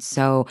beautifully. And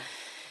so,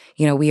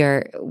 we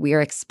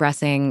are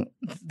expressing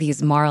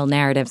these moral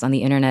narratives on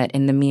the internet.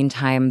 In the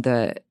meantime,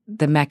 the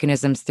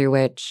mechanisms through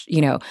which,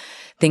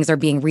 things are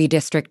being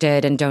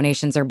redistricted and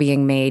donations are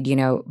being made,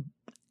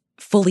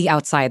 fully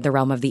outside the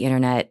realm of the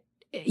internet,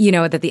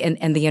 that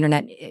the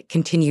internet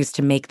continues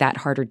to make that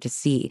harder to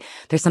see.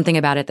 There's something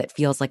about it that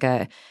feels like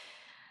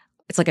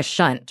it's like a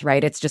shunt,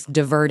 right? It's just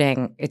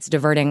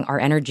diverting our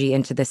energy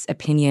into this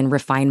opinion,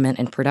 refinement,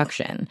 and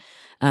production.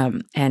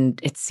 And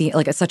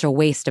it's such a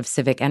waste of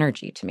civic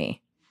energy to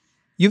me.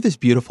 You have this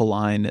beautiful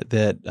line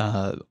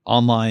that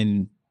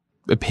online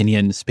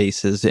opinion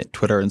spaces,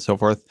 Twitter and so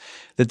forth,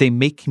 that they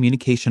make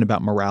communication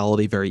about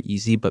morality very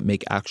easy, but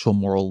make actual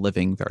moral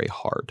living very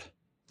hard.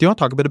 Do you want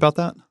to talk a bit about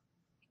that?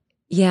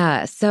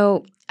 Yeah.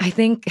 So I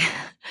think,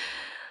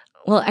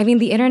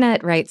 the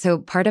internet, right? So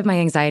part of my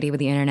anxiety with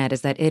the internet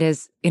is that it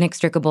is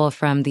inextricable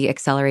from the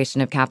acceleration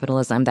of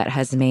capitalism that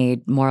has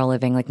made moral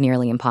living like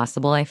nearly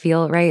impossible, I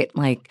feel, right?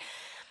 Like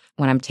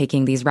when I'm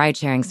taking these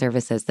ride-sharing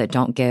services that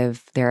don't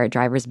give their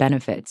drivers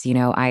benefits,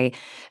 I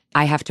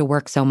have to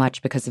work so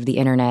much because of the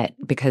internet,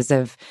 because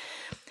of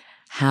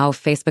how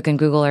Facebook and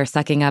Google are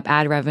sucking up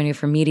ad revenue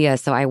from media.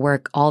 So I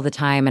work all the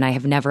time, and I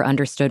have never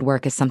understood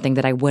work as something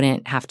that I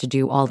wouldn't have to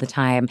do all the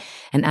time.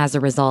 And as a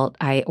result,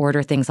 I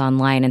order things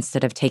online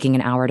instead of taking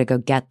an hour to go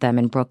get them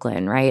in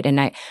Brooklyn, right? And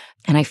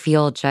I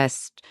feel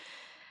just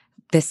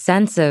this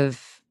sense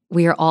of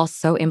we are all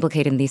so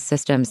implicated in these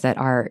systems that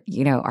are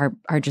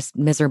just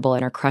miserable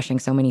and are crushing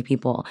so many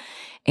people.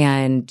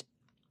 And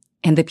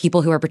the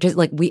people who are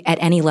we at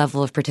any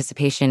level of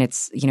participation,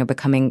 it's,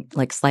 becoming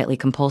like slightly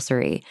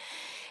compulsory.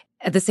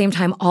 At the same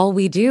time, all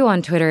we do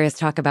on Twitter is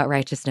talk about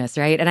righteousness,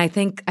 right? And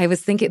I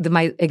was thinking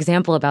my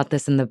example about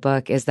this in the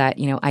book is that,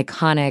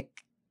 iconic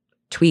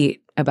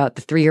tweet about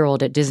the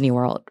 3-year-old at Disney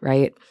World,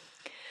 right?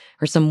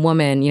 Or some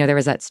woman, there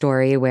was that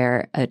story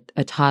where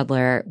a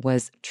toddler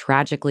was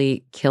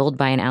tragically killed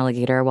by an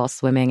alligator while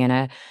swimming in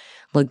a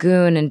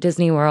lagoon in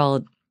Disney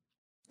World.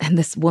 And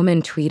this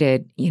woman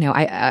tweeted,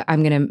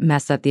 I'm going to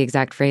mess up the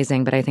exact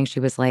phrasing, but I think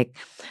she was like,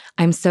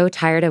 I'm so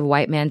tired of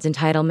white man's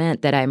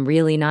entitlement that I'm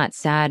really not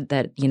sad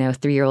that,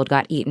 3-year-old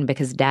got eaten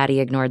because daddy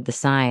ignored the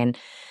sign.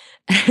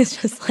 And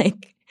it's just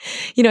like,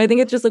 I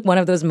think it's just like one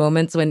of those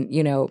moments when,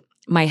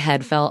 my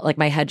head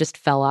just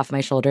fell off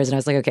my shoulders and I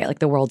was like, okay, like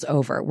the world's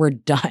over. We're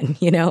done,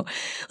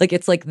 Like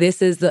it's like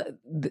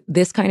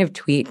this kind of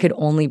tweet could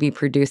only be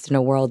produced in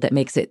a world that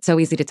makes it so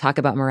easy to talk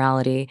about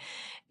morality,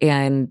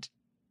 and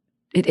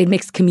it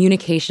makes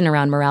communication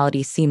around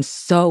morality seem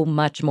so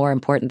much more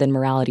important than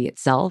morality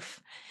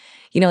itself.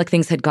 Like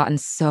things had gotten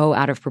so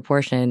out of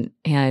proportion.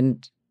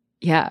 And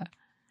yeah.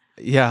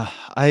 Yeah,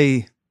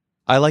 I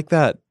like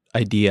that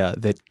idea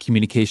that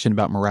communication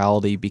about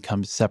morality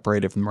becomes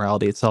separated from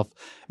morality itself.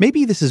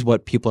 Maybe this is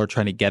what people are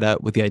trying to get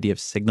at with the idea of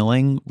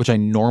signaling, which I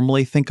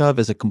normally think of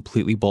as a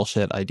completely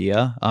bullshit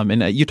idea.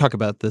 And you talk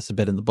about this a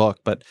bit in the book,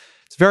 but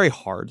it's very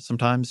hard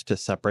sometimes to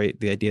separate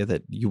the idea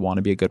that you want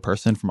to be a good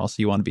person from also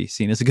you want to be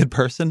seen as a good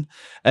person.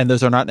 And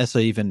those are not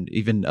necessarily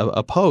even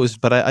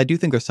opposed, but I do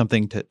think there's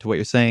something to what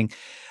you're saying.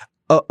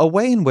 A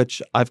way in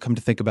which I've come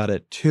to think about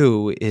it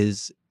too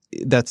is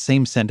that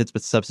same sentence,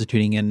 but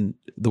substituting in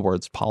the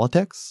words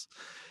politics.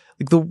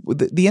 Like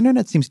the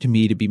internet seems to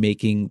me to be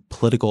making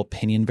political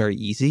opinion very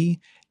easy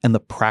and the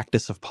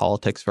practice of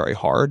politics very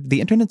hard. The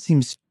internet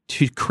seems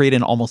to create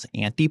an almost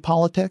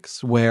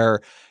anti-politics where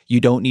you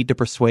don't need to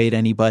persuade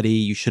anybody.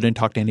 You shouldn't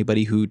talk to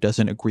anybody who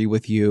doesn't agree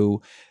with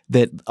you,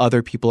 that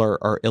other people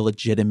are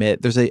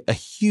illegitimate. There's a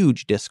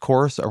huge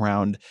discourse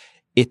around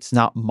it's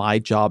not my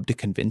job to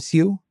convince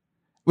you.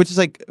 Which is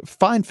like,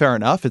 fine, fair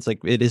enough. It's like,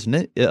 it isn't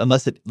it?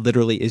 Unless it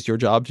literally is your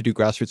job to do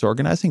grassroots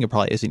organizing, it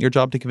probably isn't your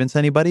job to convince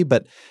anybody.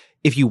 But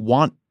if you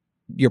want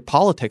your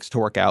politics to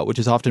work out, which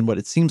is often what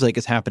it seems like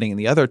is happening in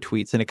the other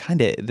tweets,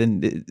 and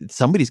then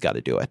somebody's got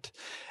to do it.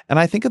 And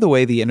I think of the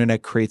way the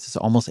internet creates this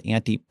almost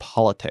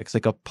anti-politics,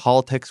 like a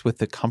politics with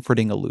the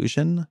comforting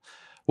illusion,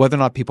 whether or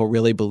not people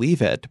really believe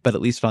it, but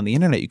at least on the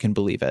internet you can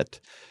believe it,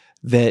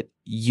 that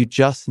you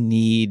just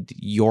need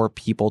your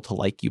people to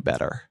like you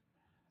better.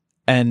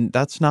 And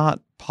that's not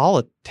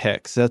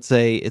politics. It's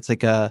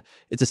a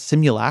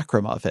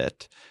simulacrum of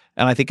it.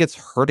 And I think it's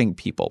hurting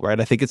people, right?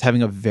 I think it's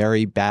having a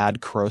very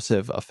bad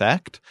corrosive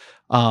effect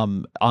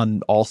on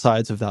all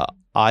sides of the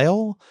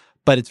aisle.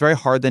 But it's very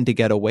hard then to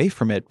get away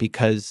from it,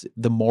 because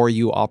the more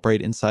you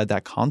operate inside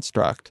that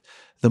construct,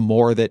 the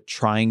more that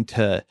trying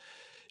to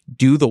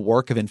do the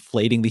work of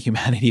inflating the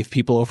humanity of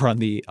people over on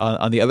the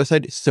other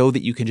side, so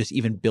that you can just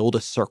even build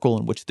a circle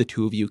in which the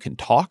two of you can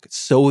talk,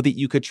 so that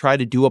you could try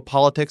to do a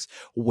politics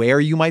where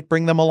you might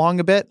bring them along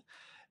a bit.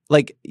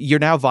 Like, you're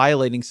now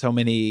violating so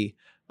many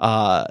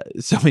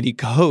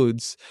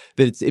codes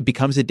that it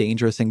becomes a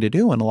dangerous thing to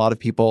do, and a lot of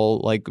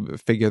people like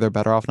figure they're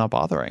better off not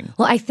bothering.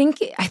 Well, I think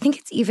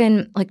it's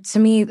even like, to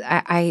me,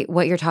 I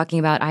what you're talking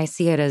about, I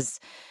see it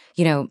as,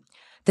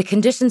 the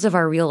conditions of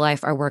our real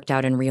life are worked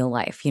out in real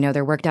life. You know,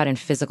 they're worked out in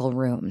physical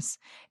rooms.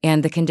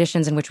 And the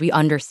conditions in which we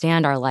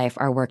understand our life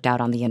are worked out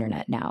on the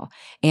internet now.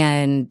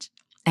 And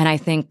I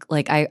think,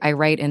 like, I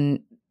write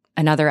in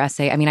another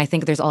essay, I mean, I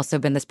think there's also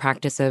been this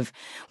practice of,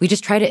 we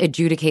just try to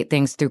adjudicate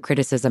things through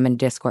criticism and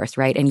discourse,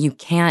 right? And you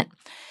can't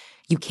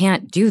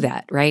do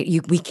that, right?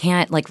 We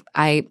can't, like,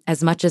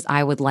 as much as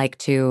I would like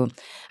to,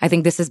 I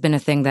think this has been a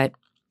thing that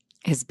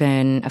has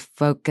been a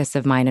focus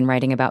of mine in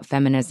writing about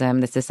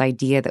feminism. This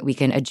idea that we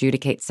can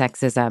adjudicate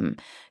sexism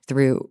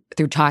through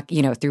talk,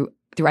 you know, through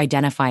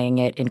identifying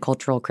it in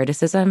cultural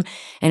criticism.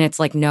 And it's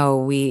like, no,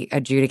 we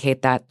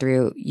adjudicate that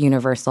through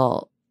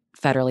universal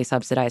federally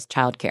subsidized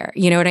childcare.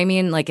 You know what I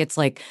mean? Like, it's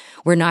like,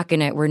 we're not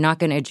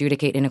gonna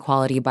adjudicate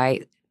inequality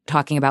by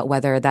talking about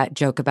whether that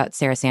joke about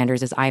Sarah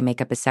Sanders' eye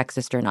makeup is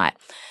sexist or not.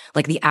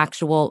 Like, the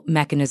actual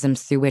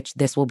mechanisms through which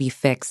this will be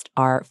fixed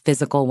are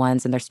physical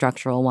ones and they're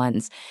structural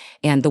ones.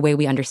 And the way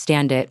we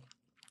understand it,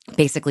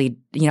 basically,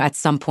 you know, at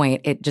some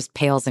point, it just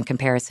pales in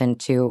comparison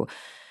to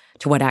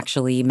what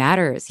actually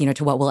matters, you know,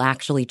 to what will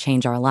actually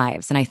change our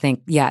lives. And I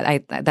think,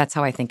 that's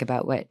how I think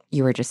about what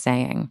you were just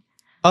saying.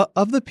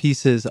 Of the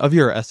pieces of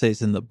your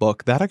essays in the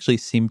book, that actually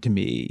seemed to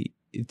me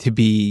to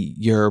be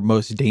your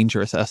most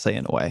dangerous essay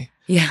in a way.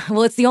 Yeah,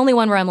 well, it's the only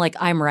one where I'm like,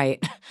 I'm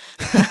right.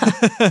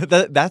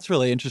 That's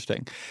really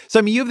interesting. So,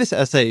 I mean, you have this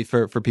essay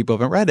for people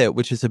who haven't read it,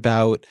 which is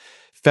about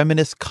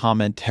feminist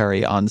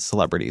commentary on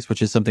celebrities,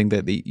 which is something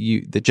that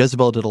that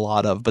Jezebel did a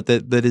lot of, but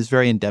that is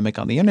very endemic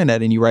on the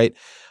internet. And you write,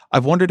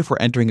 I've wondered if we're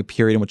entering a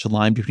period in which the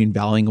line between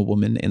valuing a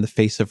woman in the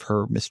face of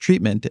her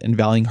mistreatment and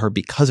valuing her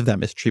because of that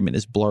mistreatment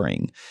is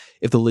blurring.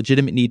 If the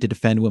legitimate need to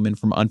defend women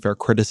from unfair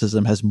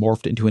criticism has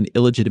morphed into an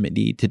illegitimate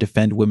need to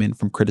defend women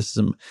from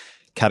criticism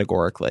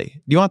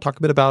categorically. Do you want to talk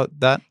a bit about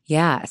that?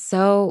 Yeah.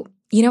 So,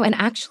 you know, and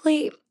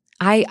actually,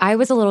 I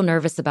was a little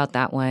nervous about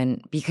that one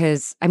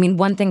because, I mean,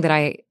 one thing that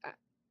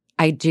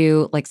I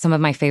do, like, some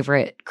of my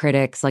favorite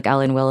critics, like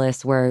Ellen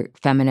Willis, were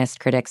feminist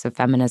critics of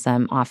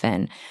feminism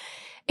often.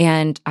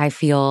 And I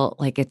feel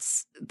like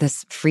it's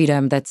this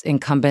freedom that's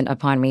incumbent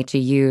upon me to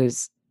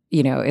use,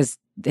 you know, is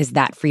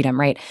that freedom,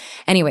 right?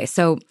 Anyway,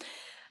 so,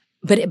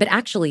 but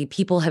actually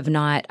people have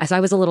not, so I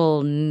was a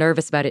little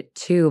nervous about it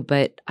too,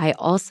 but I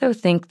also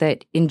think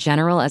that in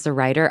general as a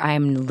writer, I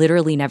am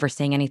literally never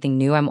saying anything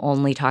new. I'm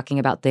only talking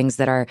about things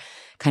that are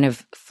kind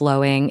of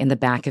flowing in the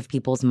back of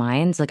people's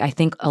minds. Like, I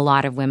think a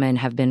lot of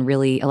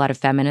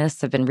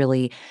feminists have been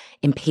really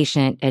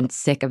impatient and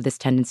sick of this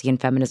tendency in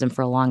feminism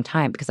for a long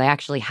time, because I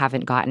actually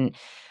haven't gotten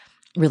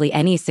really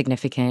any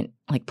significant,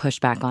 like,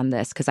 pushback on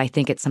this, because I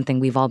think it's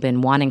something we've all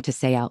been wanting to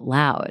say out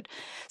loud.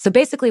 So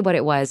basically what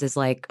it was is,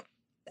 like,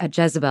 at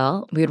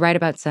Jezebel, we would write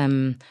about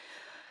some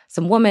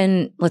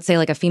woman, let's say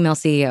like a female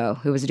CEO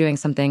who was doing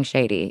something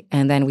shady.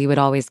 And then we would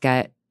always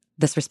get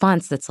this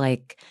response that's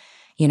like,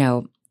 you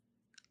know,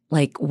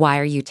 like, why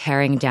are you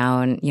tearing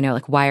down, you know,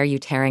 like, why are you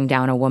tearing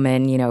down a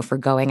woman, you know, for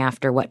going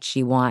after what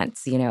she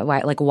wants? You know,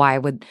 why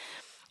would,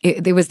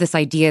 there was this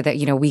idea that,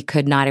 you know, we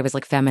could not, it was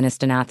like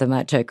feminist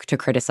anathema to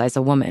criticize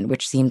a woman,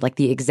 which seemed like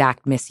the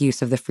exact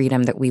misuse of the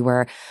freedom that we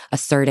were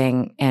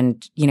asserting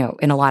and, you know,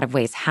 in a lot of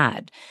ways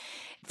had.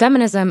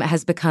 Feminism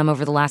has become,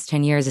 over the last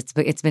 10 years,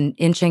 it's been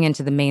inching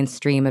into the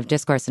mainstream of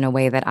discourse in a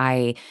way that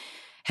I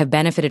have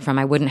benefited from.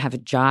 I wouldn't have a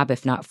job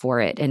if not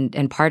for it.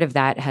 And part of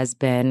that has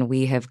been,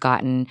 we have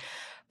gotten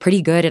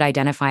pretty good at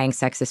identifying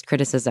sexist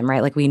criticism,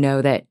 right? Like, we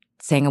know that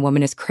saying a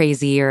woman is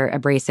crazy or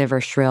abrasive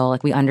or shrill,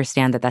 like, we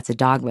understand that that's a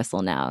dog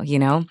whistle now, you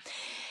know?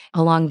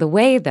 Along the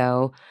way,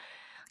 though,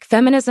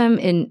 feminism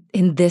in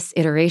this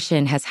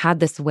iteration has had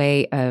this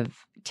way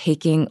of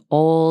taking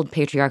old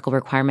patriarchal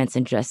requirements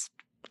and just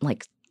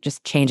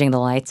changing the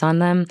lights on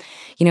them.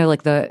 You know,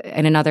 like,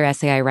 in another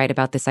essay I write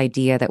about this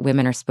idea that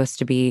women are supposed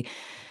to be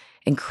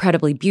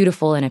incredibly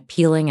beautiful and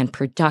appealing and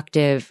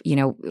productive. You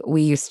know,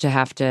 we used to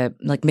have to,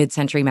 like,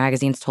 mid-century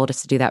magazines told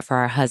us to do that for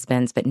our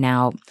husbands, but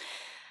now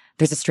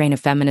there's a strain of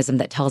feminism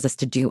that tells us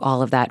to do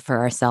all of that for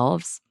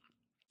ourselves.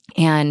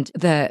 And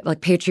the,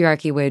 like,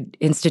 patriarchy would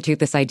institute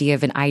this idea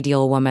of an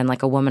ideal woman,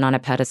 like a woman on a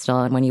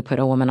pedestal. And when you put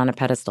a woman on a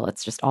pedestal,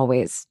 it's just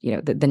always, you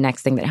know, the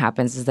next thing that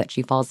happens is that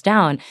she falls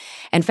down.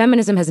 And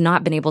feminism has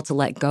not been able to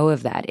let go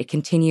of that. It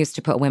continues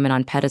to put women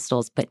on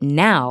pedestals. But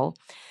now,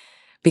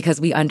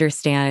 because we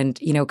understand,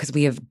 you know, because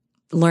we have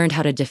learned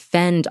how to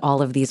defend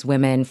all of these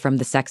women from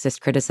the sexist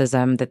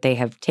criticism that they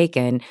have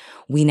taken,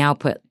 we now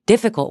put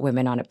difficult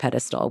women on a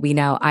pedestal. We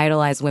now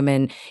idolize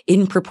women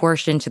in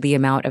proportion to the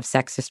amount of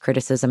sexist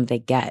criticism they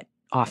get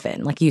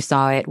often. Like, you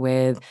saw it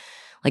with,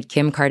 like,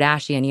 Kim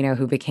Kardashian, you know,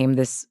 who became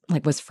this,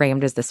 like, was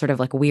framed as this sort of,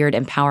 like, weird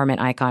empowerment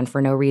icon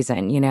for no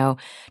reason, you know,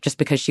 just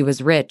because she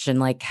was rich and,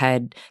 like,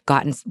 had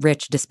gotten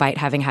rich despite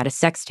having had a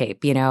sex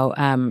tape, you know.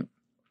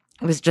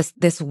 It was just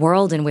this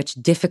world in which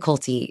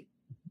difficulty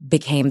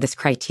became this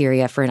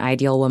criteria for an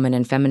ideal woman,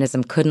 and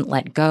feminism couldn't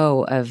let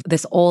go of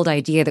this old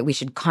idea that we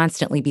should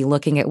constantly be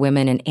looking at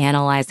women and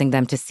analyzing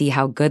them to see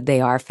how good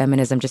they are.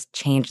 Feminism just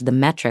changed the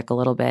metric a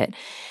little bit.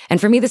 And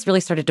for me, this really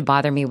started to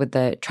bother me with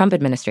the Trump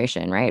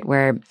administration, right?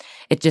 Where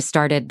it just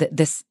started,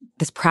 this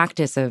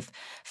practice of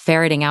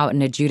ferreting out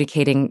and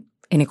adjudicating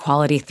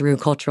inequality through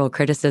cultural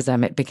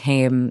criticism, it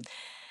became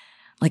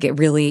like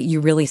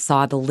you really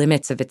saw the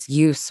limits of its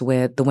use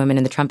with the women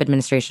in the Trump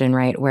administration,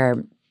 right? Where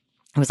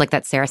it was like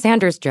that Sarah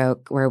Sanders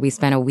joke where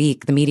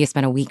the media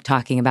spent a week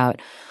talking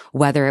about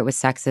whether it was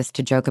sexist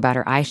to joke about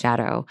her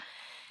eyeshadow.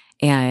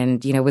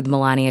 And, with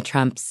Melania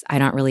Trump's "I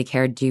don't really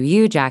care, do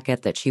you"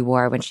 jacket that she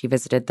wore when she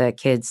visited the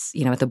kids,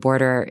 at the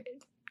border,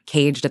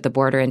 caged at the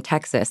border in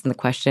Texas. And the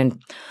question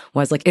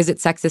was like, is it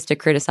sexist to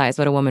criticize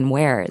what a woman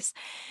wears?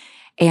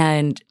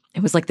 And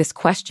it was like this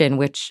question,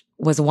 which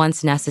was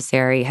once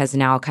necessary, has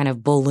now kind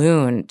of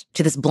ballooned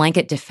to this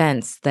blanket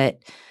defense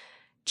that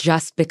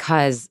just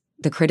because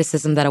the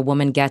criticism that a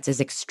woman gets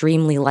is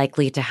extremely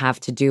likely to have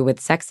to do with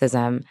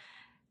sexism,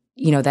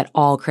 that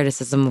all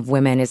criticism of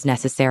women is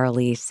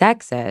necessarily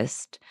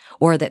sexist,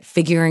 or that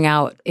figuring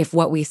out if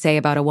what we say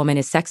about a woman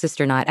is sexist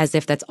or not, as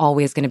if that's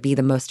always going to be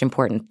the most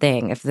important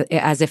thing,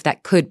 as if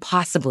that could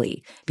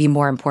possibly be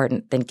more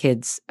important than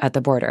kids at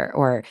the border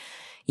or,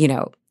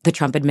 the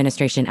Trump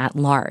administration at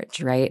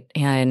large, right?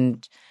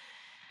 And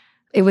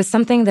it was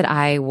something that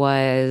I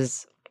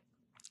was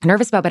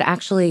nervous about, but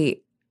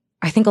actually,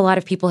 I think a lot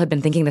of people had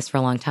been thinking this for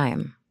a long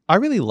time. I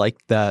really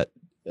liked that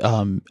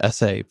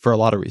essay for a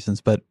lot of reasons,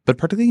 but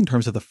particularly in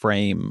terms of the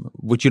frame,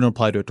 which you don't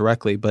apply to it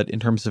directly, but in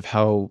terms of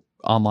how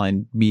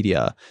online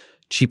media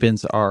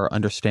cheapens our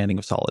understanding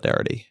of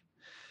solidarity.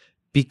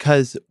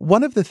 Because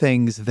one of the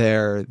things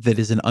there that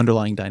is an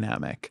underlying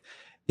dynamic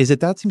is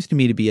that seems to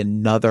me to be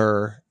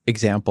another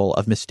example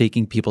of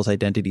mistaking people's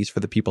identities for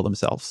the people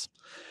themselves.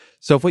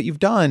 So if what you've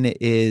done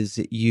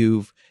is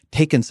you've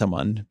taken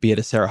someone, be it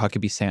a Sarah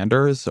Huckabee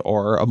Sanders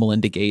or a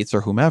Melinda Gates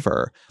or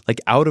whomever,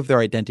 like out of their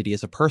identity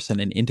as a person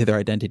and into their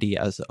identity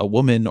as a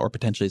woman or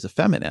potentially as a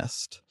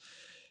feminist,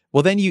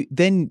 well,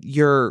 then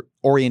your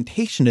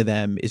orientation to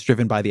them is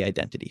driven by the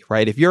identity,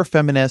 right? If you're a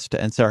feminist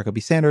and Sarah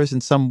Huckabee Sanders in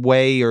some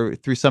way or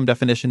through some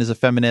definition is a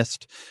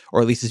feminist,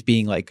 or at least is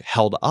being like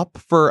held up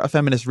for a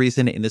feminist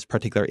reason in this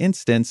particular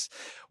instance,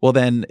 well,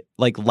 then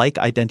like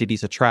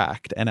identities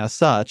attract. And as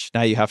such,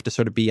 now you have to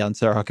sort of be on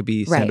Sarah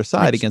Huckabee Sanders'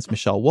 side against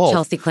Michelle Wolf.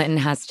 Chelsea Clinton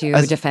has to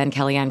defend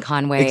Kellyanne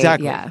Conway.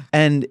 Exactly. Yeah.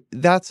 And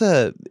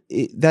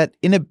that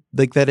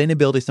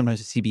inability sometimes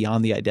to see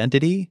beyond the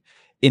identity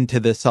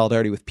into the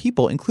solidarity with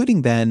people,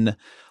 including then,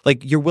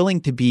 like, you're willing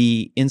to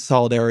be in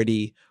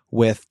solidarity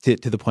with, to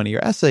the point of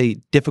your essay,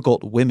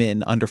 difficult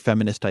women under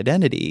feminist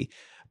identity,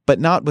 but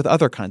not with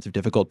other kinds of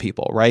difficult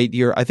people, right?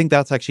 I think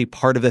that's actually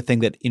part of the thing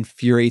that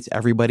infuriates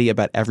everybody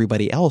about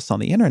everybody else on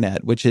the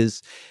internet, which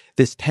is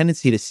this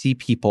tendency to see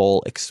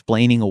people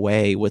explaining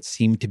away what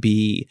seem to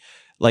be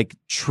like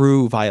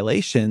true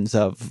violations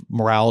of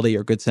morality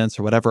or good sense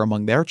or whatever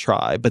among their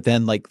tribe, but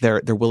then like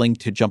they're willing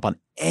to jump on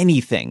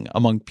anything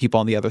among people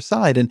on the other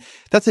side. And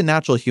that's a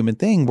natural human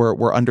thing.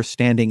 We're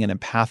understanding and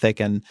empathic,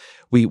 and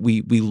we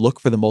look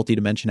for the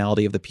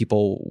multidimensionality of the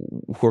people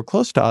who are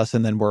close to us,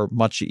 and then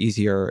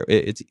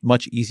it's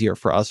much easier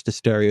for us to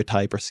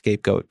stereotype or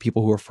scapegoat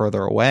people who are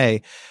further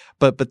away.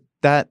 But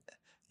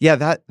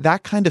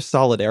that kind of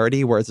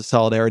solidarity, where it's a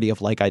solidarity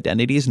of like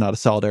identities, not a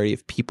solidarity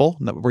of people,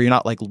 where you're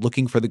not like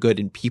looking for the good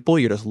in people,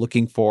 you're just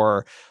looking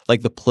for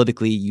like the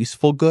politically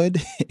useful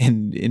good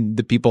in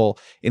the people,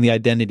 in the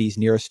identities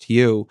nearest to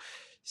you,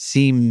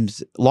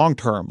 seems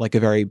long-term like a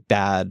very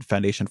bad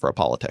foundation for our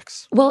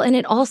politics. Well, and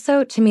it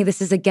also, to me,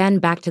 this is again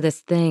back to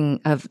this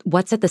thing of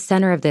what's at the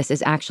center of this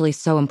is actually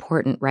so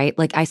important, right?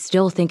 Like, I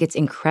still think it's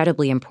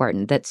incredibly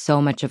important that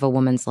so much of a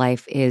woman's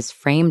life is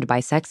framed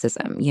by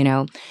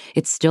sexism,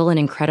 It's still an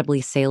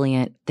incredibly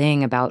salient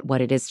thing about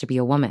what it is to be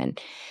a woman.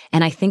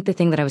 And I think the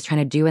thing that I was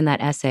trying to do in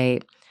that essay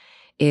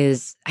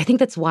is, I think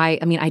that's why,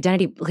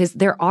 identity, because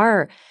there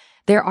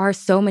are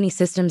so many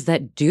systems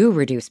that do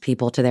reduce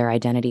people to their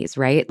identities,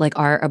 right? Like,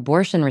 our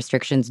abortion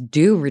restrictions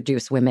do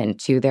reduce women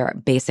to their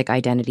basic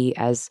identity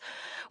as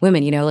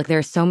women. Like, there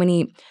are so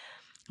many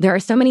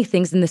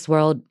things in this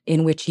world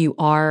in which you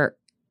are,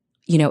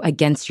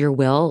 against your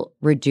will,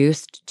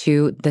 reduced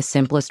to the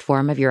simplest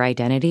form of your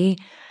identity,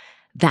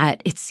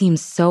 that it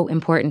seems so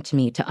important to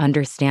me to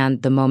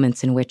understand the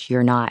moments in which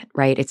you're not,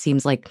 right? It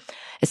seems like,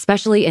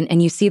 especially,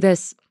 and you see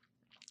this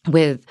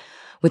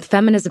with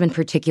feminism in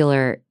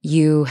particular,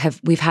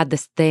 we've had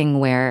this thing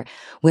where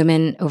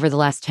women over the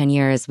last 10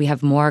 years, we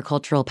have more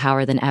cultural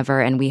power than ever.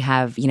 And we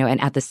have,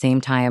 and at the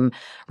same time,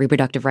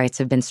 reproductive rights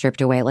have been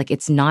stripped away. Like,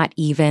 it's not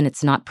even,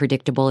 it's not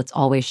predictable. It's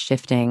always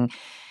shifting.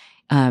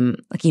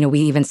 We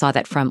even saw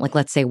that from, like,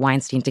 let's say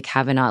Weinstein to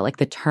Kavanaugh, like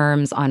the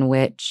terms on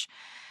which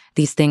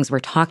these things were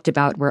talked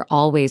about were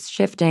always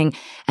shifting.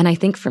 And I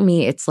think for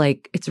me, it's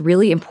like, it's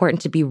really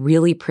important to be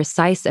really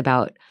precise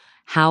about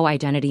how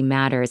identity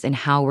matters and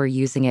how we're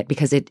using it,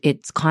 because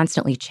it's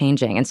constantly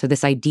changing. And so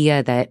this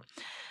idea that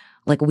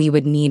like we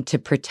would need to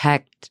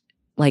protect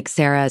like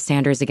Sarah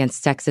Sanders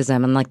against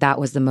sexism, and like that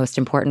was the most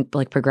important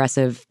like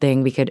progressive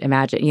thing we could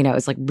imagine,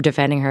 it's like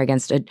defending her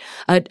against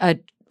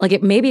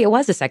maybe it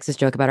was a sexist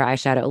joke about her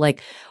eyeshadow.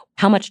 Like,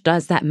 how much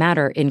does that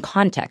matter in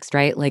context,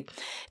 right? Like,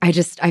 I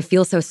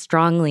feel so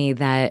strongly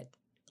that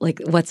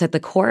what's at the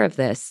core of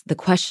this, the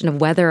question of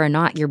whether or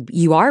not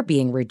you are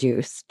being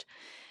reduced.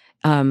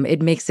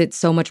 It makes it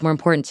so much more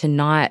important to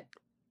not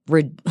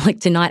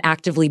to not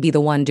actively be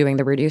the one doing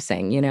the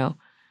reducing,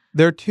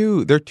 There are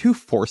two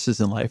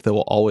forces in life that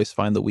will always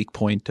find the weak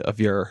point of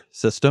your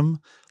system.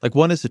 Like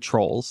one is the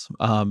trolls,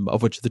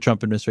 of which the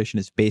Trump administration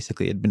is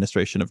basically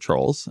administration of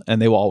trolls,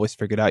 and they will always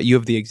figure it out. You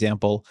have the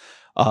example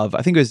of,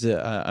 I think it was,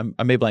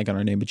 I may blank on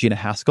her name, but Gina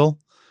Haskell,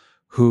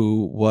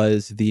 who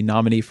was the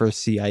nominee for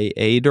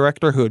CIA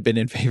director, who had been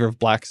in favor of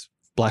black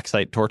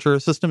site torture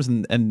systems.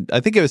 And I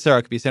think it was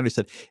Sarah Huckabee Sanders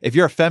said, if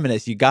you're a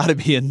feminist, you got to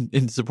be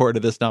in support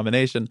of this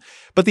nomination.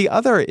 But the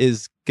other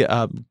is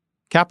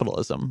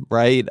capitalism,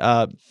 right?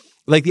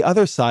 Like the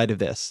other side of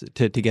this,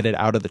 to get it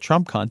out of the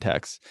Trump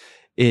context,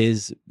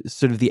 is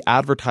sort of the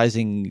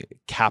advertising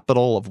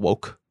capital of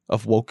woke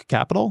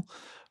capital,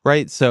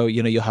 right? So,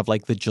 you'll have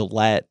like the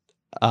Gillette,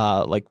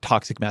 like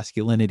toxic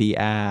masculinity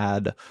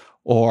ad,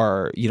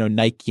 or,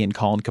 Nike and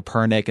Colin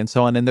Kaepernick and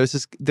so on. And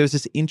there's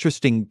this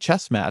interesting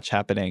chess match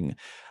happening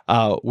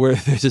where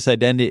there's this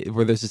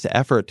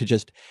effort to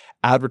just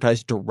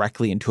advertise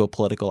directly into a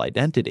political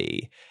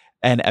identity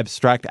and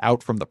abstract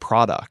out from the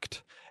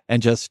product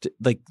and just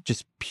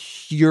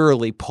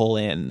purely pull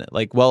in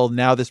like, well,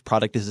 now this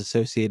product is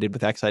associated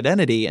with X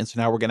identity. And so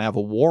now we're going to have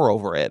a war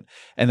over it.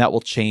 And that will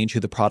change who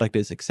the product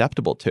is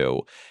acceptable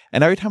to.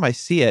 And every time I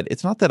see it,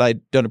 it's not that I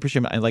don't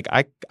appreciate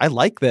it. I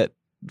like that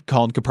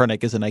Colin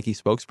Kaepernick is a Nike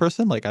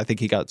spokesperson. Like, I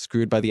think he got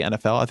screwed by the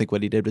NFL. I think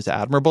what he did was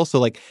admirable. So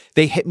like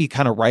they hit me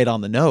kind of right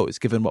on the nose,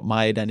 given what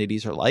my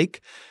identities are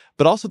like.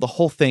 But also the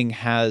whole thing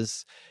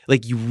has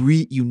like,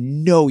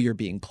 you're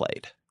being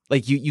played.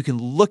 Like you can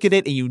look at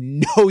it and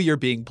you're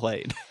being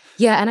played.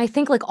 Yeah, and I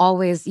think like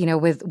always,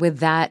 with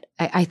that,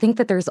 I think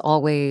that there's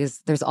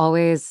always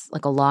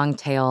like a long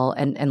tail,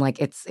 and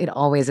like it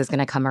always is going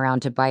to come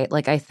around to bite.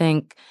 Like I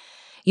think,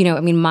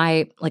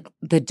 my like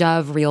the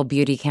Dove Real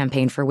Beauty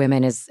campaign for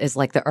women is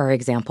like the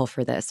example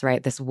for this,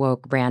 right? This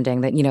woke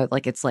branding that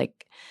like it's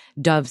like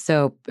Dove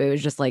soap. It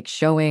was just like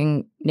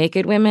showing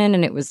naked women,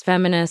 and it was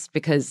feminist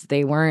because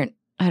they weren't.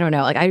 I don't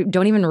know. Like, I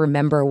don't even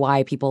remember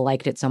why people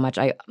liked it so much.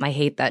 I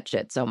hate that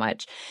shit so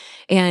much.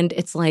 And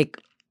it's like,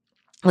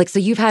 so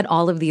you've had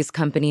all of these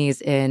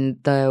companies in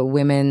the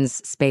women's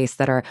space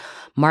that are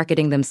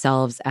marketing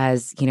themselves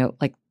as,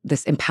 like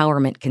this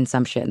empowerment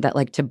consumption, that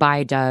like to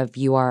buy Dove,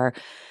 you are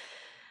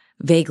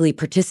vaguely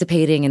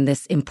participating in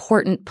this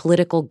important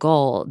political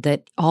goal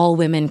that all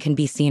women can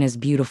be seen as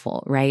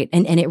beautiful, right?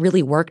 And it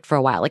really worked for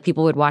a while. Like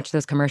people would watch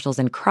those commercials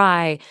and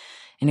cry.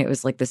 And it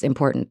was like this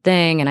important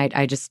thing. And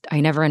I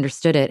never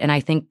understood it. And I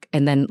think,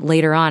 and then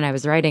later on I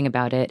was writing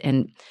about it.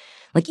 And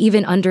like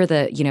even under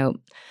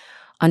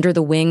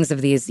the wings of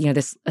these,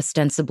 this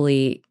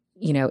ostensibly,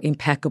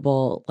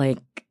 impeccable, like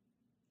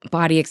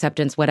body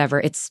acceptance, whatever,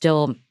 it's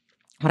still,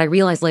 what I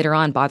realized later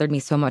on bothered me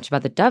so much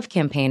about the Dove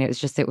campaign. It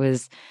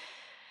was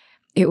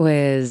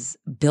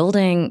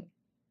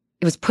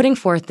putting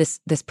forth this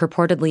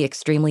purportedly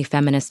extremely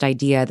feminist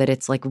idea that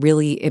it's like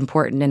really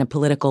important in a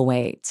political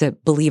way to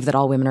believe that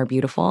all women are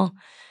beautiful.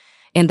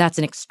 And that's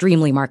an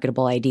extremely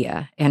marketable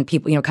idea. And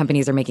people,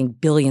 companies are making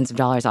billions of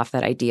dollars off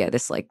that idea.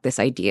 This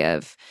idea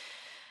of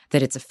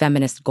that it's a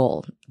feminist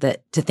goal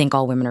that to think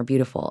all women are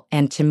beautiful.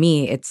 And to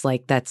me, it's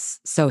like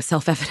that's so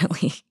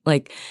self-evidently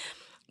like,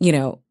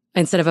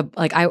 instead of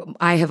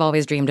I have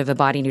always dreamed of a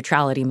body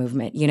neutrality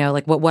movement,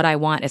 like what I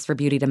want is for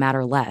beauty to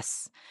matter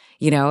less.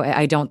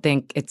 I don't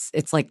think it's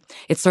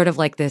sort of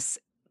like this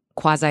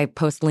quasi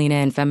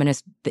post-Lenin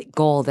feminist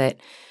goal that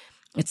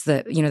it's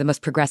the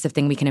most progressive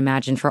thing we can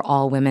imagine for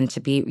all women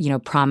to be,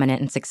 prominent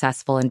and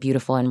successful and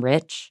beautiful and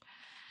rich.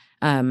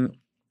 And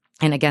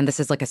again, this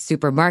is like a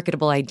super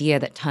marketable idea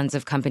that tons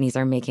of companies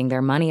are making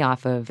their money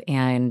off of.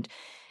 And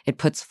it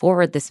puts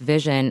forward this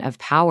vision of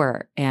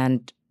power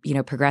and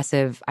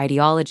progressive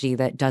ideology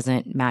that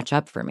doesn't match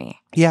up for me.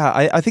 Yeah,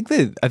 I think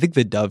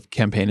the Dove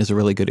campaign is a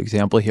really good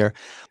example here.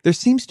 There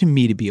seems to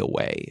me to be a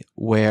way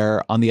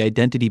where on the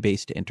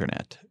identity-based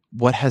internet,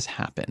 what has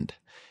happened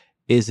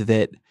is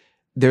that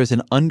there's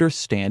an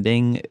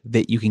understanding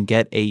that you can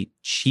get a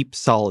cheap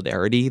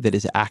solidarity that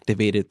is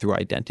activated through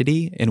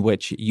identity, in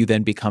which you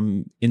then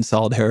become in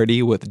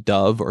solidarity with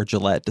Dove or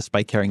Gillette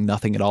despite caring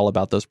nothing at all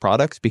about those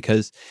products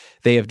because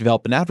they have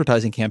developed an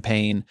advertising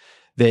campaign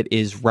that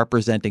is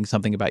representing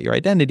something about your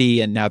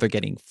identity, and now they're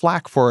getting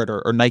flack for it,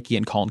 or Nike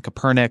and Colin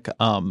Kaepernick.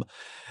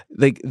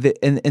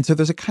 And so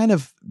there's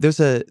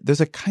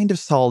a kind of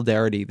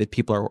solidarity that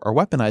people are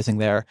weaponizing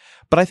there.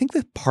 But I think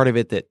that part of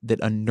it that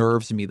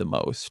unnerves me the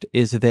most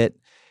is that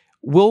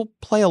we'll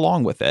play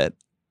along with it,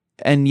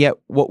 and yet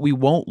what we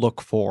won't look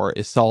for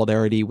is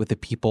solidarity with the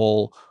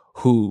people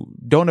who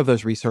don't have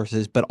those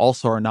resources, but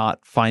also are not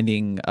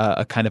finding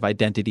a kind of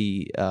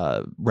identity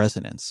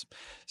resonance.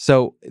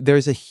 So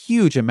there's a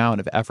huge amount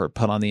of effort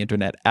put on the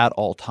internet at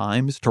all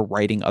times to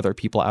writing other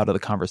people out of the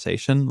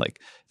conversation. Like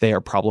they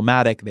are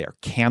problematic, they are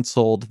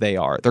canceled,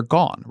 they're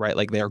gone, right?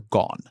 Like they are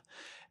gone.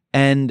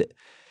 And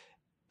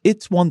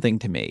it's one thing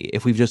to me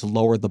if we've just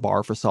lowered the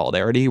bar for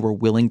solidarity, we're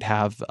willing to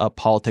have a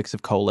politics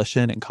of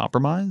coalition and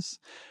compromise.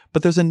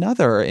 But there's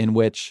another in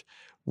which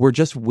we're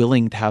just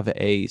willing to have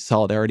a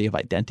solidarity of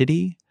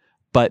identity,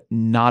 but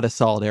not a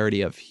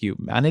solidarity of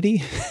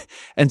humanity.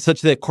 And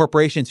such that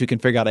corporations who can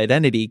figure out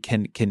identity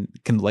can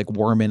like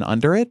worm in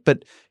under it.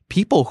 But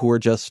people who are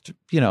just,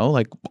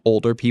 like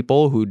older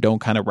people who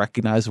don't kind of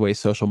recognize the way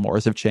social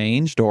mores have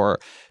changed, or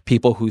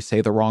people who say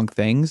the wrong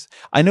things.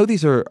 I know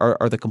these are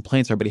the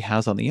complaints everybody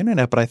has on the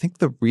internet, but I think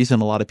the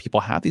reason a lot of people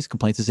have these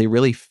complaints is they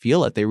really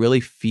feel it. They really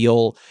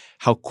feel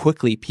how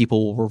quickly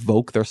people will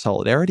revoke their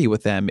solidarity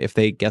with them if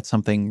they get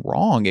something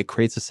wrong. It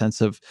creates a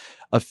sense of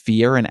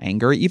fear and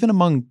anger, even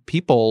among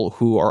people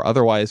who are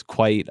otherwise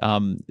quite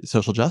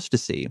social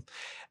justice-y.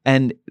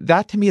 And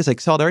that to me is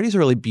like solidarity is a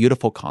really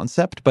beautiful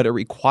concept, but it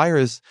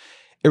requires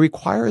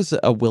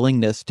a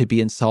willingness to be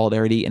in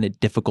solidarity in a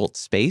difficult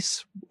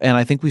space. And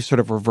I think we've sort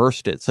of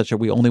reversed it such that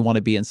we only want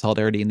to be in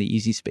solidarity in the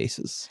easy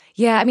spaces.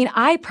 Yeah, I mean,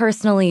 I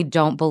personally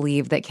don't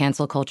believe that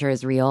cancel culture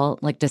is real,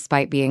 like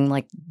despite being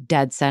like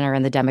dead center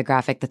in the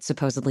demographic that's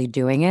supposedly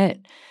doing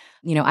it.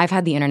 I've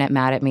had the internet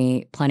mad at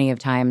me plenty of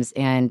times,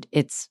 and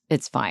it's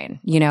fine.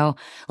 I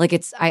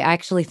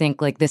actually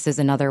think like this is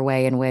another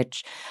way in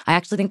which I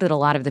actually think that a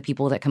lot of the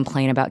people that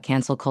complain about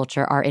cancel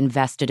culture are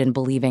invested in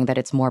believing that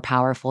it's more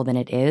powerful than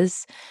it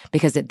is,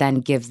 because it then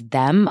gives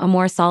them a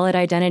more solid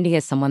identity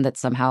as someone that's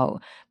somehow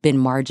been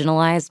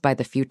marginalized by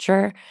the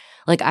future.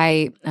 Like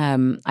I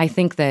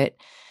think that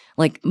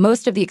like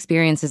most of the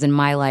experiences in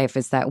my life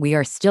is that we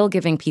are still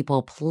giving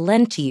people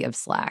plenty of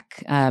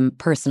slack,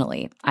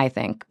 personally, I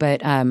think.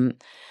 But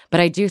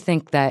I do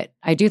think that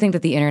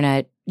the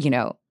internet,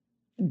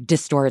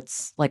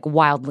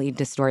 wildly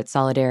distorts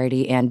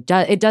solidarity, and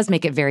it does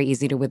make it very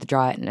easy to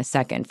withdraw it in a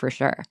second, for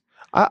sure.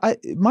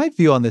 My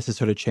view on this has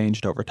sort of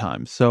changed over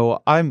time.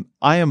 So I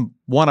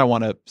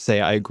want to say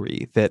I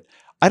agree that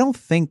I don't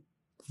think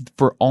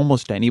for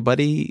almost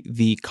anybody,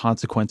 the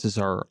consequences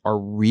are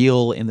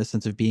real in the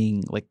sense of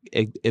being like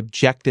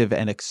objective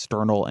and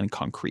external and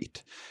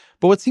concrete.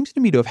 But what seems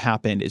to me to have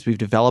happened is we've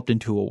developed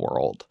into a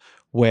world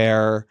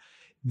where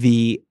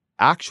the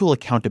actual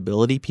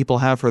accountability people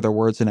have for their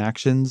words and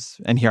actions,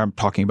 and here I'm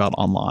talking about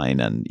online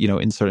and,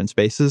 in certain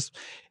spaces,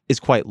 is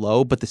quite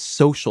low, but the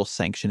social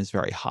sanction is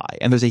very high.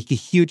 And there's a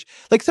huge,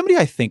 like somebody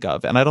I think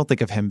of, and I don't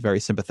think of him very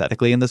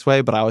sympathetically in this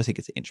way, but I always think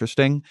it's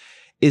interesting,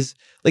 is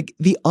like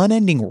the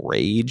unending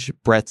rage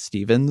Bret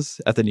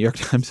Stephens at the New York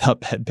Times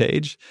op-ed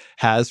page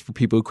has for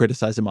people who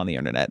criticize him on the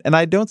internet. And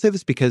I don't say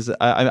this because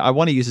I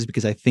want to use this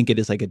because I think it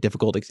is like a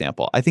difficult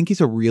example. I think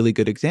he's a really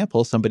good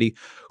example of somebody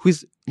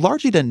who's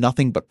largely done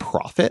nothing but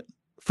profit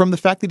from the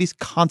fact that he's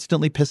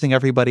constantly pissing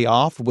everybody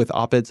off with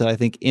op-eds that I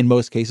think in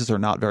most cases are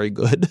not very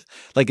good.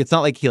 Like, it's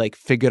not like he like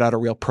figured out a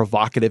real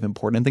provocative,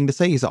 important thing to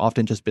say. He's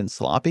often just been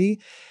sloppy.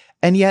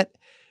 And yet,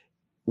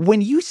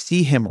 when you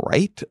see him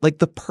write, like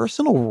the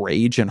personal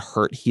rage and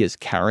hurt he is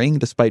carrying,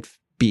 despite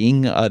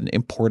being an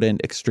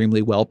important,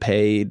 extremely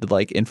well-paid,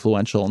 like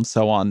influential and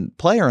so on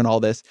player in all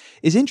this,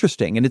 is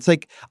interesting. And it's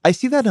like, I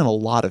see that in a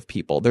lot of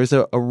people. There's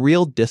a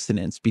real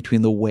dissonance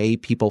between the way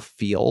people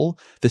feel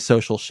the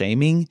social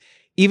shaming,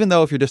 even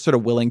though if you're just sort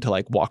of willing to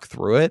like walk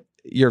through it,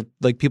 you're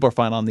like, people are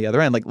fine on the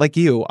other end. Like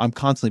you, I'm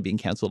constantly being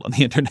canceled on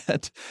the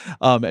internet.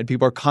 And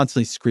people are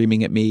constantly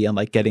screaming at me and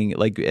like getting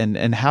like, and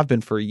have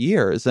been for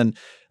years. And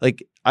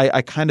like,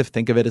 I kind of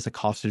think of it as a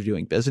cost of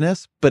doing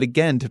business. But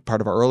again, to part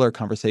of our earlier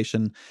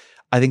conversation,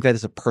 I think that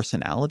is a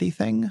personality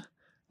thing.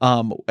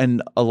 And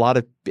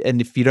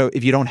if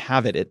you don't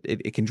have it,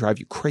 it can drive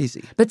you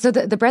crazy. But so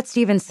the Bret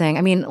Stephens thing,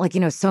 I mean, like,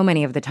 so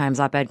many of the Times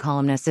op-ed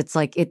columnists, it's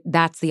like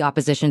that's the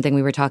opposition thing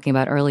we were talking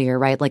about earlier,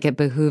 right? Like it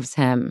behooves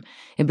him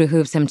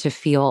to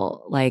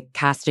feel like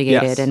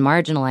castigated, yes, and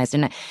marginalized.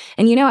 And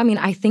I mean,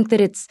 I think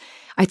that it's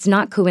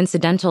not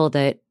coincidental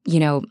that,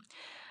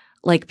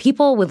 like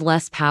people with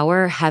less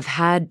power have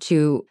had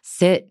to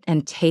sit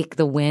and take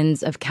the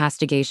winds of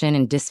castigation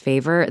and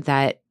disfavor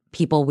that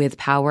people with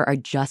power are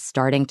just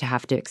starting to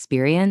have to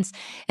experience.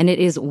 And it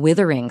is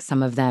withering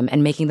some of them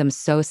and making them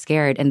so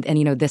scared. And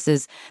this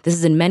is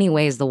in many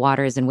ways the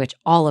waters in which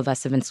all of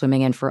us have been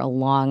swimming in for a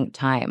long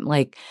time.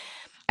 Like,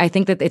 I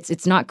think that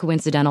it's not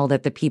coincidental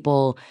that the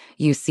people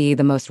you see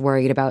the most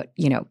worried about,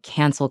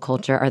 cancel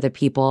culture are the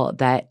people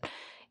that,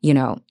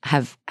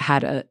 have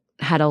had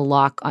a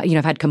lock,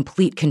 have had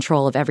complete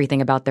control of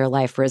everything about their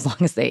life for as long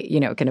as they,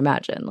 can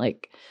imagine.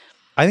 Like,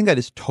 I think that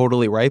is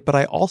totally right. But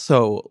I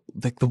also,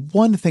 like, the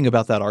one thing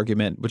about that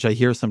argument, which I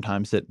hear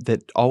sometimes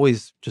that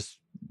always just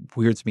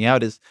weirds me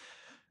out is,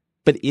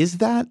 but is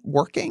that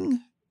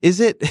working? Is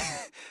it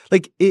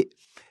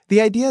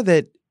the idea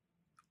that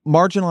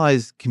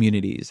marginalized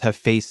communities have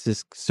faced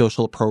this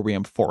social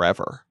opprobrium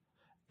forever,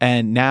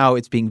 and now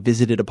it's being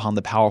visited upon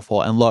the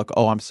powerful, and look,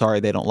 oh, I'm sorry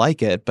they don't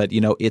like it, but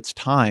it's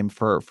time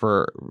for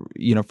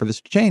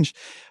this to change.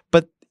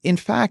 But in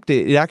fact,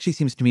 it actually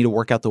seems to me to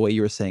work out the way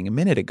you were saying a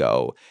minute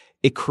ago.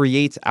 It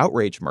creates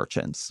outrage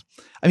merchants.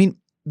 I mean,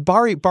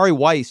 Bari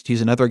Weiss, to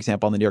use another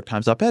example on the New York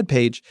Times op-ed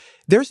page,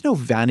 there's no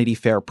Vanity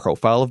Fair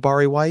profile of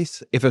Bari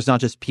Weiss if there's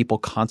not just people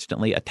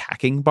constantly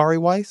attacking Bari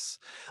Weiss,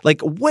 like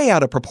way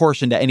out of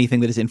proportion to anything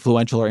that is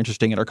influential or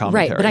interesting in her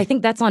commentary. Right, but I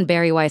think that's on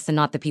Bari Weiss and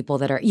not the people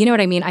that are, you know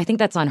what I mean? I think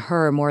that's on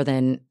her more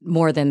than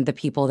the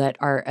people that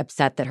are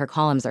upset that her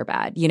columns are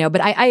bad, you know?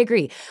 But I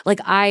agree. Like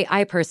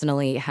I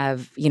personally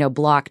have, you know,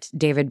 blocked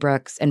David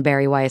Brooks and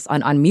Bari Weiss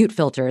on mute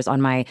filters on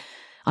my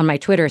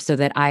Twitter so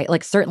that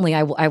certainly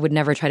I would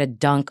never try to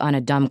dunk on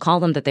a dumb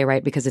column that they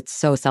write because it's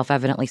so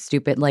self-evidently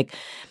stupid. Like,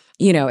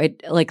 you know,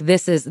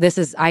 this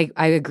is I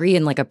agree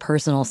in like a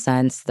personal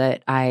sense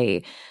that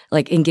I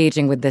like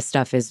engaging with this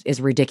stuff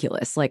is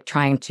ridiculous. Like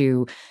trying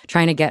to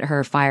get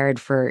her fired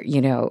for,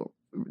 you know,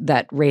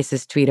 that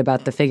racist tweet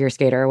about the figure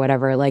skater or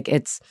whatever. Like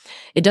it's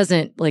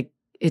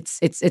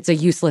a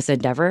useless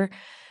endeavor.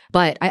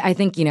 But I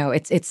think, you know,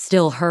 it's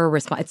still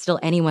it's still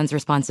anyone's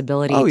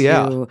responsibility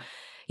to,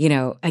 you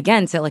know,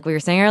 again, so like we were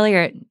saying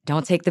earlier,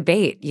 don't take the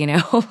bait, you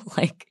know,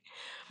 like.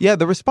 Yeah,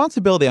 the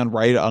responsibility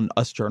on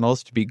us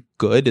journalists to be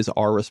good is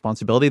our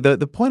responsibility.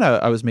 The point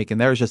I was making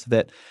there is just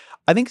that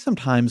I think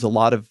sometimes a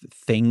lot of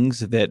things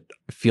that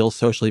feel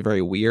socially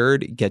very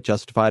weird get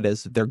justified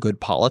as they're good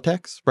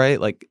politics,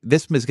 right? Like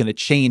this is going to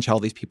change how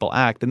these people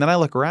act. And then I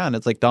look around,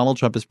 it's like Donald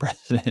Trump is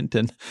president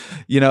and,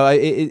 you know,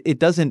 it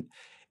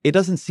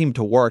doesn't seem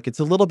to work. It's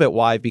a little bit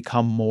why I've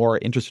become more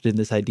interested in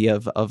this idea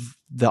of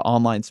the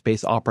online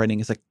space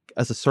operating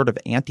as a sort of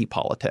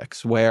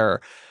anti-politics where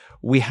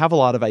we have a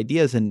lot of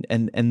ideas and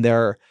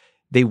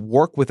they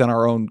work within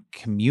our own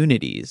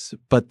communities.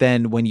 But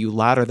then when you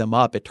ladder them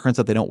up, it turns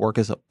out they don't work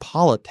as a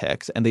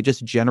politics and they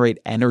just generate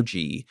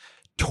energy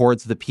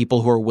towards the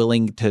people who are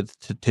willing to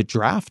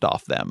draft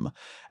off them.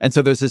 And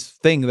so there's this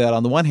thing that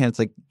on the one hand, it's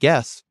like,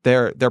 yes,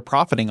 they're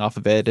profiting off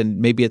of it and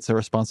maybe it's a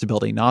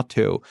responsibility not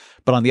to.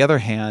 But on the other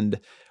hand,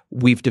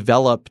 we've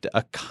developed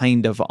a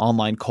kind of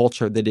online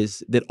culture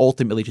that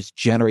ultimately just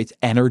generates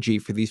energy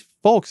for these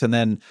folks. And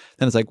then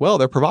it's like, well,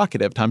 they're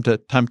provocative. Time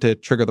to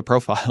trigger the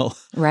profile.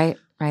 Right.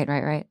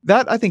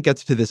 That I think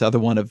gets to this other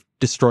one of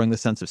destroying the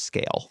sense of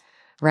scale.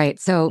 Right.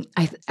 So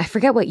I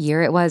forget what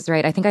year it was,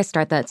 right? I think I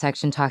start that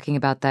section talking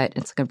about that.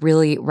 It's like a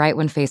really right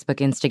when Facebook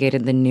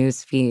instigated the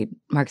news feed,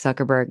 Mark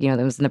Zuckerberg, you know,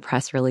 that was in the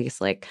press release.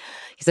 Like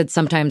he said,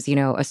 sometimes, you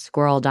know, a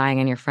squirrel dying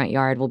in your front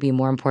yard will be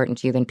more important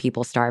to you than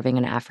people starving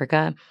in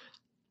Africa.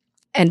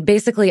 And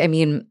basically, I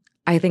mean,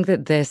 I think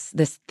that this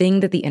thing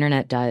that the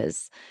internet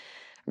does,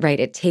 right?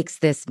 It takes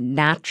this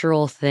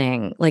natural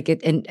thing, like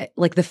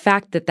the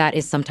fact that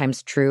is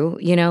sometimes true,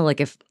 you know,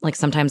 like if like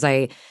sometimes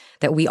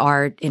that we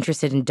are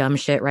interested in dumb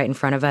shit right in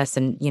front of us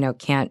and, you know,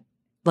 can't,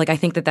 like, I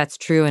think that that's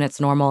true and it's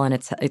normal and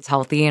it's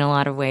healthy in a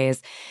lot of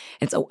ways.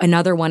 It's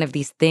another one of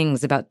these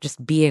things about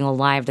just being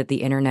alive that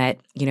the internet,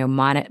 you know,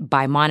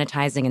 by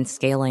monetizing and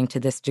scaling to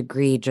this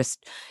degree,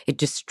 just it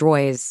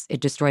destroys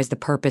the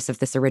purpose of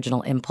this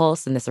original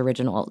impulse and this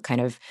original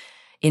kind of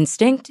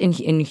instinct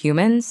in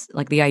humans,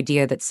 like the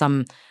idea that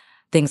some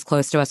things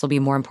close to us will be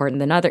more important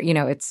than other. You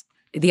know, it's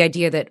the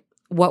idea that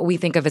what we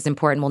think of as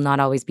important will not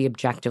always be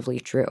objectively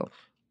true.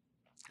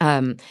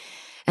 And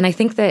I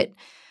think that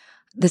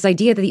this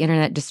idea that the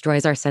internet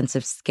destroys our sense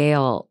of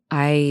scale,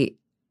 I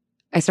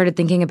started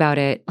thinking about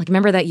it. Like,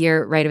 remember that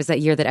year, right? It was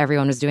that year that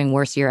everyone was doing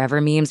worst year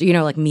ever memes. You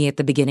know, like me at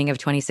the beginning of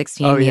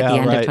 2016, me at the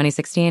end of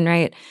 2016,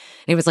 right? And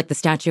it was like the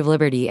Statue of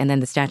Liberty and then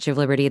the Statue of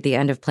Liberty at the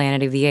end of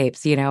Planet of the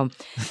Apes, you know?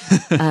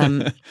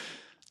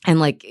 And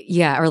like,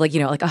 yeah, or like, you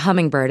know, like a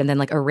hummingbird and then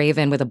like a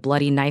raven with a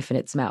bloody knife in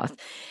its mouth.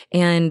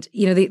 And,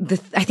 you know,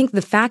 I think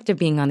the fact of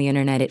being on the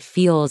internet, it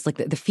feels like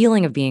the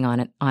feeling of being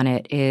on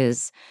it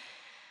is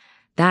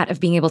that of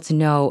being able to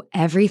know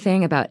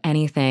everything about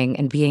anything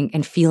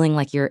and feeling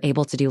like you're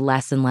able to do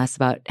less and less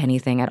about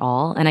anything at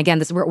all. And again,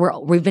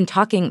 we've been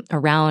talking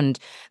around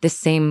this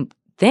same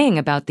thing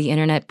about the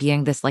internet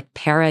being this like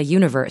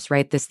para-universe,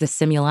 right? This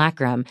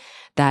simulacrum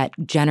that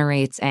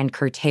generates and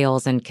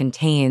curtails and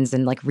contains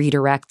and like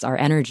redirects our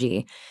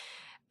energy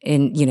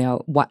in, you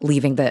know,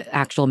 leaving the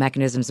actual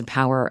mechanisms of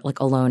power like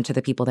alone to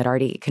the people that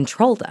already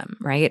control them,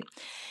 right?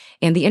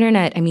 And the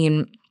internet, I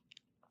mean,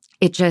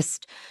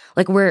 just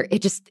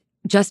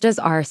as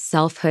our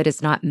selfhood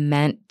is not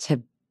meant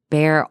to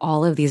bear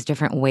all of these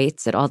different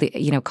weights at all the,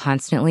 you know,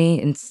 constantly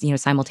and, you know,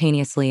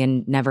 simultaneously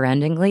and never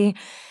endingly,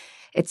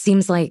 it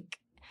seems like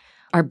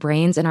our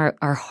brains and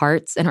our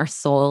hearts and our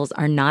souls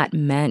are not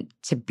meant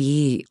to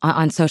be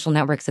on social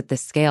networks at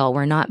this scale.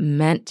 We're not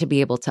meant to be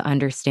able to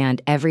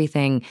understand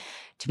everything,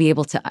 to be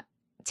able to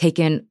take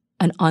in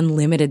an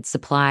unlimited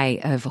supply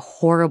of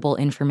horrible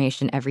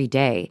information every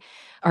day.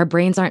 Our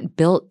brains aren't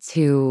built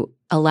to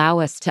allow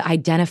us to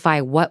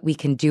identify what we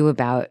can do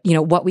about, you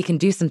know, what we can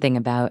do something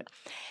about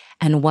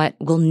and what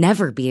we'll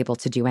never be able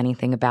to do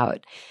anything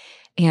about.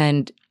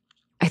 And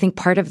I think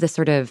part of the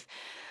sort of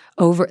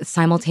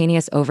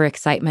simultaneous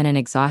overexcitement and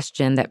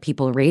exhaustion that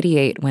people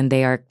radiate when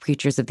they are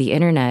creatures of the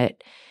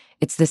internet,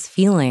 it's this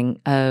feeling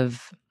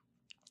of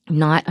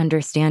not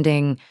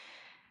understanding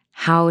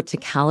how to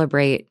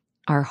calibrate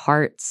our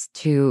hearts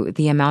to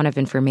the amount of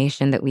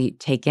information that we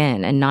take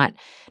in and not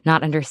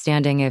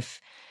understanding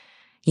if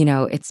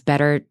it's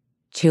better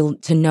to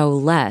know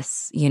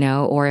less,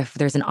 or if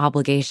there's an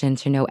obligation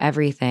to know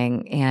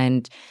everything.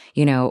 And,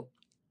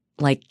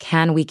 like,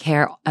 can we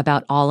care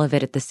about all of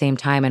it at the same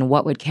time? And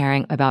what would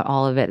caring about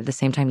all of it at the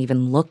same time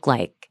even look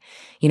like?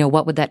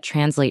 What would that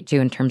translate to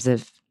in terms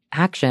of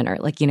action or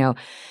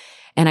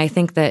and I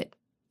think that,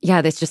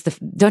 that's just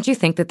don't you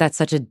think that that's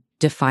such a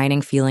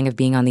defining feeling of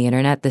being on the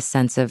internet, this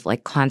sense of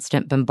like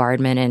constant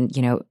bombardment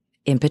and,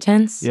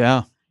 impotence?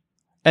 Yeah.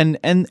 And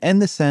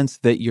the sense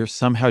that you're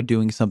somehow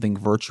doing something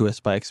virtuous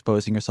by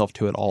exposing yourself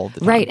to it all the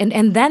time. Right.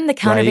 And then the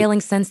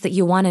countervailing sense that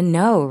you want to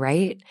know,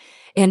 right?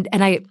 And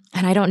I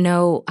don't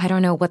know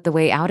what the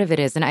way out of it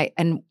is.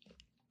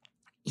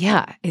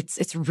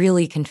 It's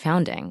really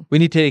confounding. We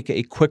need to take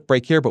a quick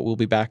break here, but we'll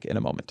be back in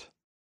a moment.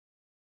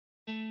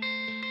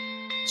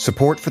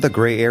 Support for the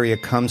gray area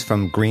comes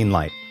from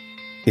Greenlight.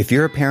 If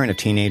you're a parent of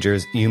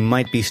teenagers, you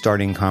might be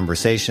starting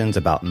conversations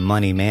about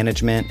money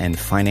management and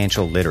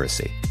financial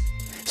literacy.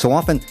 So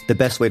often, the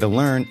best way to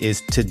learn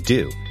is to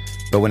do.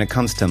 But when it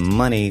comes to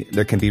money,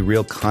 there can be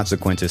real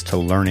consequences to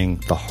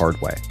learning the hard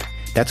way.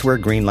 That's where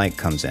Greenlight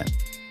comes in.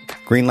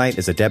 Greenlight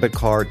is a debit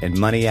card and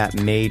money app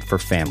made for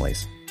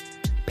families.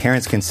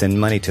 Parents can send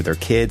money to their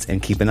kids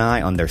and keep an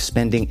eye on their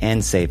spending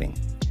and saving.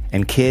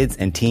 And kids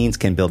and teens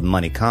can build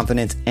money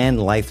confidence and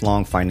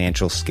lifelong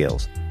financial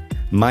skills.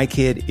 My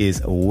kid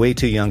is way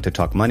too young to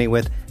talk money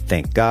with,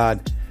 thank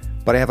God.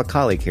 But I have a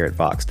colleague here at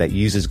Vox that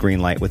uses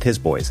Greenlight with his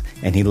boys,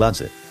 and he loves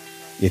it.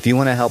 If you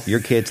want to help your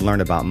kids learn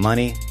about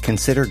money,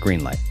 consider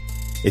Greenlight.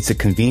 It's a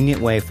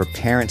convenient way for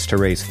parents to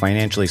raise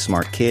financially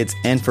smart kids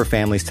and for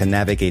families to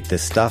navigate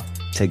this stuff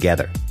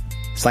together.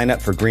 Sign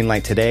up for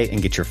Greenlight today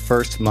and get your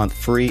first month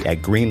free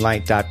at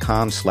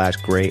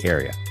greenlight.com/gray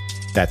area.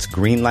 That's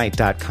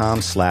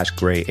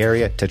greenlight.com/gray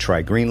area to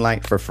try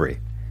Greenlight for free.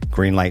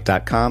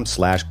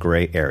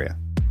 Greenlight.com/gray area.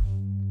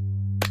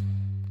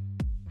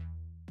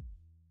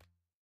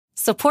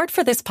 Support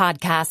for this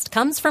podcast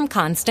comes from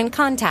Constant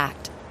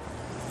Contact.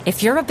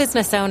 If you're a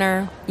business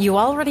owner, you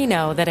already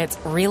know that it's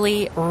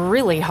really,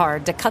 really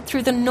hard to cut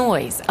through the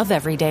noise of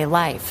everyday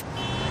life.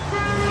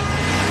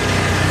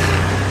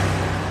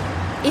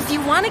 If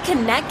you want to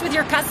connect with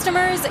your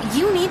customers,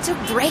 you need to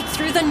break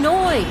through the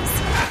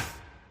noise.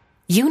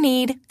 You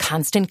need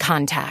Constant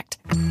Contact.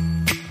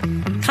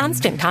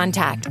 Constant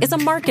Contact is a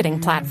marketing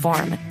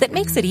platform that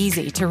makes it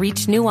easy to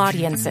reach new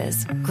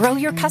audiences, grow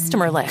your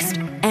customer list,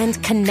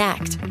 and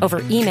connect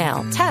over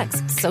email,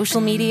 text, social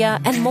media,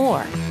 and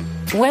more.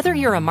 Whether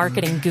you're a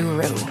marketing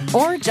guru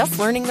or just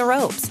learning the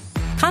ropes,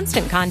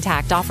 Constant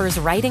Contact offers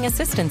writing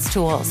assistance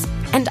tools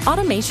and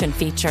automation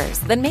features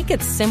that make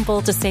it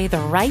simple to say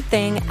the right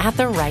thing at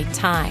the right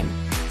time.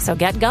 So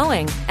get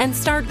going and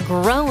start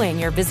growing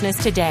your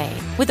business today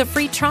with a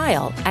free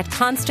trial at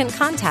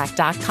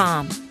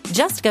ConstantContact.com.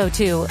 Just go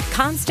to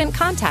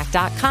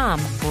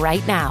ConstantContact.com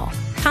right now.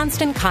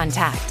 Constant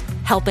Contact,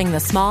 helping the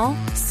small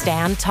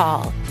stand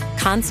tall.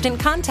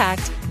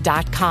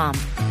 ConstantContact.com.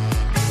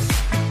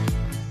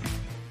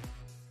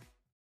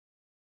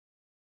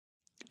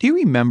 Do you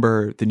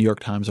remember the New York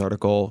Times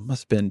article?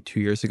 Must have been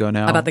 2 years ago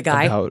now. About the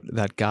guy? About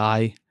that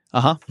guy.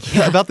 Uh-huh.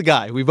 Yeah. About the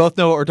guy. We both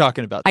know what we're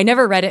talking about. I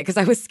never read it because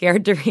I was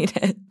scared to read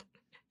it.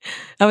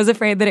 I was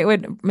afraid that it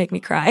would make me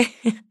cry.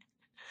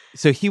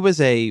 So he was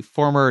a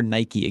former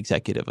Nike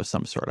executive of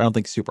some sort. I don't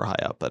think super high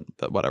up, but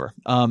whatever.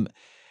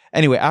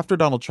 Anyway, after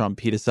Donald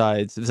Trump, he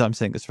decides, I'm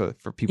saying this for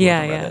people who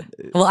haven't read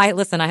it. Well, I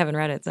haven't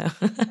read it, so.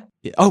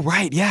 Oh,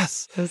 right,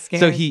 yes. I was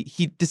scared. So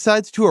he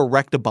decides to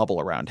erect a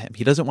bubble around him.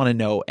 He doesn't want to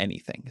know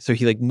anything. So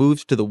he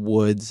moves to the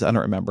woods. I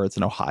don't remember. It's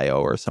in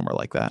Ohio or somewhere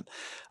like that,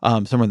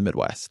 somewhere in the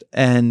Midwest.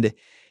 And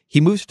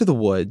he moves to the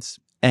woods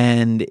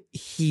and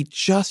he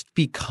just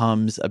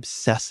becomes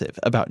obsessive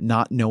about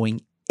not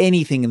knowing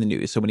anything in the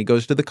news. So when he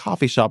goes to the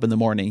coffee shop in the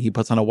morning, he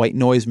puts on a white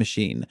noise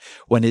machine.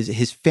 When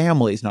his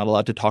family is not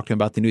allowed to talk to him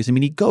about the news. I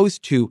mean, he goes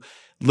to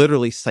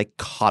literally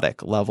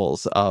psychotic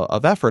levels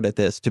of effort at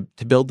this to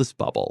build this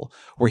bubble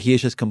where he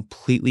is just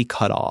completely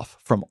cut off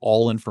from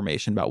all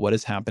information about what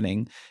is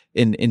happening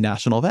in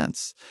national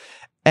events.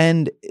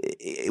 And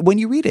when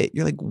you read it,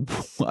 you're like,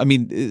 I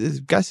mean, this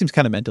guy seems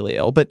kind of mentally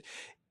ill, but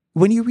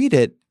when you read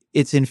it,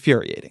 it's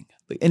infuriating.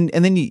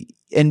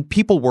 And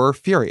people were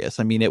furious.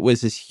 I mean, it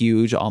was this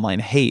huge online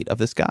hate of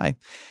this guy.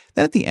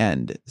 Then at the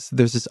end,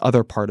 there's this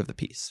other part of the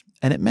piece,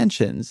 and it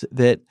mentions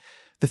that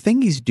the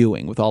thing he's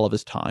doing with all of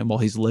his time while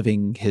he's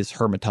living his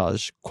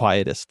hermitage,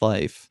 quietest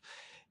life,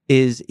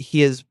 is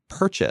he has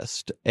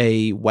purchased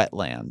a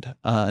wetland,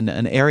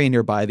 an area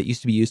nearby that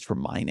used to be used for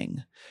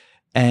mining.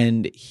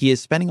 And he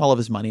is spending all of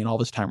his money and all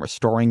of his time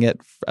restoring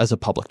it as a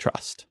public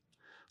trust.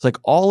 It's like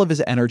all of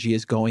his energy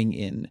is going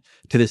in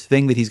to this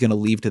thing that he's going to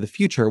leave to the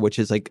future, which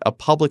is like a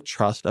public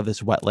trust of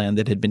this wetland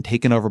that had been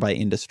taken over by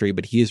industry,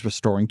 but he is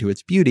restoring to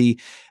its beauty.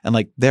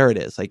 And there it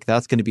is.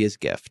 That's going to be his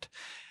gift.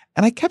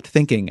 And I kept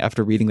thinking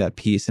after reading that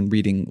piece and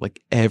reading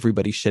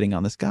everybody shitting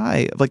on this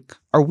guy,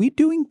 are we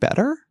doing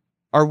better?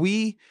 Are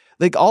we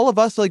all of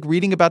us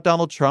reading about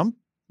Donald Trump,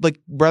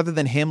 rather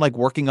than him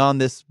working on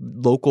this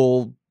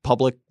local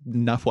public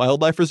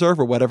wildlife reserve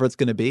or whatever it's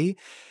going to be.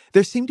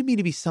 There seemed to me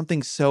to be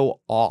something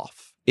so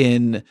off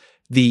in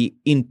the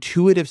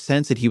intuitive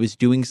sense that he was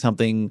doing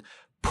something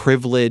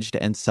privileged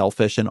and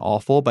selfish and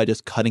awful by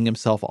just cutting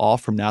himself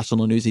off from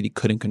national news that he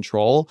couldn't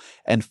control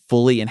and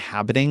fully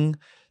inhabiting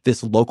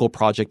this local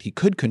project he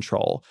could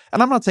control.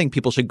 And I'm not saying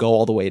people should go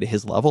all the way to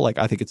his level. Like,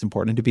 I think it's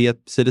important to be a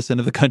citizen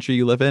of the country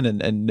you live in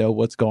and know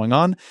what's going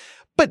on.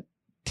 But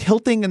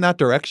tilting in that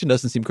direction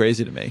doesn't seem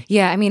crazy to me.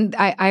 Yeah, I mean,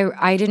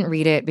 I didn't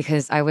read it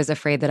because I was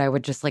afraid that I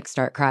would just like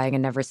start crying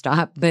and never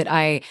stop. But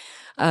I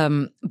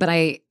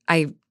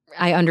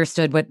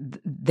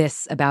understood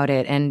this about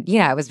it. And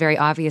yeah, it was very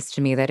obvious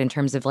to me that in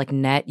terms of like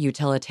net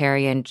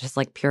utilitarian, just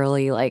like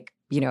purely like,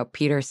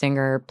 Peter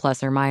Singer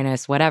plus or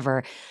minus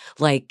whatever,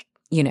 like,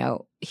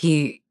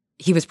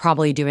 he was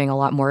probably doing a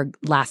lot more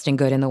lasting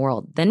good in the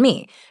world than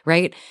me,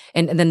 right?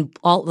 And then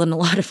a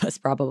lot of us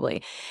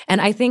probably. And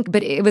I think,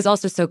 but it was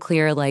also so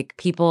clear, like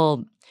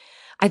people,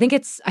 I think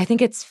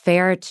it's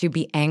fair to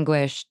be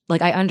anguished.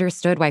 Like, I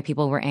understood why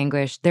people were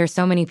anguished. There's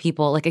so many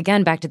people, like,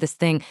 again, back to this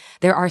thing,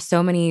 there are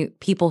so many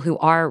people who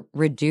are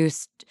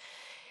reduced,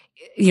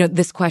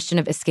 this question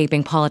of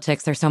escaping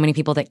politics. There's so many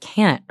people that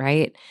can't,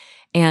 right?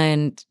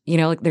 And,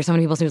 like, there's so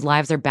many people whose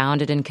lives are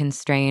bounded and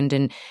constrained.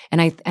 And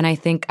I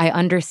think I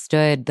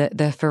understood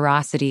the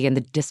ferocity and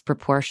the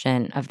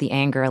disproportion of the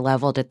anger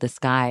leveled at this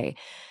guy,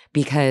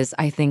 because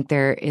I think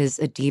there is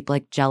a deep,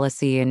 like,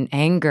 jealousy and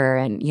anger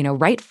and,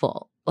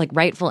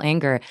 rightful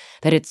anger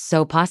that it's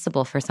so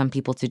possible for some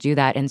people to do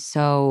that and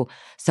so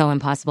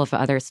impossible for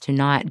others to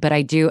not. But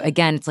I do,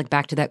 again, it's like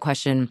back to that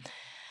question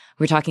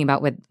we're talking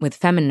about with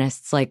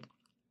feminists, like,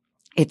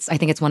 I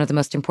think it's one of the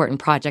most important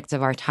projects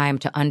of our time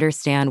to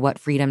understand what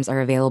freedoms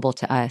are available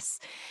to us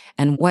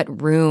and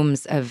what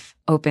rooms of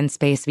open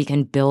space we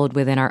can build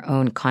within our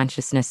own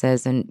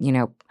consciousnesses and,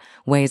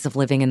 ways of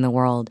living in the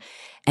world.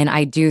 And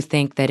I do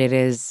think that it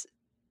is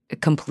a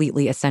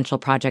completely essential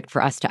project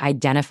for us to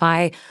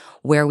identify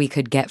where we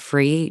could get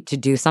free to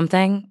do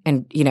something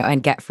and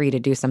get free to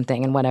do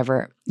something in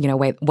whatever,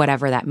 way,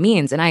 whatever that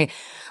means. And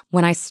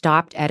when I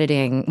stopped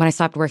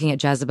working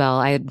at Jezebel,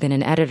 I had been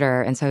an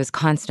editor. And so I was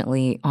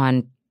constantly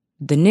on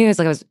the news.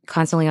 Like, I was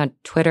constantly on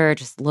Twitter,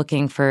 just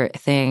looking for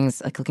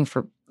things, like looking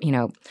for,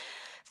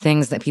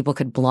 things that people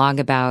could blog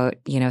about,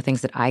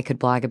 things that I could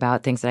blog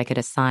about, things that I could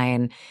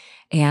assign.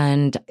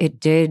 And it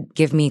did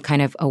give me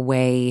kind of a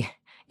way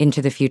into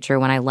the future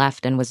when I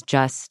left, and was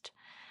just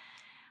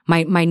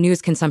my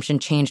news consumption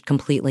changed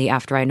completely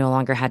after I no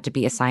longer had to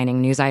be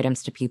assigning news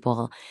items to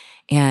people.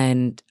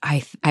 And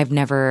I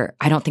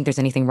don't think there's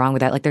anything wrong with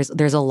that. Like,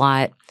 there's a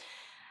lot,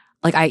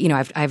 like, I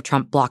have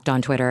Trump blocked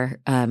on Twitter.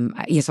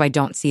 So I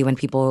don't see when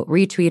people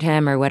retweet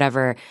him or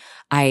whatever.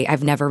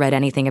 I've never read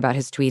anything about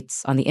his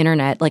tweets on the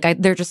internet. Like,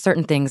 there are just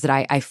certain things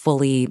that I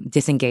fully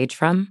disengage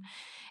from.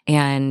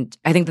 And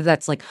I think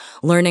that's like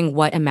learning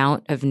what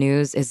amount of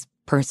news is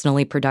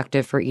personally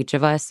productive for each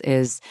of us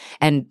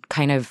and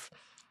kind of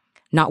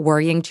not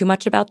worrying too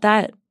much about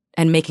that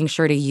and making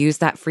sure to use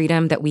that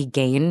freedom that we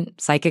gain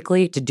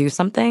psychically to do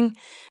something.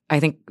 I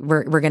think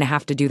we're going to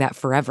have to do that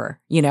forever,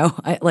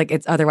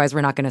 otherwise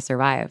we're not going to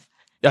survive.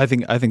 I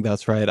think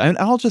that's right.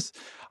 I want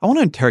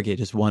to interrogate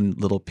just one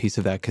little piece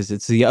of that, because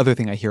it's the other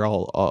thing I hear a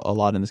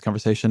lot in this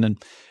conversation.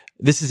 And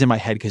this is in my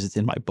head because it's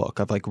in my book.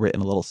 I've like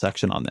written a little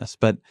section on this,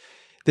 but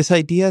this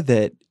idea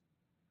that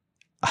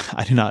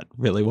I do not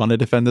really want to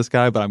defend this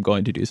guy, but I'm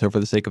going to do so for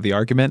the sake of the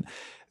argument,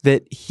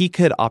 that he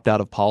could opt out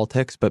of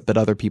politics, but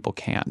other people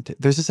can't.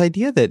 There's this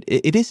idea that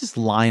it is this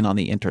line on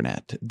the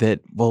internet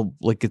that, well,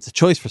 like, it's a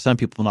choice for some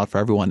people, not for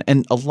everyone.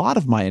 And a lot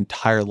of my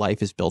entire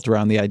life is built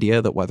around the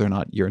idea that whether or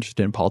not you're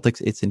interested in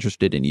politics, it's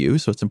interested in you.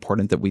 So it's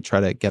important that we try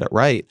to get it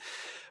right.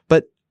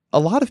 But a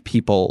lot of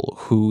people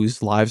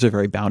whose lives are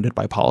very bounded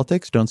by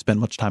politics don't spend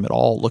much time at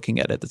all looking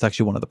at it. That's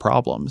actually one of the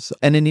problems.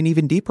 And in an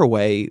even deeper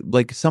way,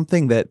 like,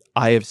 something that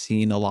I have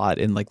seen a lot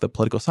in like the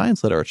political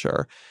science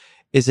literature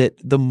is that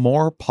the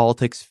more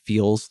politics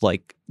feels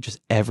like just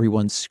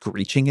everyone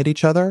screeching at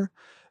each other,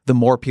 the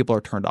more people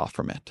are turned off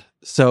from it.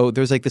 So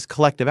there's like this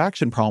collective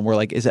action problem where,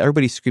 like, as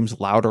everybody screams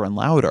louder and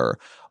louder,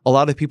 a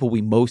lot of people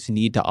we most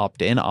need to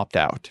opt in, opt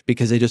out,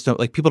 because they just don't,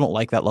 like, people don't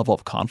like that level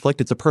of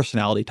conflict. It's a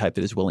personality type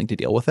that is willing to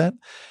deal with it.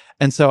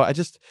 And so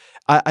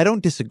I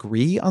don't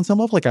disagree on some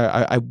level. Like,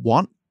 I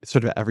want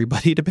sort of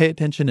everybody to pay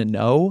attention and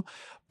know.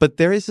 But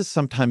there is this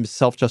sometimes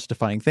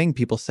self-justifying thing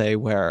people say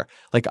where,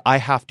 like, I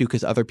have to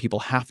because other people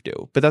have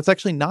to. But that's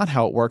actually not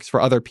how it works for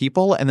other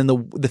people. And then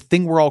the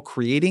thing we're all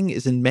creating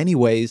is in many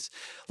ways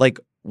like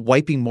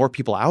wiping more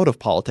people out of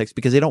politics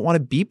because they don't want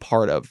to be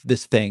part of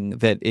this thing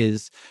that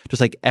is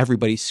just like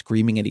everybody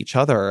screaming at each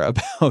other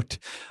about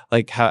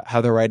like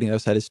how they're writing the other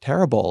side is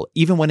terrible,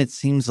 even when it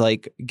seems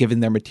like, given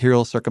their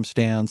material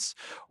circumstance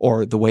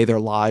or the way their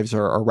lives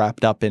are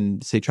wrapped up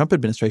in, say, Trump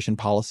administration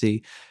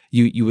policy,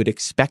 you would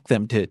expect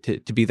them to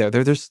be there.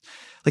 There's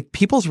like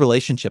people's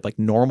relationship, like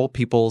normal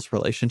people's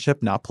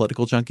relationship, not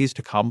political junkies,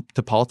 to come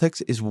to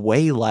politics is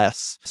way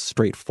less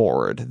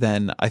straightforward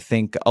than I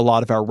think a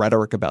lot of our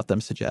rhetoric about them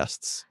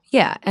suggests.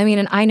 Yeah. I mean,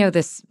 and I know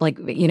this, like,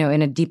 you know,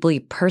 in a deeply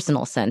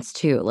personal sense,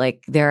 too.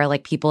 Like, there are,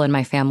 like, people in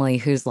my family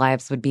whose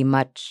lives would be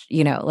much,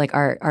 you know, like,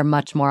 are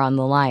much more on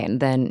the line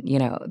than, you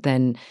know,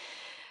 and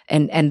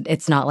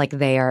it's not like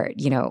they are,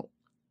 you know,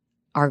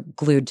 are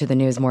glued to the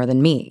news more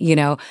than me, you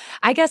know?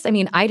 I guess, I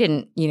mean, I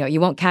didn't, you know,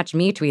 you won't catch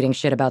me tweeting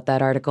shit about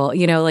that article.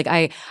 You know, like,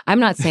 I'm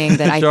not saying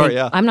that Sure, I think,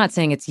 yeah. I'm not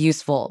saying it's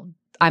useful.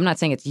 I'm not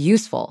saying it's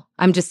useful.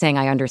 I'm just saying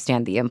I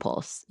understand the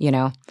impulse, you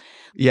know?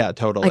 Yeah,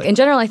 totally. Like, in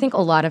general, I think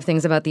a lot of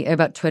things about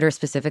Twitter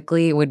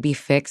specifically would be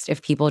fixed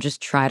if people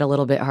just tried a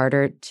little bit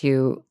harder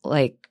to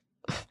like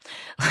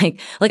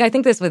I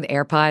think this with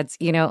AirPods,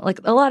 you know, like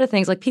a lot of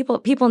things, like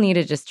people need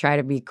to just try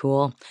to be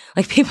cool.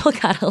 Like people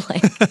gotta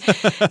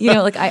like, you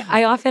know, like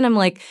I often am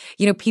like,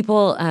 you know,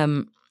 people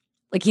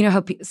like, you know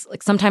how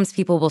like sometimes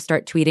people will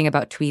start tweeting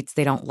about tweets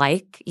they don't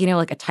like, you know,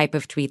 like a type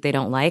of tweet they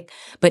don't like,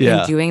 but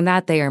in doing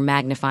that they are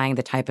magnifying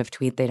the type of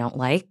tweet they don't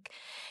like,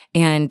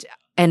 and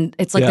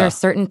it's like there are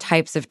certain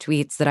types of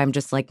tweets that I'm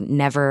just like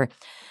never,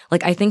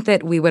 like I think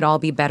that we would all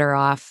be better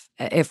off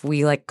if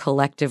we like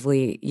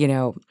collectively, you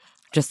know,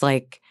 just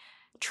like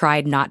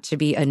tried not to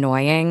be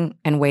annoying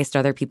and waste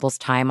other people's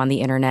time on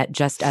the internet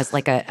just as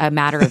like a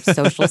matter of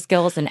social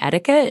skills and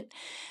etiquette,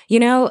 you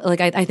know? Like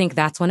I think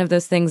that's one of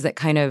those things that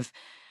kind of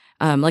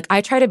like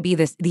I try to be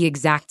the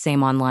exact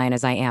same online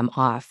as I am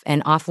off.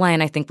 And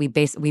offline, I think we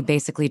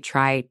basically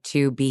try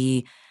to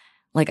be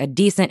like a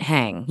decent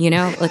hang, you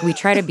know? Like we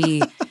try to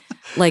be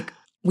like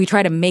we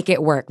try to make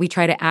it work. We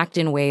try to act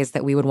in ways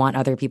that we would want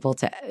other people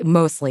to,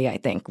 mostly, I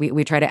think.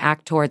 We try to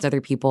act towards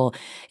other people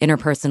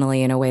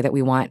interpersonally in a way that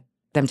we want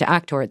them to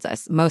act towards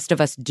us. Most of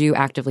us do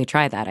actively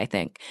try that, I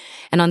think.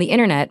 And on the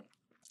internet,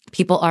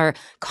 people are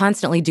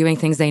constantly doing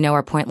things they know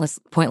are pointless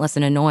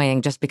and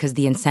annoying just because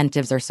the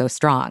incentives are so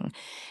strong.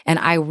 And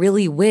I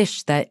really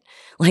wish that,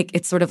 like,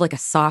 it's sort of like a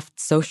soft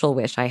social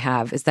wish I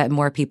have, is that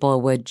more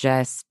people would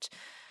just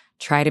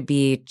try to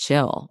be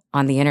chill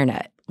on the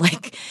internet.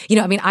 Like, you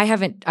know, I mean, I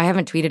haven't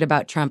tweeted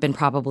about Trump in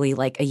probably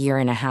like a year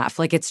and a half.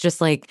 Like, it's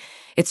just like,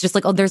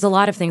 oh, there's a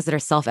lot of things that are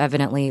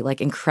self-evidently like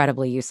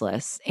incredibly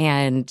useless.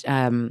 And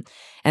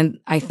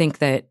I think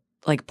that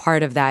like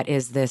part of that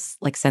is this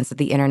like sense that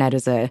the internet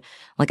is a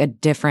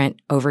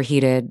different,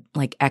 overheated,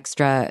 like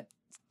extra,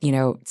 you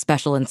know,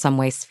 special in some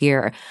way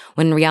sphere.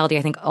 When in reality,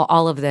 I think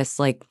all of this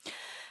like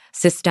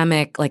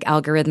systemic, like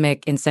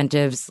algorithmic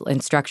incentives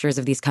and structures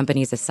of these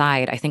companies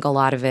aside, I think a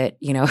lot of it,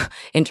 you know,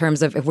 in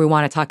terms of if we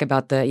want to talk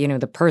about the, you know,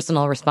 the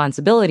personal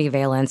responsibility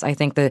valence, I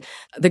think the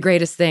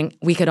greatest thing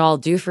we could all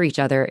do for each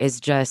other is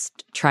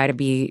just try to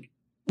be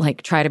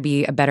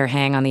a better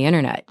hang on the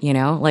internet, you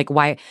know? Like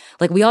why,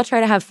 like we all try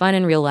to have fun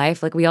in real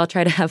life. Like we all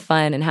try to have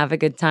fun and have a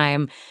good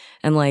time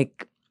and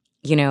like,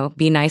 you know,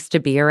 be nice to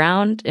be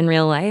around in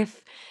real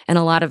life. And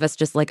a lot of us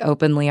just like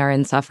openly are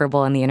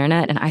insufferable on the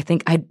internet. And I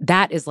think I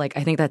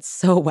think that's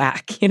so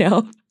whack, you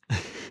know?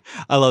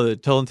 I love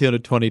it. Tolentino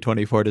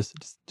 2024. Just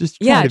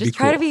try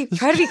try to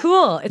be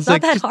cool. It's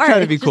not that hard. Try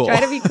to be cool. Just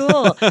try to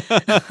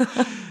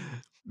be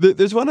cool.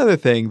 There's one other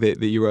thing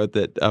that you wrote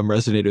that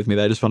resonated with me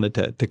that I just wanted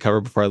to cover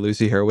before I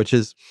lose you here, which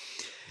is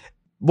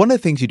one of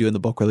the things you do in the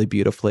book really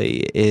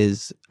beautifully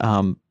is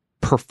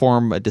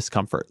perform a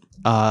discomfort.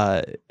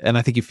 And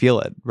I think you feel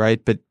it,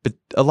 right? But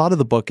a lot of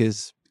the book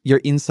is you're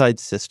inside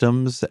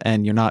systems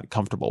and you're not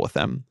comfortable with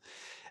them.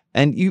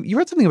 And you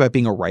read something about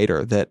being a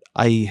writer that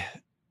I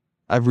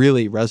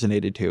really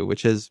resonated to,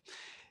 which is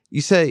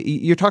you say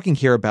you're talking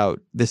here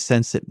about this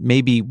sense that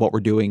maybe what we're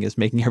doing is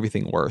making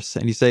everything worse.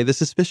 And you say the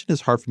suspicion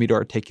is hard for me to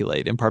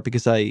articulate, in part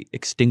because I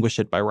extinguish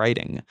it by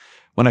writing.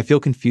 When I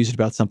feel confused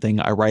about something,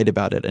 I write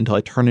about it until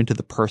I turn into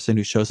the person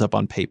who shows up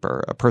on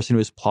paper, a person who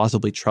is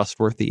plausibly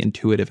trustworthy,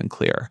 intuitive, and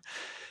clear.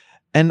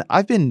 And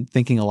I've been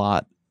thinking a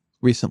lot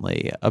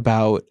recently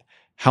about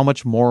how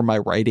much more my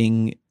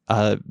writing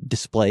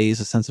displays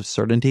a sense of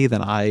certainty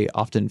than I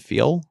often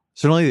feel,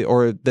 certainly,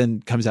 or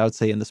than comes out,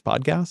 say, in this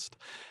podcast.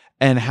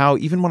 And how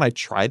even when I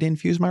try to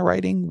infuse my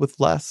writing with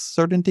less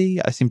certainty,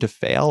 I seem to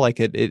fail. Like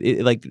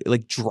it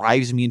like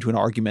drives me into an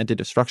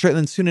argumentative structure. And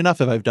then soon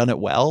enough, if I've done it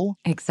well,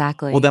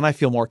 exactly, well, then I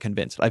feel more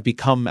convinced. I've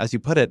become, as you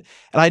put it,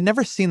 and I'd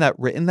never seen that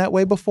written that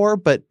way before,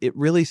 but it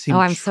really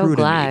seemed true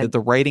to me that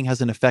the writing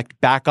has an effect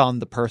back on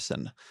the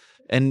person.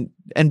 And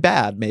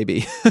bad,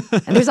 maybe.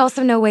 And there's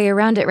also no way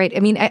around it, right? I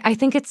mean, I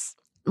think it's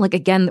like,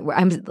 again,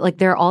 I'm like,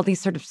 there are all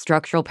these sort of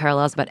structural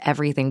parallels about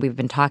everything we've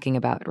been talking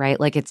about, right?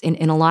 Like it's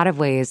in a lot of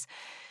ways,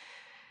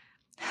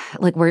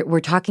 like we're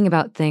talking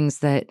about things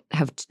that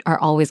are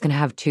always going to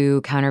have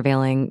two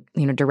countervailing,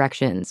 you know,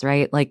 directions,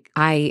 right? Like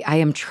I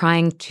am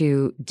trying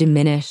to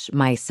diminish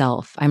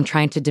myself. I'm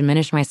trying to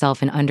diminish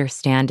myself and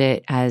understand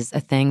it as a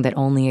thing that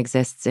only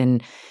exists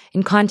in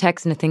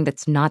context and a thing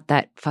that's not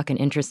that fucking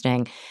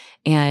interesting.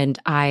 And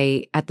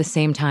I, at the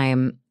same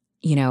time,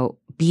 you know,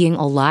 being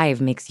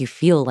alive makes you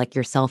feel like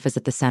yourself is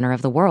at the center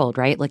of the world,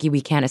 right? Like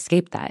we can't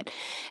escape that.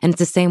 And it's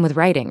the same with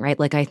writing, right?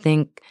 Like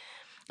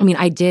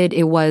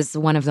it was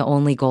one of the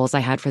only goals I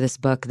had for this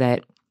book,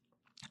 that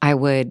I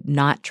would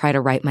not try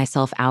to write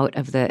myself out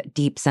of the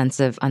deep sense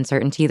of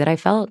uncertainty that I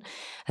felt,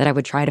 that I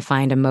would try to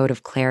find a mode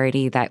of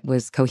clarity that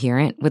was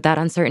coherent with that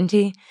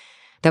uncertainty.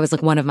 That was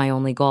like one of my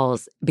only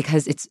goals,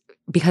 because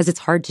it's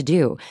hard to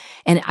do.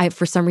 And I,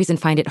 for some reason,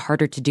 find it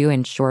harder to do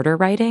in shorter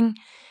writing,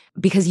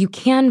 because you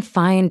can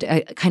find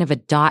a kind of a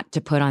dot to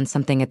put on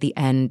something at the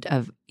end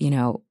of,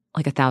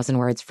 like 1,000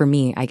 words. For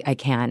me, I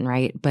can,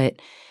 right?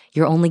 But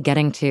you're only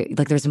getting to,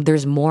 like,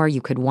 there's more you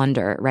could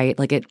wonder, right?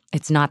 Like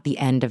it's not the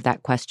end of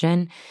that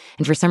question.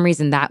 And for some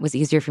reason, that was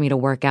easier for me to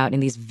work out in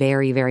these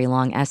very, very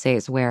long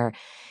essays where,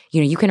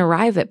 you can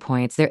arrive at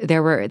points.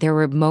 There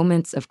were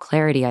moments of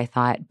clarity, I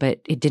thought, but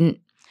it didn't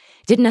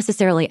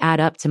necessarily add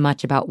up to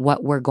much about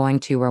what we're going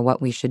to or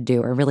what we should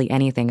do or really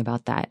anything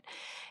about that.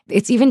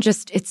 It's even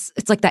just, it's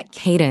like that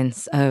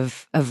cadence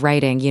of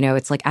writing,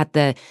 it's like at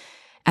the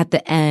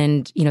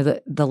end,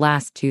 the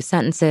last two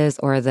sentences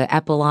or the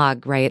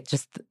epilogue, right?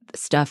 Just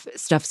stuff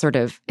sort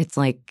of, it's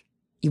like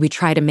we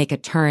try to make a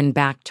turn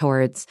back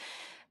towards,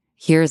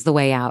 here's the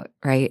way out,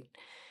 right?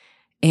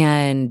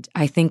 And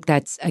I think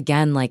that's,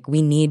 again, like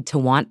we need to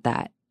want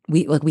that.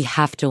 We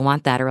have to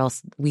want that, or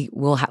else we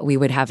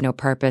would have no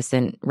purpose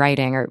in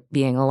writing or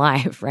being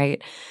alive,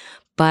 right?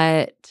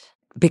 But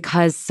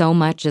because so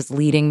much is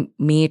leading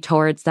me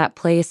towards that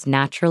place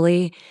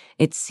naturally,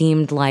 it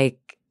seemed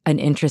like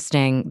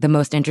the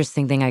most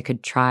interesting thing I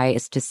could try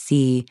is to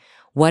see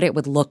what it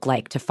would look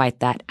like to fight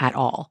that at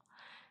all.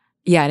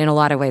 Yeah, and in a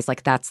lot of ways,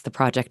 like that's the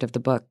project of the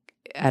book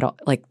at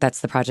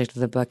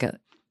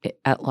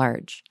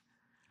large.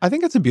 I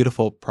think it's a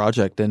beautiful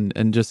project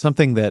and just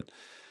something that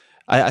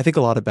I think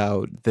a lot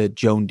about the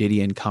Joan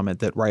Didion comment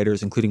that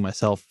writers, including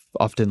myself,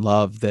 often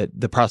love, that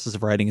the process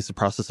of writing is the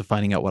process of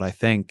finding out what I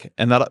think.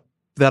 And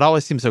that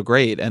always seems so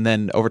great. And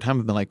then over time,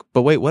 I've been like,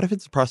 but wait, what if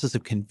it's a process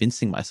of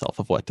convincing myself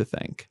of what to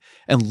think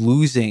and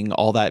losing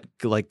all that,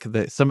 like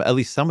at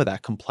least some of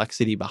that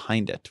complexity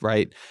behind it,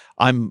 right?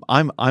 I'm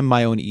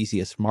my own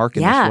easiest mark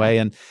in this way.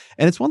 And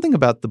it's one thing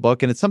about the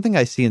book, and it's something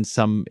I see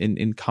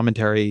in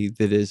commentary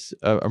that is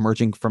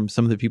emerging from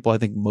some of the people I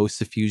think most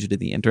suffused to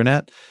the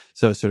internet.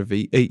 So sort of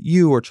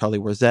you or Charlie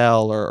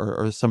Warzel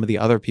or some of the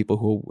other people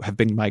who have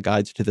been my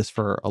guides to this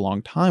for a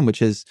long time,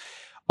 which is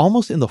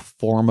almost in the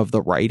form of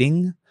the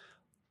writing,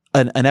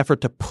 an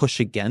effort to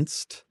push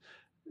against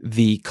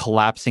the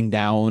collapsing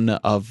down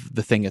of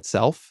the thing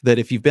itself. That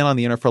if you've been on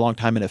the internet for a long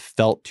time and have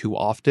felt too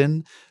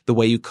often the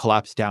way you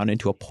collapse down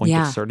into a point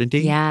of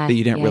certainty that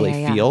you didn't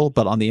really feel,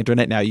 but on the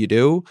internet now you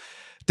do.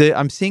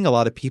 I'm seeing a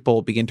lot of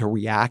people begin to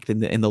react in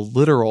the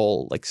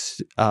literal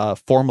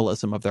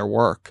formalism of their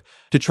work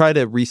to try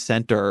to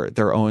recenter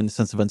their own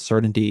sense of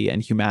uncertainty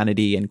and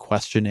humanity and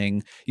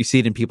questioning. You see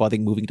it in people, I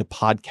think, moving to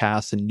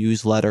podcasts and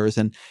newsletters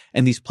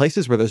and these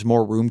places where there's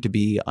more room to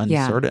be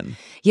uncertain.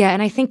 Yeah,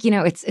 and I think,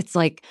 it's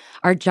like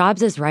our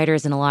jobs as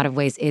writers in a lot of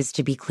ways is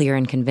to be clear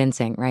and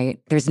convincing, right?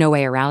 There's no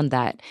way around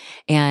that.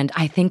 And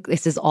I think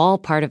this is all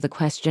part of the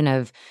question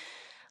of,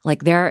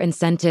 like, there are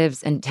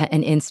incentives and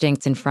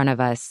instincts in front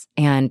of us,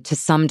 and to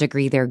some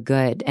degree they're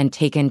good, and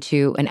taken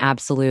to an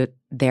absolute,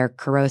 they're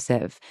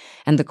corrosive.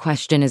 And the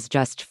question is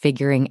just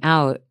figuring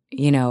out,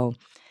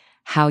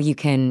 how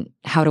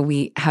do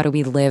we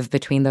live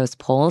between those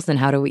poles, and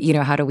how do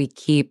we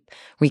keep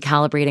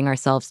recalibrating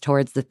ourselves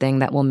towards the thing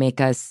that will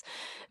make us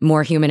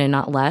more human and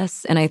not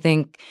less. And I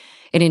think,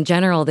 and in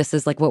general, this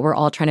is like what we're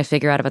all trying to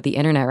figure out about the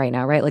internet right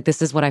now, right? Like this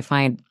is what I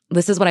find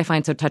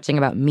so touching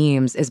about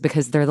memes, is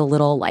because they're the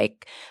little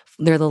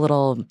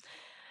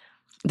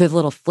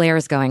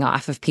flares going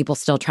off of people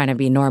still trying to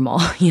be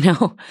normal,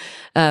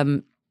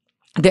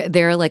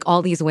 There are like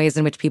all these ways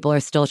in which people are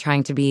still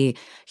trying to be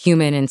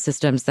human in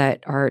systems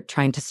that are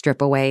trying to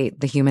strip away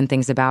the human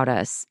things about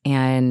us.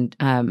 And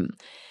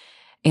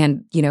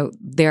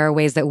there are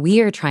ways that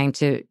we are trying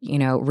to,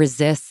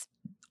 resist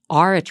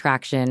our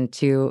attraction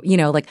to,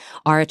 like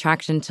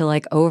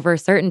over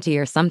certainty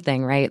or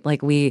something, right?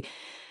 Like we're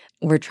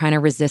trying to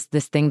resist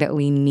this thing that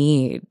we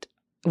need.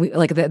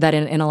 That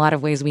in a lot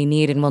of ways we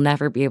need and will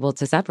never be able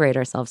to separate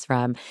ourselves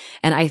from.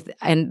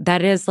 And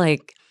that is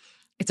like,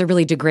 it's a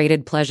really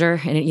degraded pleasure,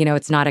 and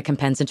it's not a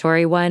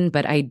compensatory one,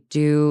 but I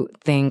do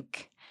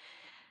think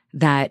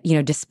that,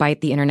 despite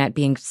the internet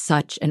being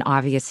such an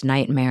obvious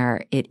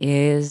nightmare, it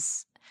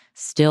is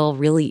still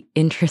really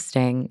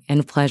interesting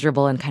and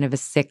pleasurable and kind of a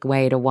sick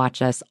way to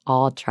watch us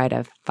all try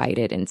to fight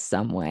it in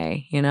some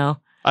way,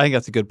 I think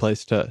that's a good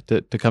place to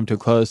come to a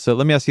close. So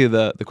let me ask you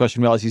the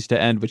question we always used to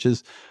end, which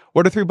is,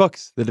 what are 3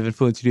 books that have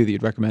influenced you that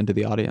you'd recommend to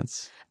the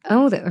audience?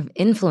 Oh, that have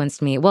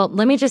influenced me. Well,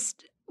 let me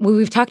just,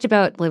 we've talked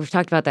about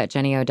that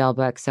Jenny Odell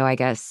book, so I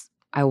guess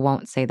I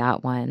won't say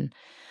that one.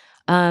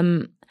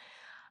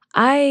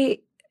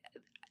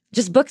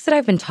 Just books that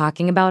I've been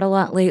talking about a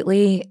lot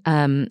lately.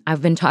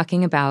 I've been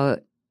talking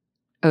about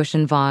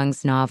Ocean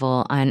Vuong's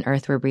novel On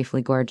Earth We're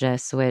Briefly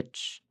Gorgeous,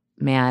 which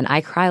man,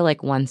 I cry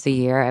like once a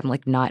year. I'm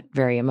like not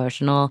very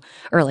emotional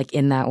or like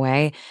in that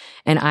way.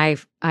 And I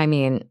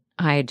mean,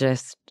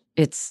 it's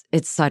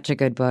such a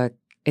good book.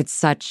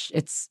 It's a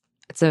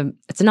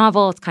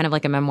novel. It's kind of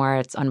like a memoir.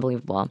 It's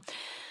unbelievable.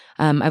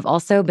 I've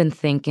also been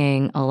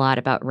thinking a lot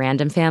about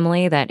Random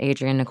Family, that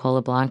Adrienne Nicole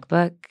LeBlanc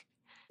book.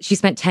 She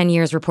spent 10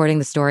 years reporting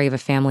the story of a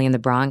family in the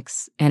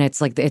Bronx, and it's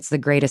the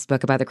greatest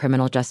book about the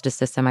criminal justice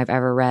system I've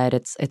ever read.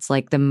 It's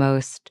like the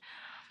most.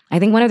 I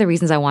think one of the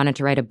reasons I wanted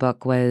to write a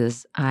book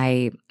was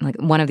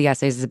one of the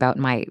essays is about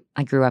I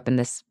grew up in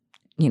this,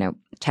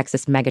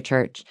 Texas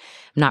megachurch.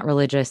 I'm not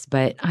religious,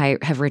 but I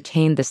have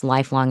retained this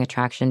lifelong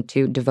attraction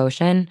to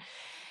devotion,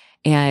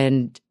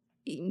 and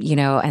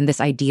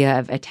this idea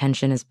of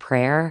attention as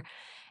prayer.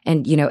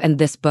 And, and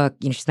this book,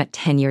 she spent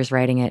 10 years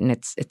writing it, and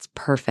it's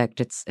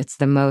perfect. It's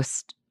the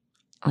most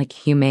like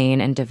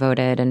humane and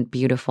devoted and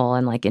beautiful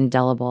and like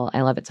indelible.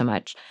 I love it so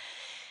much.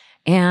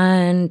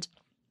 And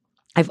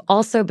I've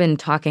also been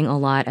talking a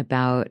lot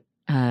about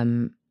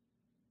Matthew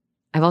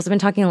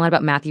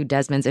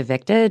Desmond's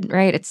Evicted,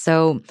 right? It's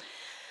so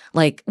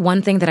like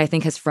one thing that I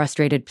think has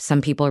frustrated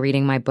some people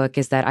reading my book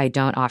is that I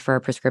don't offer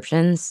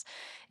prescriptions.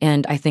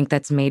 And I think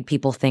that's made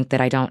people think that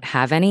I don't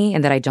have any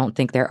and that I don't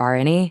think there are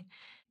any.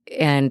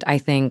 And I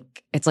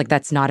think it's like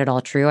that's not at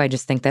all true. I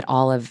just think that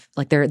all of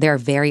like there are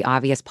very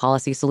obvious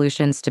policy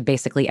solutions to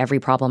basically every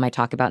problem I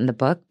talk about in the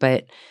book.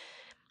 But,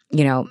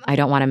 I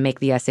don't want to make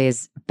the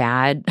essays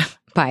bad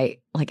by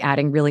like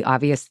adding really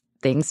obvious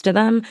things to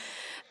them.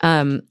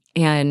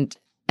 And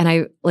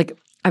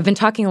I've been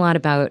talking a lot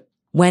about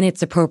when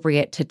it's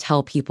appropriate to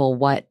tell people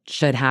what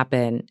should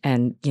happen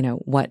and,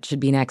 what should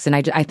be next. And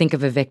I think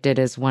of Evicted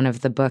as one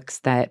of the books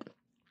that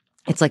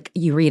it's like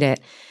you read it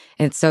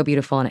and it's so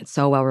beautiful and it's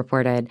so well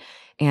reported.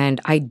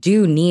 And I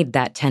do need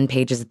that 10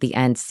 pages at the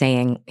end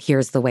saying,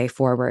 here's the way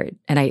forward.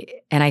 And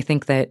I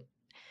think that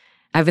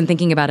I've been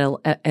thinking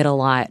about it a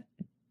lot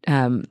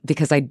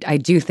because I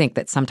do think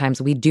that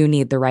sometimes we do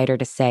need the writer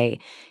to say,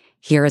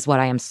 here is what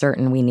I am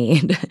certain we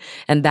need.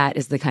 And that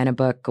is the kind of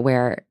book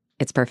where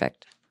it's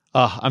perfect.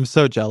 I'm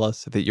so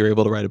jealous that you're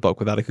able to write a book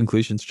without a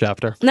conclusions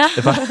chapter.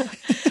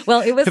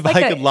 Well, it was if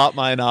I could lop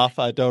mine off,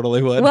 I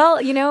totally would. Well,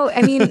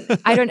 I mean,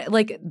 I don't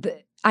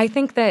I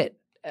think that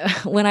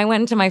when I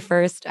went into my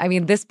first,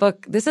 this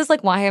book, this is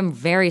like why I'm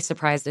very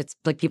surprised it's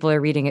like people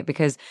are reading it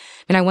because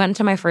I went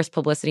into my first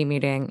publicity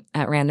meeting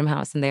at Random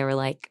House and they were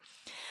like,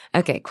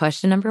 okay,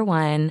 question number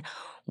 1,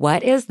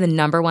 what is the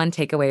number 1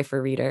 takeaway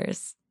for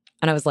readers?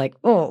 And I was like,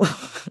 oh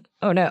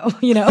no,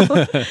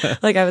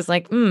 like I was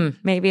like,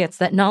 maybe it's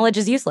that knowledge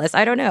is useless.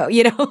 I don't know,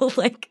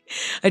 like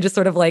I just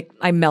sort of like,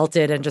 I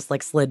melted and just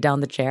like slid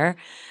down the chair.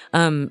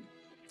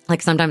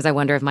 Like sometimes I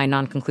wonder if my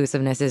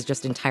non-conclusiveness is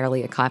just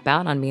entirely a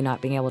cop-out on me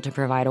not being able to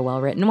provide a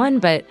well-written one.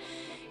 But,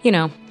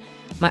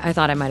 I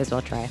thought I might as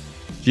well try.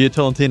 Jia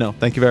Tolentino,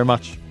 thank you very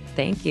much.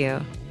 Thank you.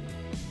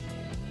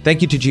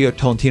 Thank you to Jia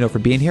Tolentino for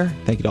being here.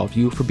 Thank you to all of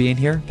you for being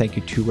here. Thank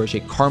you to Roger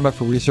Karma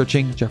for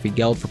researching, Jeffrey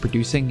Geld for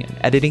producing and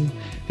editing.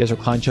 The Ezra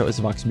Klein Show is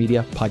a Vox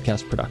Media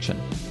podcast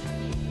production.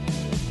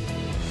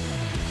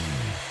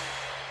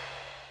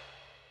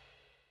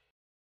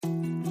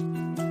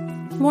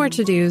 More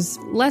to-dos,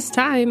 less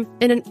time,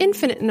 and an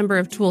infinite number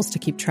of tools to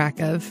keep track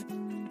of.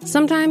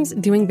 Sometimes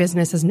doing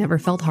business has never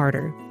felt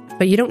harder,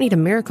 but you don't need a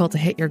miracle to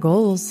hit your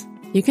goals.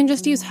 You can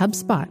just use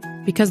HubSpot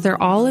because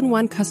their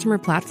all-in-one customer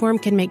platform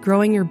can make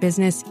growing your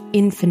business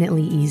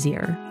infinitely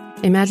easier.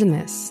 Imagine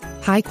this: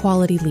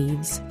 high-quality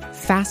leads,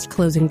 fast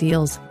closing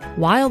deals,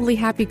 wildly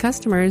happy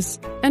customers,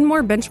 and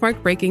more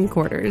benchmark-breaking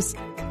quarters.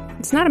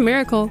 It's not a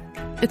miracle,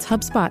 it's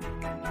HubSpot.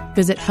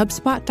 Visit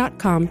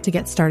HubSpot.com to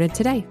get started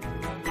today.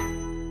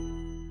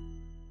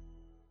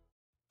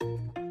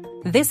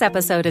 This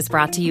episode is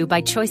brought to you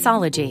by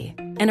Choiceology,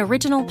 an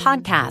original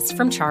podcast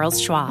from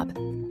Charles Schwab.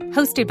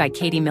 Hosted by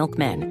Katie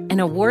Milkman, an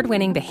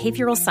award-winning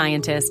behavioral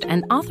scientist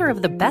and author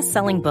of the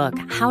best-selling book,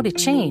 How to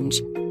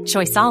Change,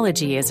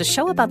 Choiceology is a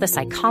show about the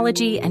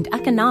psychology and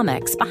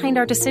economics behind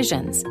our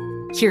decisions.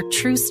 Hear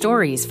true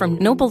stories from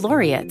Nobel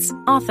laureates,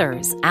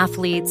 authors,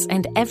 athletes,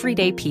 and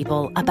everyday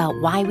people about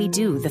why we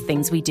do the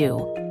things we do.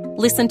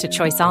 Listen to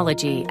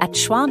Choiceology at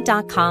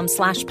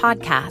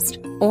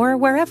schwab.com/podcast or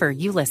wherever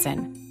you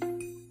listen.